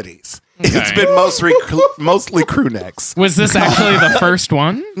lot of hoodies. It's Okay. been mostly crew necks. Was this actually the first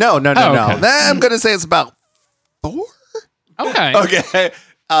one? No. okay. I'm gonna say it's about 4. Okay. Okay.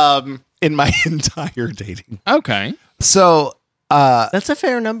 In my entire dating. Okay. So That's a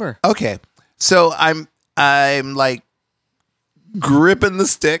fair number. okay. So I'm like gripping the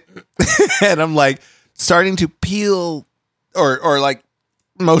stick and I'm like starting to peel or like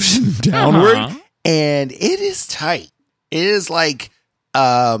motion downward, and it is tight. It is like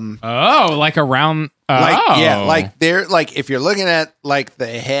Oh, like around. like they're like, if you're looking at like the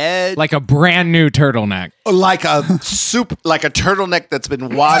head, like a brand new turtleneck. like a like a turtleneck that's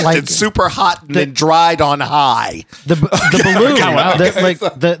been washed Like- and super hot and then dried on high. The balloon, wow. like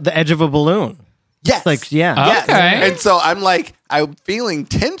the edge of a balloon. Yes. Like, yeah. Yes. Okay. And so I'm feeling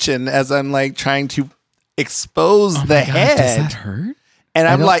tension as I'm like trying to expose the God, head. does that hurt? And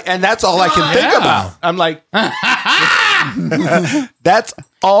I'm like, and that's all I can think Yeah. about. I'm like, that's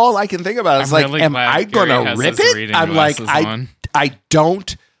all I can think about. It's I'm like, really am glad I Gary gonna has rip his it? reading I'm like, glasses on. I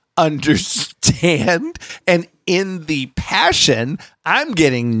don't understand. And in the passion, I'm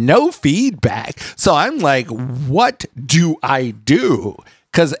getting no feedback. So I'm like, what do I do?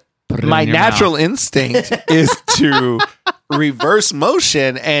 Because it my in your natural instinct is to reverse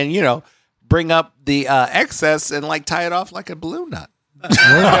motion and, bring up the excess and like tie it off like a balloon knot.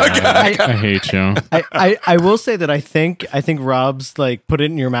 I hate you. I will say that I think Rob's like put it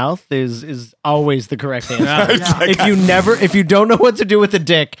in your mouth is always the correct answer. If you don't know what to do with a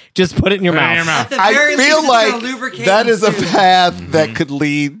dick, just put it in your Put it mouth. in your mouth. At the I very least, feel it's like gonna lubricate that is a soon. path that could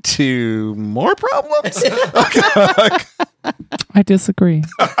lead to more problems. I disagree.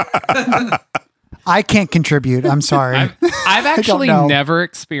 I can't contribute. I'm sorry. I've actually know. never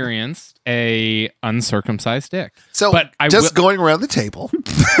experienced a uncircumcised dick. So, but I just will- going around the table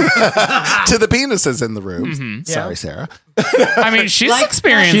to the penises in the room. Mm-hmm. Sorry, Sarah. I mean, she's Like-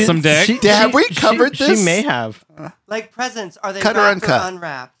 experienced some dick. Have we covered this? She may have. Like presents, are they Cut or wrapped uncut? or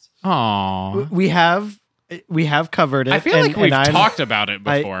unwrapped? Aw. We have covered it. I feel like we've I'm- talked about it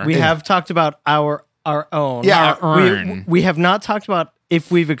before. we have talked about our own. Yeah, our urn. We have not talked about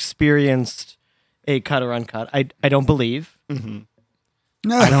if we've experienced a cut or uncut. I don't believe. No.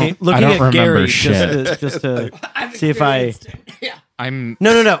 Looking don't at remember Gary shit. just to see if I. I'm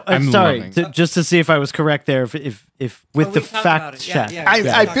No. I'm sorry. loving. Just to see if I was correct there. If with Oh, the we talked about fact it. Yeah, check.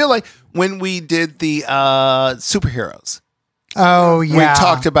 yeah. I feel like when we did the superheroes, Oh, yeah. we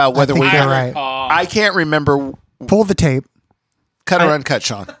talked about whether I think we you're got right. I can't remember Pull the tape. cut or uncut,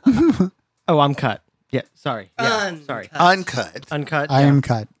 Sean. Oh, I'm cut. Yeah. Sorry. Yeah. Uncut. Sorry. Uncut. Uncut. I yeah. am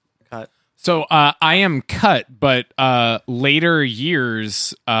cut. cut. So I am cut, but later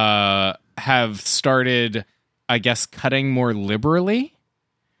years have started, I guess, cutting more liberally.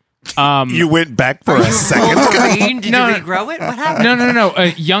 You went back for a second. Wolverine? Did No, you no. regrow it? What happened?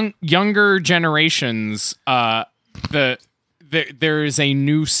 No. Younger generations, there is a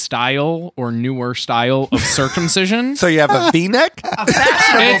new style or newer style of circumcision. So you have a V-neck?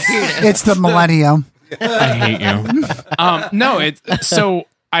 It's- It's the millennium. I hate you. No, it's so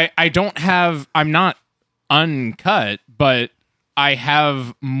I don't have. I'm not uncut, but I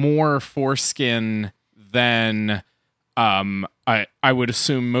have more foreskin than I would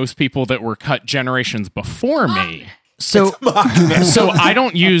assume most people that were cut generations before me. So So I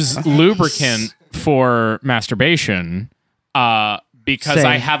don't use lubricant for masturbation because Same.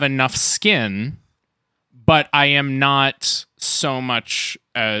 I have enough skin, but I am not so much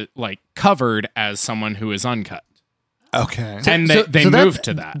like covered as someone who is uncut. Okay. And so they that- moved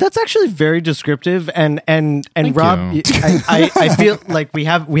to that. That's actually very descriptive, and Thank Rob, you. I feel like we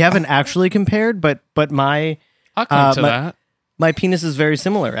haven't actually compared, but my I'll come to my- that. my penis is very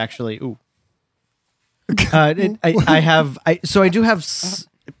similar, actually. Ooh. I do have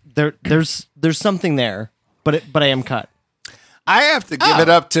there's something there, but I am cut. I have to give it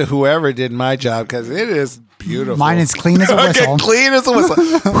up to whoever did my job because it is beautiful. Mine is clean as a Okay, whistle. clean as a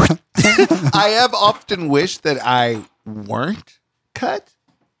whistle. I have often wished that I weren't cut.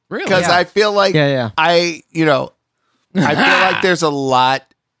 Really? Because I feel like I feel like there's a lot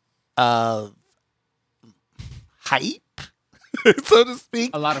of hype, so to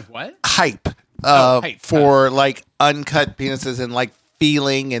speak. A lot of what? Hype, hype. for like uncut penises and like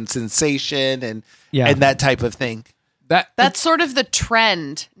feeling and sensation and that type of thing. That's sort of the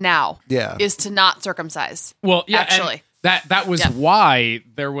trend now. Yeah. Is to not circumcise. Well, yeah, actually. That was why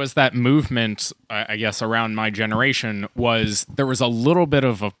there was that movement, I guess, around my generation, was there was a little bit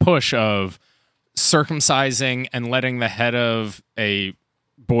of a push of circumcising and letting the head of a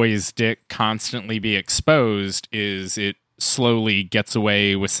boy's dick constantly be exposed is it slowly gets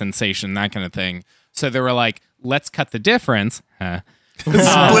away with sensation, that kind of thing. So they were like, let's cut the difference. Split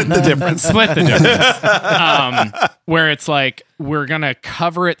the difference. Where it's like, we're going to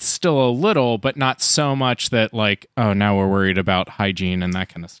cover it still a little, but not so much that like, oh, now we're worried about hygiene and that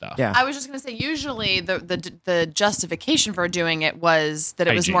kind of stuff. Yeah. I was just going to say, usually the justification for doing it was that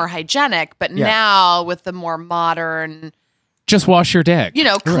it was Hygiene. more hygienic, but now with the more modern, Just wash your dick.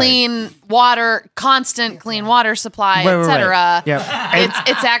 clean water, constant clean water supply, Right, etc. right. Yeah.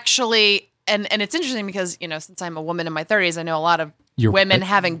 It's actually, and it's interesting because, since I'm a woman in my 30s, I know a lot of You're women what?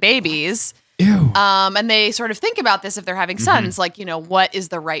 having babies. Ew. And they sort of think about this if they're having sons, like, what is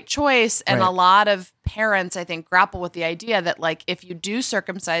the right choice? And Right. a lot of parents, I think, grapple with the idea that, like, if you do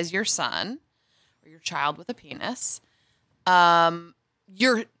circumcise your son or your child with a penis,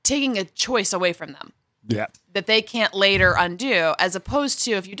 you're taking a choice away from them Yeah. that they can't later undo, as opposed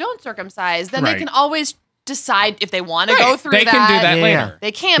to if you don't circumcise, then they Right. can always decide if they want to go through They that. can do that Yeah, later. yeah.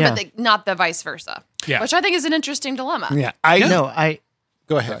 They can, Yeah. but not the vice versa. Yeah. Which I think is an interesting dilemma. Yeah.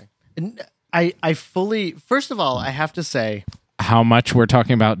 Go ahead. I fully. First of all, I have to say, How much we're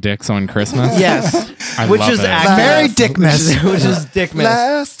talking about dicks on Christmas? yes, I which love is it. Very Dickmas. which is Dickmas.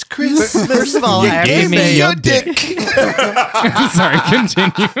 Last Christmas, First of all, I have to gave me say, your dick. Sorry,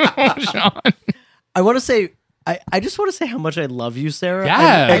 continue, Sean. I want to say, I just want to say how much I love you, Sarah.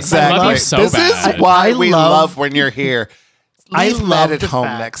 Yes, Exactly. I love you so this bad. is why I we love- love when you're here. I Leave love that at the home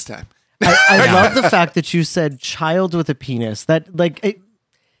fact- next time. I love the fact that you said "child with a penis." That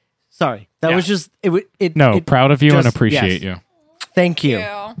sorry, that was just it. No, it proud of you and just- appreciate yes. you. Thank you,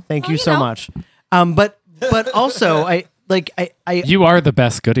 thank you so much. But also I You are the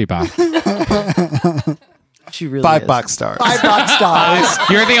best goodie box. she really 5 is. box stars. 5 box stars.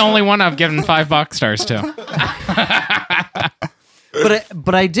 You're the only one I've given 5 box stars to.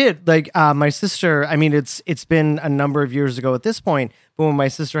 But I did my sister. I mean, it's been a number of years ago at this point. But when my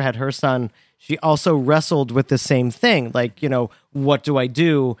sister had her son, she also wrestled with the same thing. Like, what do I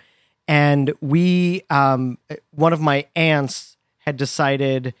do? And we, one of my aunts had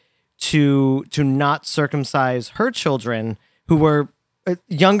decided to not circumcise her children, who were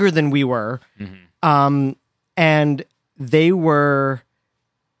younger than we were, and they were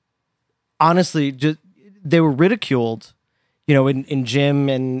honestly they were ridiculed. In gym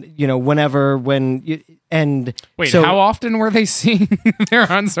and, whenever, and Wait, so, how often were they seeing their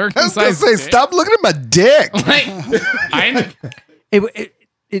I was gonna uncircumcised say, dick? stop looking at my dick. Like,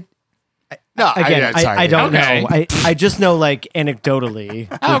 No, again, sorry. I don't Okay. know. I just know anecdotally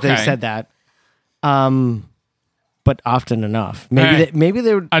that they Okay. said that. But often enough. Maybe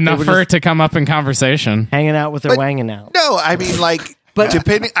they were enough they were for it just to come up in conversation. hanging out with their wanging out. No, I mean, But-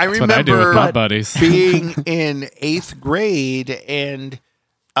 depending. I That's what I do with my remember buddies. being in 8th grade, and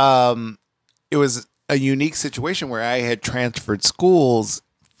it was a unique situation where I had transferred schools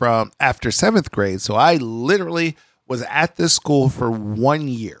from after 7th grade. So I literally was at this school for 1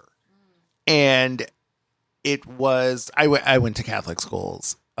 year, and it was I went to Catholic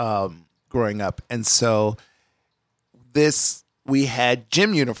schools growing up, and so we had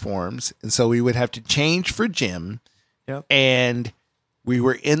gym uniforms, and so we would have to change for gym. Yep. And we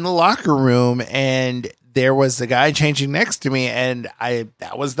were in the locker room, and there was the guy changing next to me, and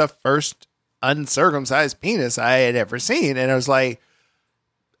that was the first uncircumcised penis I had ever seen. And I was like,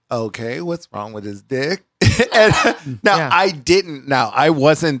 okay, what's wrong with his dick? And now I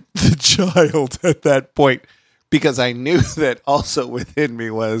wasn't the child at that point, because I knew that also within me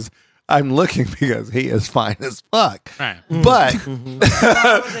was, I'm looking because he is fine as fuck. Right. But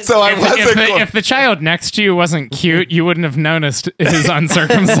so I wasn't going. If the child next to you wasn't cute, you wouldn't have noticed his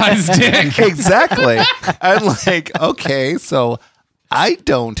uncircumcised dick. Exactly. I'm like, okay, so I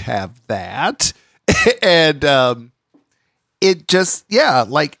don't have that. And it just,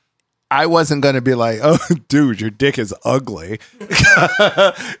 I wasn't going to be like, oh, dude, your dick is ugly.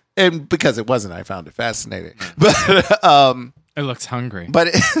 And because it wasn't, I found it fascinating. But, It looks hungry. but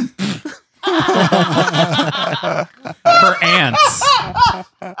it, For ants.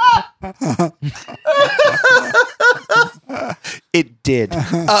 did.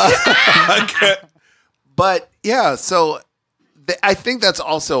 But yeah, so I think that's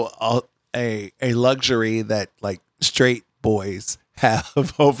also a luxury that like straight boys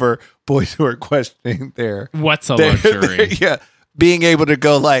have over boys who are questioning What's a luxury? yeah, being able to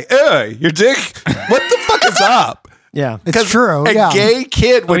go like, "Hey, your dick, what the fuck is up?" Yeah, It's true. A Yeah. gay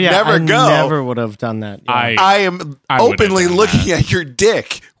kid would never I go. never would have done that. Yeah. I am I would have openly done looking that. at your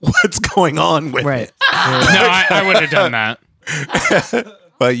dick. What's going on with right. it? No, I would have done that.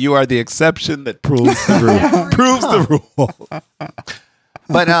 But you are the exception that proves the rule. Proves the rule.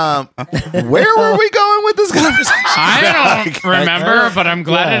 But where were we going with this conversation? I don't remember, but I'm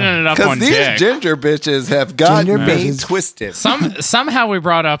glad it ended up Because on these dick. ginger bitches have gotten Ginger me bitches. twisted. Somehow we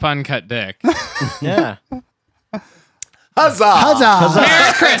brought up uncut dick. Yeah. Huzzah! Huzzah.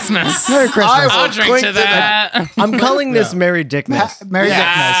 Merry Christmas. Merry Christmas. I'll drink clink to to that. I'm calling this Merry Dickness. Merry Dickness.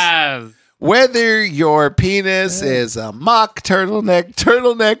 Yes. Whether your penis is a mock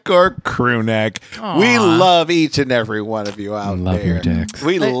turtleneck, or crew neck, we love each and every one of you out Love there. your dicks.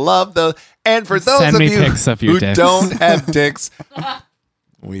 We love those. And for those Send of me you pics of your who dicks. don't have dicks,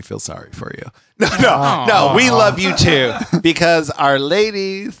 we feel sorry for you. No, we love you too because our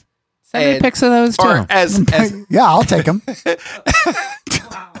ladies. Send me and- pics of those Or too. as Yeah, I'll take them.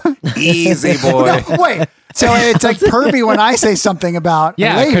 easy boy. Wait, so it's like pervy when I say something about a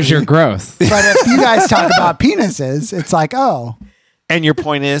Yeah, lady, because you're gross. but if you guys talk about penises, it's like, oh, And your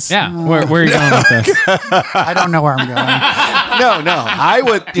point is, Yeah, where are you going with this? I don't know where I'm going. no. I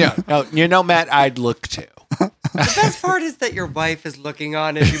would, Matt, I'd look too. The best part is that your wife is looking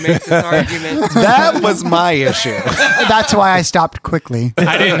on as you make this argument. That was my issue. That's why I stopped quickly.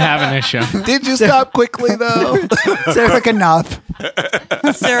 I didn't have an issue. Did you stop quickly though? Quick enough.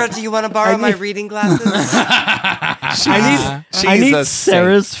 Sarah, do you want to borrow my reading glasses? I need a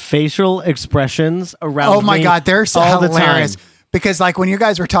Sarah's facial expressions around. Oh my me God, they're so all the hilarious. time. Because like when you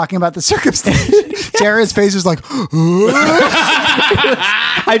guys were talking about the circumstance, Sarah's face was like,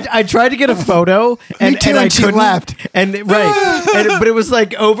 I tried to get a photo, and, too, and I and she couldn't. left. And but it was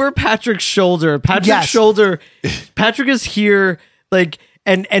like over Patrick's shoulder. Yes. Patrick is here, like,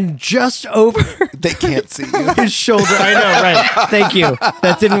 and just over They can't see you. his shoulder. I know, right? Thank you.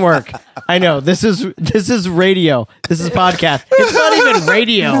 That didn't work. I know. This is radio. This is podcast. It's not even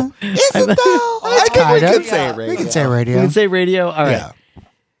radio. Is it though? I think we kinda. could say We radio. can say You radio. can say radio. All right. Yeah.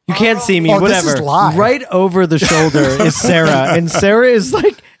 You can't see me. Oh, this whatever. is live. Right over the shoulder is Sarah, and Sarah is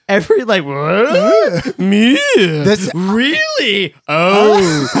like every like what? Me? Really?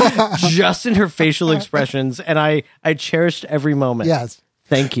 Oh, just in her facial expressions, and I cherished every moment. Yes.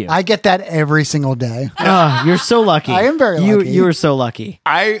 Thank you. I get that every single day. You're so lucky. I am very lucky. You are so lucky.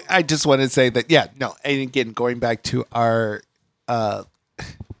 I just want to say that, and again, going back to our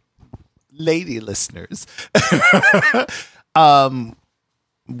lady listeners,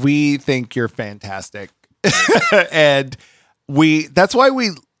 we think you're fantastic. And that's why we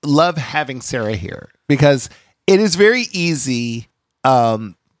love having Sarah here, because it is very easy.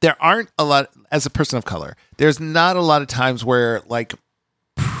 There aren't a lot, as a person of color, there's not a lot of times where like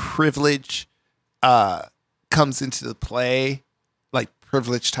privilege comes into the play, like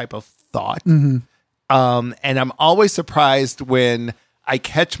privilege type of thought. And I'm always surprised when I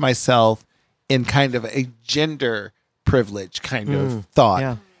catch myself in kind of a gender privilege kind of thought.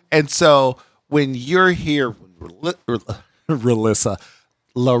 Yeah. And so when you're here,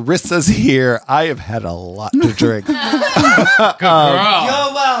 Larissa's here, I have had a lot to drink. You're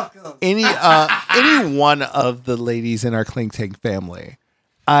welcome. Any one of the ladies in our Clinky family,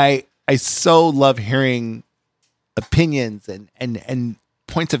 I so love hearing opinions and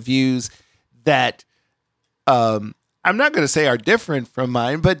points of views that I'm not going to say are different from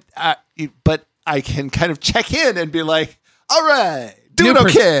mine, but I can kind of check in and be like, all right, doing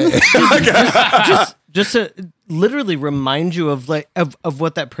okay. Just to literally remind you of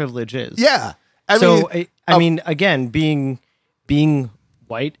what that privilege is. Yeah. I mean, again, being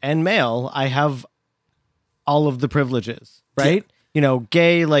white and male, I have all of the privileges, right?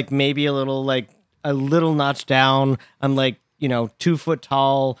 Gay, like maybe a little notch down. I'm like, 2 foot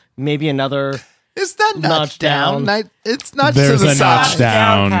tall, maybe another. It's not notch down. It's not There's to the a notch side.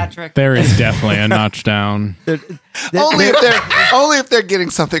 down. Patrick. There is definitely a notch down. Only if they're getting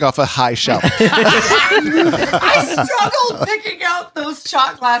something off a high shelf. I struggled picking out those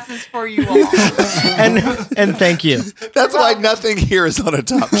shot glasses for you all. and thank you. That's why nothing here is on a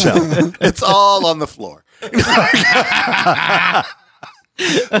top shelf. It's all on the floor.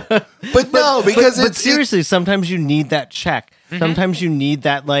 But no, because But it's seriously, sometimes you need that check. Sometimes you need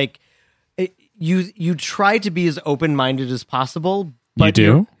that, like, you try to be as open minded as possible. But You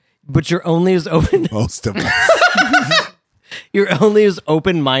do? but you're only as open. most of us. you're only as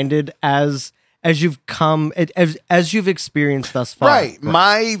open-minded as you've come as you've experienced thus far. Right.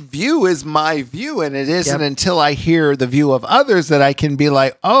 My view is my view, and it isn't until I hear the view of others that I can be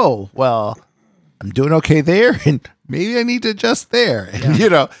like, oh, well, I'm doing okay there, and maybe I need to adjust there.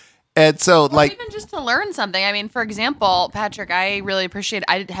 And, and so even just to learn something. I mean, for example, Patrick, I really appreciate.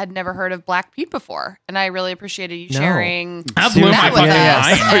 I had never heard of Black Pete before, and I really appreciated you sharing That blew my that with fucking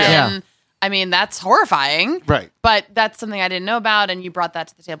us. mind. And I mean, that's horrifying, Right. But that's something I didn't know about, and you brought that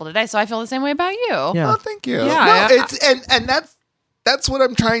to the table today. So I feel the same way about you. Yeah. Oh, thank you. Yeah, No, and that's what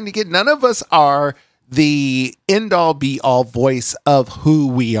I'm trying to get. None of us are the end all be all voice of who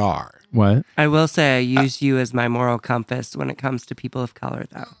we are. What? I will say I use you as my moral compass when it comes to people of color,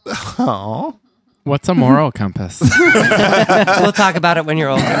 though. Oh. What's a moral compass? We'll talk about it when you're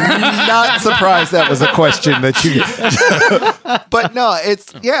older. Not surprised that was a question that you. But no,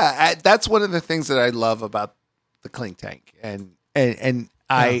 that's one of the things that I love about the Clink Tank, and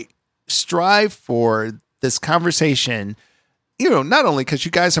I strive for this conversation. Not only because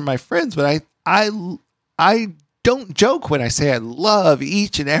you guys are my friends, but I don't joke when I say I love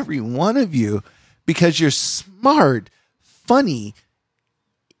each and every one of you because you're smart, funny.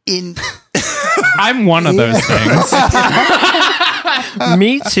 I'm one of those things.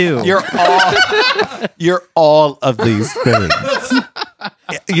 Me too. You're all of these things.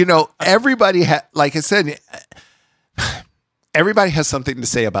 Everybody like I said, everybody has something to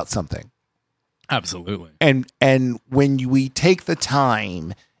say about something. Absolutely. And when we take the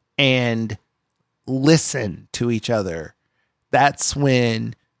time and listen to each other, that's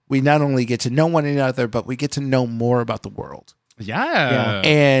when we not only get to know one another, but we get to know more about the world. Yeah.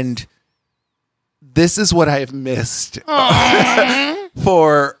 And this is what I have missed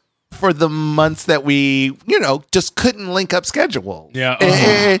for the months that we, just couldn't link up schedule.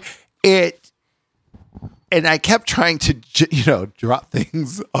 Yeah. And I kept trying to, drop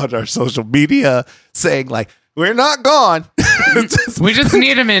things on our social media saying like, we're not gone. We just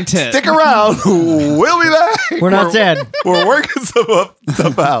need a minute. Stick around. We'll be back. We're not dead. We're working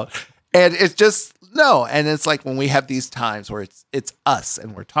stuff out. And it's just, no. And it's like when we have these times where it's us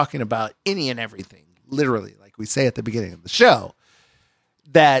and we're talking about any and everything, literally, like we say at the beginning of the show,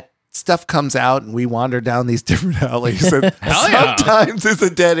 that stuff comes out and we wander down these different alleys. And sometimes it's a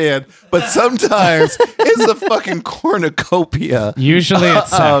dead end, but sometimes it's a fucking cornucopia. Usually it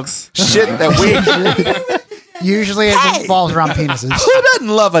sucks. Shit that we... Usually it revolves around penises. Who doesn't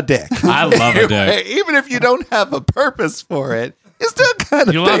love a dick? I love a dick. Even if you don't have a purpose for it, you still kind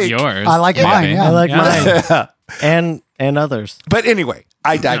of You love yours. I like mine. Yeah. I like mine. And others. But anyway,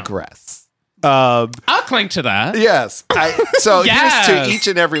 I digress. I'll clink to that. Yes. So Yes. here's to each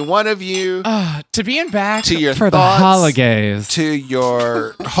and every one of you, To being back to your for thoughts, the holidays. to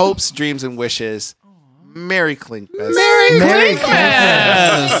your hopes, dreams, and wishes. Merry Clinkmas. Merry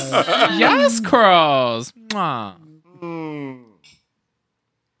Christmas! Yes, Crows. Mwah.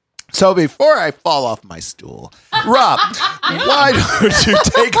 So before I fall off my stool, Rob, why don't you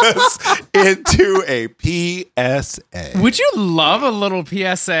take us into a PSA? Would you love a little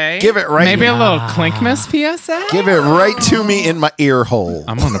PSA? Give it right Maybe now. a little Clinkmas PSA? Give it right to me in my ear hole.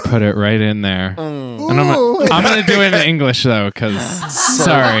 I'm going to put it right in there. And I'm going to do it in English, though, because,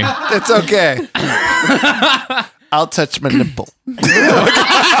 sorry. It's okay. I'll touch my nipple. Look,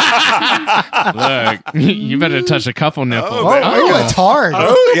 you better touch a couple nipples. Oh, it's hard.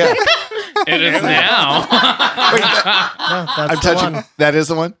 Oh, yeah. It is now. I'm touching. One. That is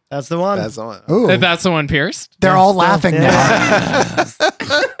the one? That's the one. That's the one. Ooh, That's the one pierced? they're all laughing now.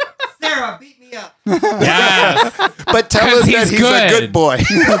 Sarah, beat me up. Yes. But tell 'Cause us he's that he's a good. good boy.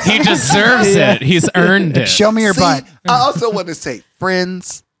 He deserves it. He's earned it. Show me your See, butt. I also want to say,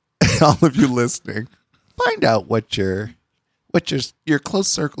 friends, all of you listening, find out what your close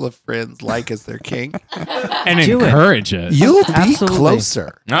circle of friends like as their king. And Do it. encourage it. You'll be Absolutely.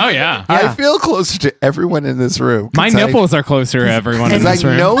 closer. Oh, yeah. I feel closer to everyone in this room. My nipples are closer to everyone in Because this I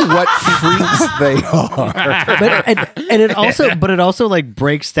room. know what freaks they are. But it also like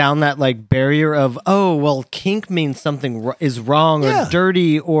breaks down that like barrier of, oh, well, kink means something is wrong Yeah. or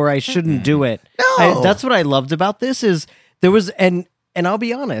dirty or I shouldn't do it. No. That's what I loved about this is there was and I'll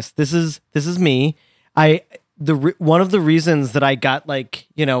be honest, this is me. One of the reasons that I got like,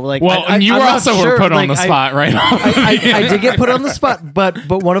 like, Well, I, you I'm were not also sure, put on like, the spot, right? I did get put on the spot, but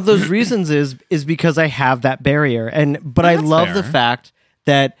one of those reasons is because I have that barrier, but I That's love the fair. fact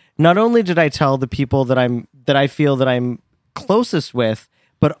that not only did I tell the people that I feel that I'm closest with,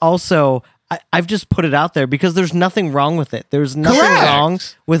 but also I've just put it out there because there's nothing wrong with it. There's nothing Correct. wrong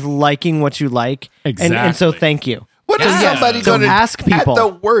with liking what you like, and so Exactly. thank you. What is Yeah. somebody So going to ask people. At the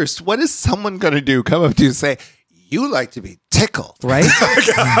worst, what is someone going to do? Come up to you and say, You like to be tickled. Right?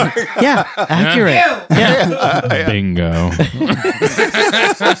 Yeah, accurate. Yeah. Bingo.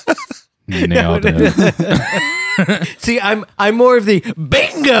 Nailed it. See, I'm more of the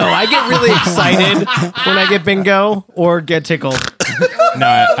bingo. I get really excited when I get bingo or get tickled. No,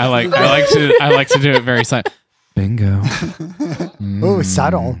 I like to do it very silent. Bingo. Oh,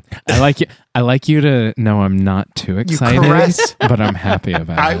 subtle. I like you to know I'm not too excited, caress. but I'm happy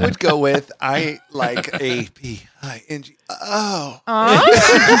about it. I would go with I like a B-I-N-G. Oh.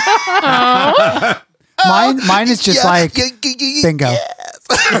 Mine is just like bingo.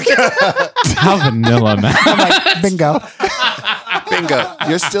 How vanilla, man. I'm like bingo. Bingo.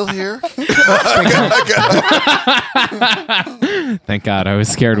 You're still here? Thank God. I was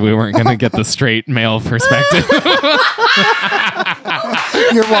scared we weren't going to get the straight male perspective.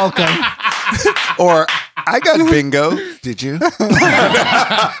 You're welcome. Or I got bingo. Did you?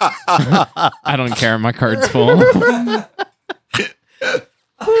 I don't care. My card's full.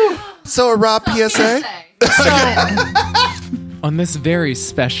 So a Rob PSA? On this very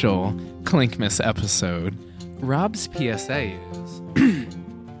special Clinkmas episode, Rob's PSA is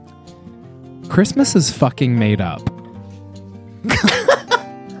Christmas is fucking made up.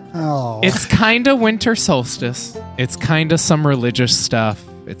 Oh. It's kind of winter solstice. It's kind of some religious stuff.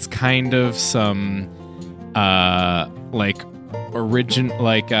 It's kind of some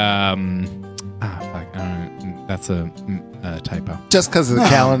that's a typo. Just because of the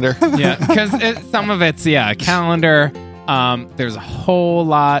calendar. Yeah, because some of it's calendar. There's a whole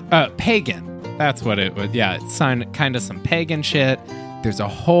lot pagan. That's what it was. Yeah, it's kind of some pagan shit. There's a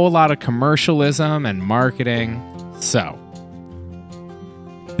whole lot of commercialism and marketing. So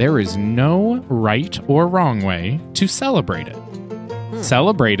there is no right or wrong way to celebrate it.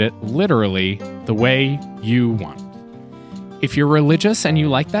 Celebrate it literally the way you want. If you're religious and you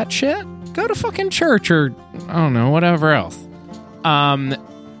like that shit, go to fucking church or I don't know, whatever else.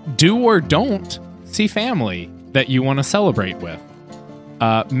 Do or don't see family that you want to celebrate with.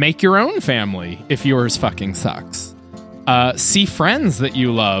 Make your own family if yours fucking sucks. See friends that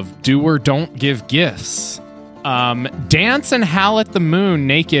you love. Do or don't give gifts. Dance and howl at the moon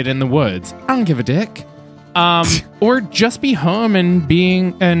naked in the woods. I don't give a dick. Or just be home and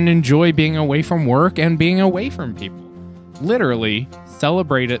enjoy being away from work and being away from people. Literally,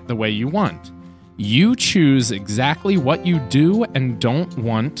 celebrate it the way you want. You choose exactly what you do and don't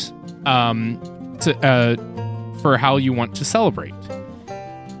want for how you want to celebrate.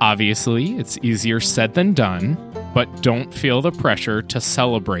 Obviously, it's easier said than done, but don't feel the pressure to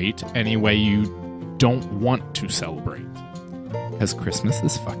celebrate any way you don't want to celebrate. Because Christmas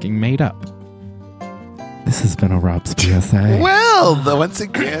is fucking made up. This has been a Rob's PSA. Well, once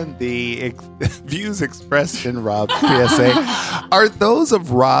again, the views expressed in Rob's PSA are those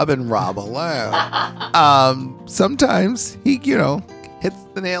of Rob and Rob alone. Sometimes he, hits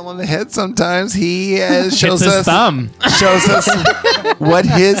the nail on the head. Sometimes he shows us what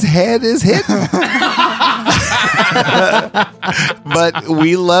his head is hitting. But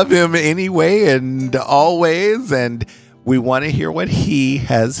we love him anyway and always, and we want to hear what he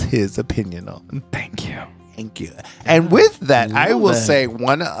has his opinion on. Thank you. Thank you. And with that, I will say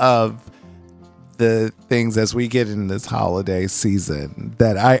one of the things as we get in this holiday season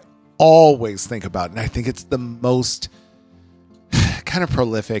that I always think about, and I think it's the most kind of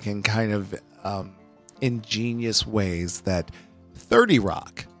prolific and kind of ingenious ways that 30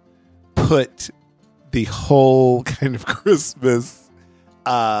 Rock put the whole kind of Christmas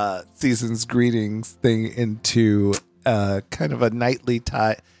season's greetings thing into kind of a neatly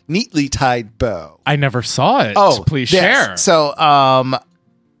tied bow. I never saw it. Oh, please yes. share. So,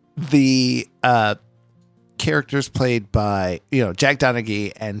 the characters played by Jack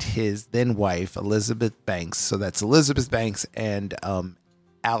Donaghy and his then wife Elizabeth Banks. So that's Elizabeth Banks and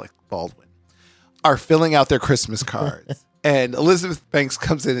Alec Baldwin are filling out their Christmas cards, and Elizabeth Banks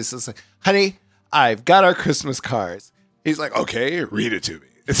comes in and says, "Honey, I've got our Christmas cards." He's like, "Okay, read it to me."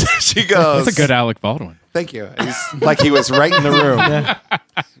 She goes, That's a good Alec Baldwin. "Thank you." He's like he was right in the room.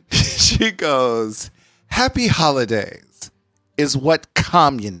 She goes, "Happy holidays is what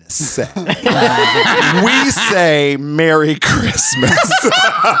communists say. We say Merry Christmas."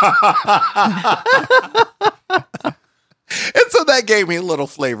 And so that gave me little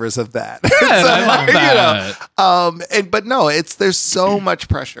flavors of that. Good, I love that. But no, there's so much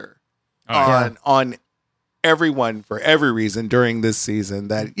pressure on everyone for every reason during this season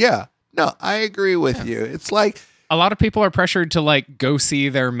that I agree with you. It's like a lot of people are pressured to go see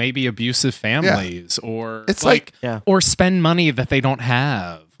their maybe abusive families or it's or spend money that they don't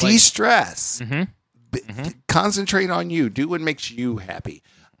have. De-stress. Concentrate on you. Do what makes you happy.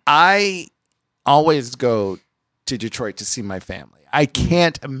 I always go to Detroit to see my family. I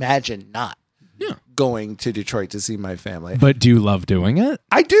can't imagine not going to Detroit to see my family. But do you love doing it?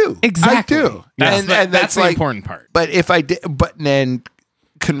 I do. Exactly. I do. That's the important part. But if I did, but then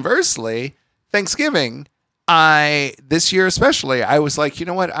conversely, Thanksgiving, this year especially, I was like, you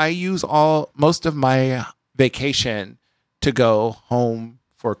know what? I use most of my vacation to go home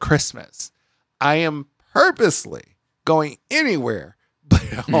for Christmas. I am purposely going anywhere but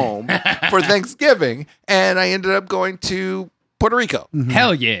home for Thanksgiving, and I ended up going to Puerto Rico.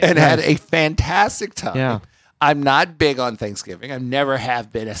 Hell yeah. And had a fantastic time. Yeah. I'm not big on Thanksgiving. I never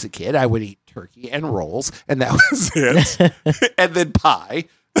have been as a kid. I would eat turkey and rolls, and that was it. And then pie.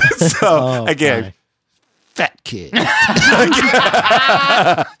 So, again, pie. fat kid.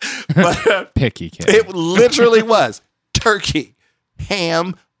 But Picky kid. it literally was turkey,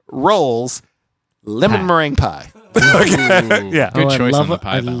 ham, rolls, lemon meringue pie. Yeah. Good I choice love on the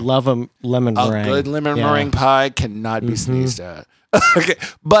pie, I though. love a lemon A meringue. good lemon Yeah. meringue pie cannot be sneezed at. Okay.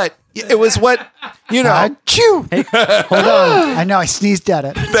 But it was what, you know. Achoo! Hold on. I know, I sneezed at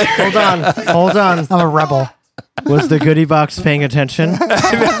it. Hold on. Hold on. I'm a rebel. Was the goodie box paying attention?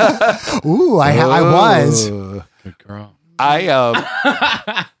 Ooh, I was. Good girl.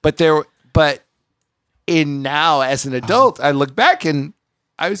 But in now as an adult, I look back and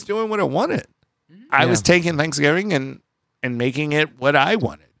I was doing what I wanted. I was taking Thanksgiving and making it what I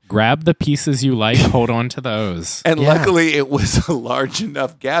wanted. Grab the pieces you like, hold on to those. And Yeah. luckily it was a large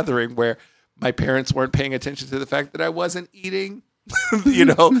enough gathering where my parents weren't paying attention to the fact that I wasn't eating,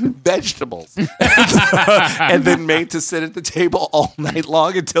 vegetables. And then made to sit at the table all night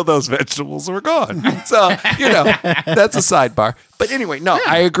long until those vegetables were gone. So, that's a sidebar. But anyway, no,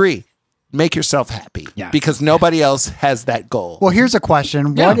 I agree. Make yourself happy. Yeah. Because nobody else has that goal. Well, here's a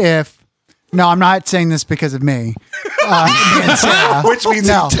question. What if... No, I'm not saying this because of me. And Sarah. Which means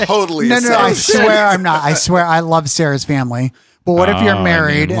it totally No, is I Sarah's. swear I'm not. I swear I love Sarah's family. But what if you're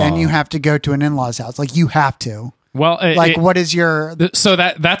married and you have to go to an in-laws house? Like, you have to. Well, What is your... so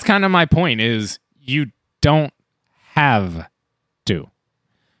that's kind of my point is you don't have to.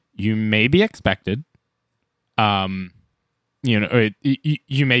 You may be expected. You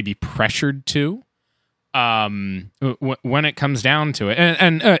may be pressured to. When it comes down to it,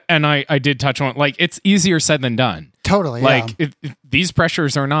 and I did touch on, like, it's easier said than done. Totally, Like, these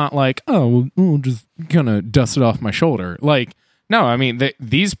pressures are not like, oh, we'll just gonna dust it off my shoulder. Like, no, I mean,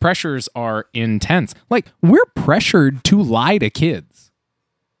 these pressures are intense. Like, we're pressured to lie to kids.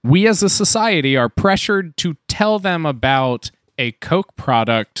 We as a society are pressured to tell them about a Coke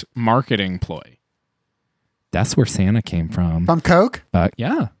product marketing ploy. That's where Santa came from. From Coke?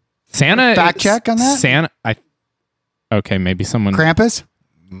 Yeah. Santa. Fact check on that? Okay, maybe someone. Krampus?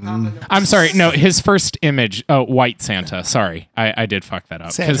 I'm sorry. No, his first image. Oh, White Santa. Sorry, I did fuck that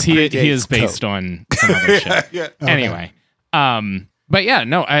up because he is based on some other shit. Yeah. Anyway, but yeah,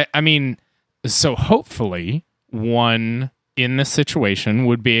 no, I mean, so hopefully one in this situation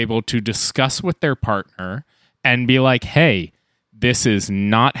would be able to discuss with their partner and be like, hey, this is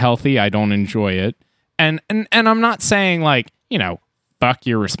not healthy. I don't enjoy it. And I'm not saying like, fuck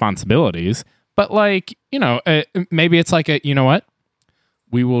your responsibilities, but like, maybe it's like you know what?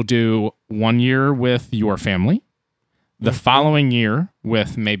 We will do 1 year with your family, the following year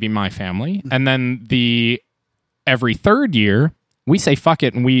with maybe my family, and then every third year we say fuck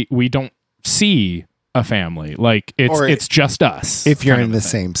it and we don't see a family. Like it's just us. If you're kind in of the a thing.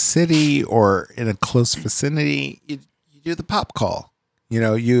 same city or in a close vicinity, you do the pop call.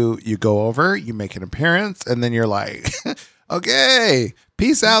 You go over, you make an appearance, and then you're like, okay,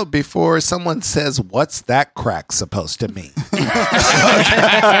 peace out before someone says, what's that crack supposed to mean?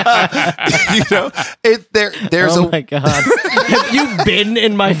 There's Oh my God. Have you been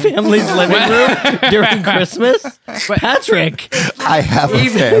in my family's living room during Christmas? Patrick, I have a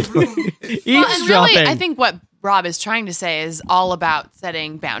family. Well, and eavesdropping. really, I think what Rob is trying to say is all about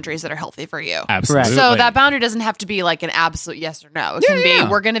setting boundaries that are healthy for you. Absolutely. So that boundary doesn't have to be like an absolute yes or no. It can be,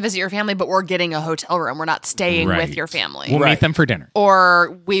 we're going to visit your family, but we're getting a hotel room. We're not staying with Right. your family. We'll meet them for dinner.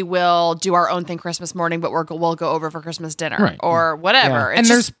 Or we will do our own thing Christmas morning, but we'll go over for Christmas dinner. Right. Or whatever. Yeah. It's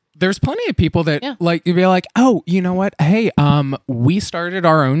And just- there's plenty of people that Yeah. like you'd be like, oh, you know what? Hey, we started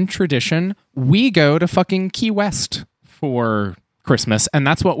our own tradition. We go to fucking Key West for Christmas, and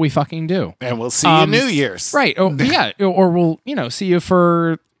that's what we fucking do. And we'll see you New Year's. Right. Oh, yeah. Or we'll, see you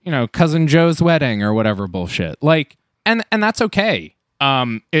for, cousin Joe's wedding or whatever bullshit. Like, and that's okay.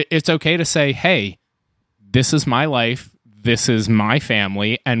 It's okay to say, hey, this is my life. This is my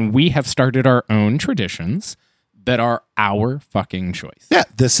family. And we have started our own traditions that are our fucking choice. Yeah,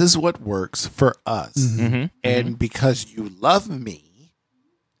 this is what works for us. Mm-hmm. And because you love me,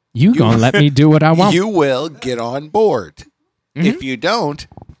 You gonna let me do what I want. You will get on board. If you don't,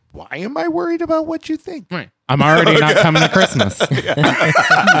 why am I worried about what you think? Right. I'm already not coming to Christmas.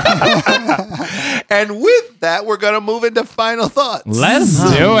 And with that, we're going to move into final thoughts. Let's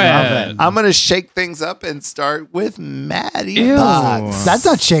do it. I'm going to shake things up and start with Maddie. Ew. Thoughts. That's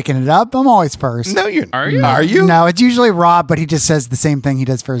not shaking it up. I'm always first. No, you're Are you? Are you? No, it's usually Rob, but he just says the same thing he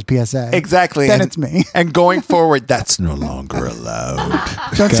does for his PSA. Exactly. Then and, it's me. And going forward, that's no longer allowed.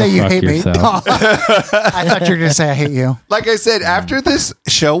 Don't Go say you fuck hate yourself. me. I thought you were going to say I hate you. Like I said, after this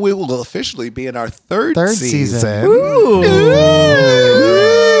show, we will officially be in our third season.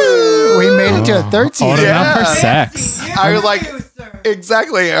 We made it to a third Old season. enough for Yeah. sex. I was like,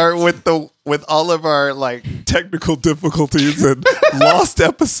 exactly, or with all of our like technical difficulties and lost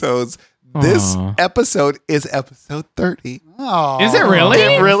episodes. This Aw. episode is episode 30. Oh, Is it really?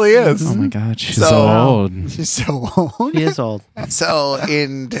 It really is. Oh my god, she's So- old. She's so old. He is old. So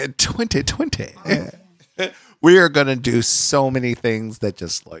in 2020, we are going to do so many things that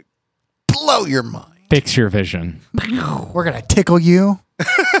just like blow your mind. Fix your vision. We're going to tickle you.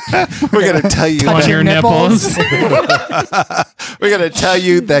 We're going to tell you On Touch your your nipples. we're going to tell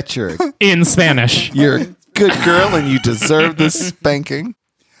you that you're In Spanish. a good girl and you deserve this spanking.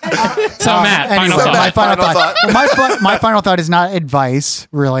 So Matt, Anyway, final thought. my final Final thought. Well, my final thought is not advice,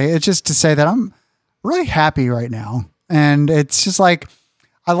 really. It's just to say that I'm really happy right now. And it's just like,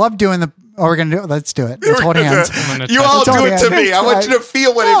 I love doing the. Oh, we're going to do it. Let's do it. Let's hold hands. You all Let's do hold it to hands. me. I want you to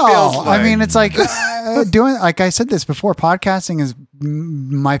feel what it No, feels like. I mean, it's like doing, like I said this before, podcasting is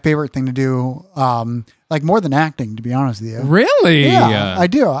my favorite thing to do. Like more than acting, to be honest with you. Really? Yeah, I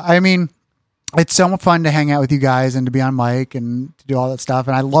do. I mean, it's so much fun to hang out with you guys and to be on mic and to do all that stuff.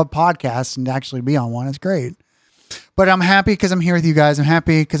 And I love podcasts and to actually be on one. It's great. But I'm happy because I'm here with you guys. I'm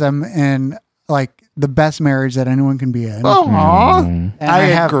happy because I'm in like the best marriage that anyone can be in. Aw. And I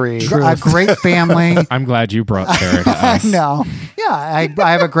have agree. a great family. I'm glad you brought Sarah to I us. know. Yeah,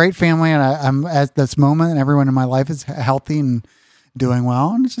 I have a great family, and I'm at this moment, and everyone in my life is healthy and doing well.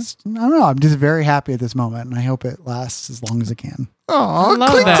 And it's just, I don't know. I'm just very happy at this moment, and I hope it lasts as long as it can. Oh,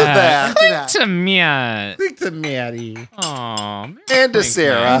 Love click to that. that. Click to Matt. Click to Maddie. Aw. And to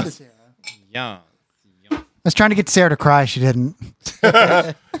Sarah. Yeah. I was trying to get Sarah to cry. She didn't.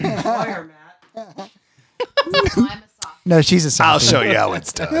 I'm a soft. No, she's a I'll softie. show you how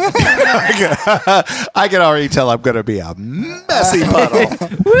it's done. I can already tell I'm going to be a messy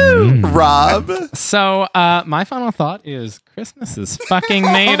puddle. Rob? So, my final thought is Christmas is fucking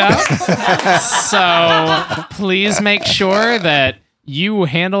made up. So, please make sure that you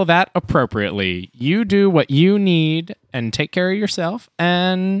handle that appropriately. You do what you need and take care of yourself.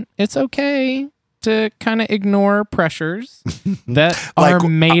 And it's okay to kind of ignore pressures that are Like,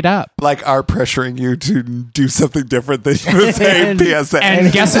 made up. Like our pressuring you to do something different than you were saying PSA.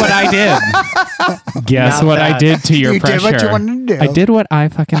 And guess what I did? Guess Not what I that. did to your You pressure? did what you wanted to do. I did what I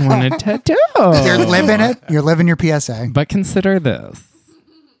fucking wanted to do. You're living it. You're living your PSA. But consider this.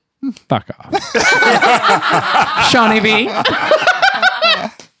 Fuck off. Shawnee B.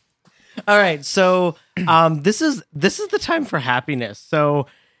 All right, so this is the time for happiness. So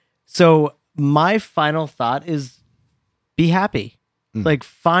my final thought is be happy. Like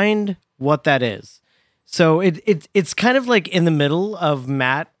find what that is. So it's kind of like in the middle of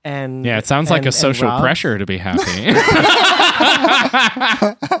Matt and Yeah, it sounds like a and social Rob. pressure to be happy.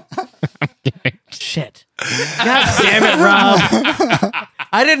 Shit. God damn it, Rob.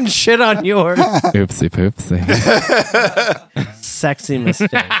 I didn't shit on yours. Oopsie poopsie. Sexy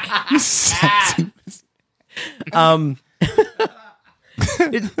mistake.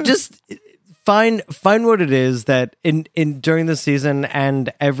 Just find what it is that in during the season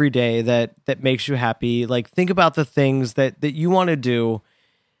and every day that makes you happy. Like think about the things that you want to do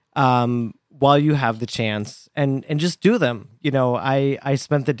while you have the chance and just do them. You know, I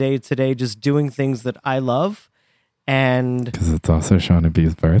spent the day today just doing things that I love, and Because it's also Shawnee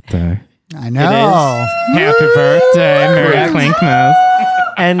B's birthday. I know. Happy birthday, Merry Clinkmas.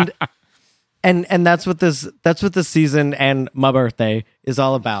 and that's what this season and my birthday is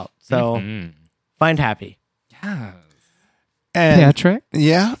all about. So find happy. Yeah. And Patrick?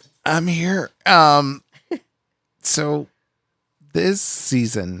 yeah, I'm here. So this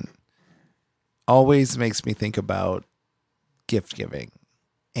season always makes me think about gift giving.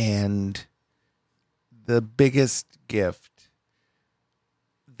 And the biggest gift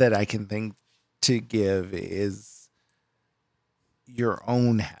that I can think to give is your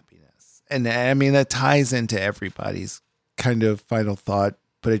own happiness. And I mean, that ties into everybody's kind of final thought,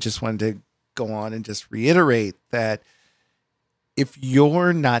 but I just wanted to go on and just reiterate that if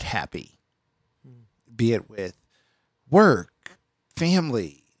you're not happy, be it with work,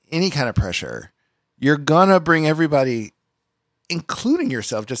 family, any kind of pressure, you're gonna bring everybody, including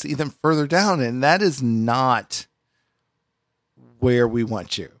yourself, just even further down, and that is not where we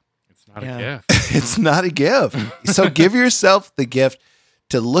want you. It's not a gift. It's not a gift. So give yourself the gift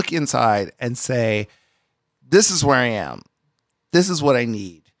to look inside and say, this is where I am. This is what I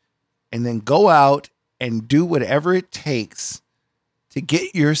need. And then go out and do whatever it takes to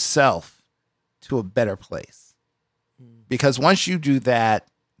get yourself to a better place. Because once you do that,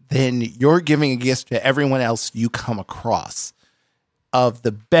 then you're giving a gift to everyone else you come across of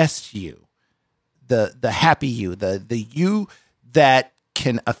the best you, the happy you, the you that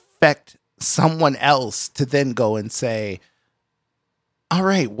can affect someone else to then go and say, all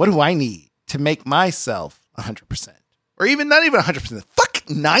right, what do I need to make myself 100%? Or even not even 100%, fuck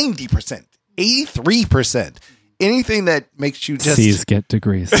 90%, 83%. Anything that makes you just... C's get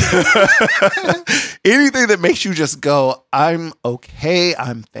degrees. Anything that makes you just go, I'm okay,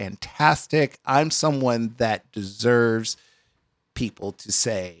 I'm fantastic, I'm someone that deserves people to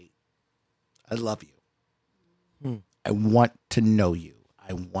say, I love you. I want to know you.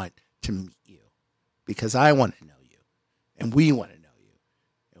 I want to meet you because I want to know you and we want to know you.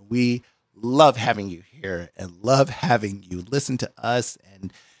 And we love having you here and love having you listen to us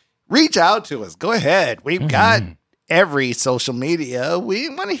and reach out to us. Go ahead. We've got every social media. We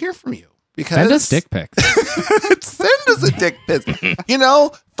want to hear from you. Because send us dick pics. Send us a dick pic.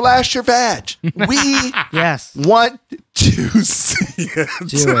 Flash your badge. We want to see it.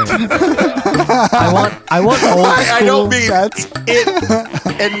 Do it. I want old school. I don't mean that's it.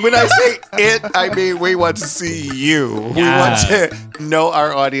 And when I say it, I mean we want to see you. We want to know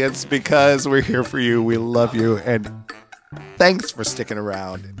our audience because we're here for you. We love you. And thanks for sticking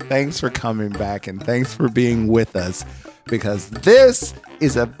around. And thanks for coming back. And thanks for being with us. Because this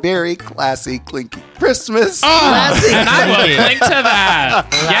is a very classy, Clinky Christmas. Classy, and I will link to that.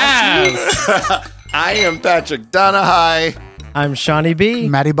 Yes. I am Patrick Donahue. I'm Shawnee B.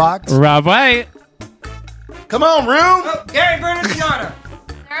 Matty Box. Rob White. Come on, room. Gary Bernardiana.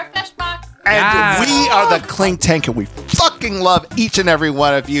 Sarah Fishbox. And we are the Clink Tank, and we fucking love each and every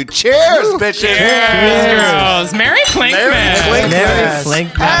one of you. Cheers, bitches. Cheers, girls. Merry Clinkmas. Merry Clinkmas. Merry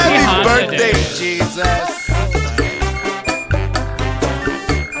Clinkmas. Happy Happy birthday, Jesus.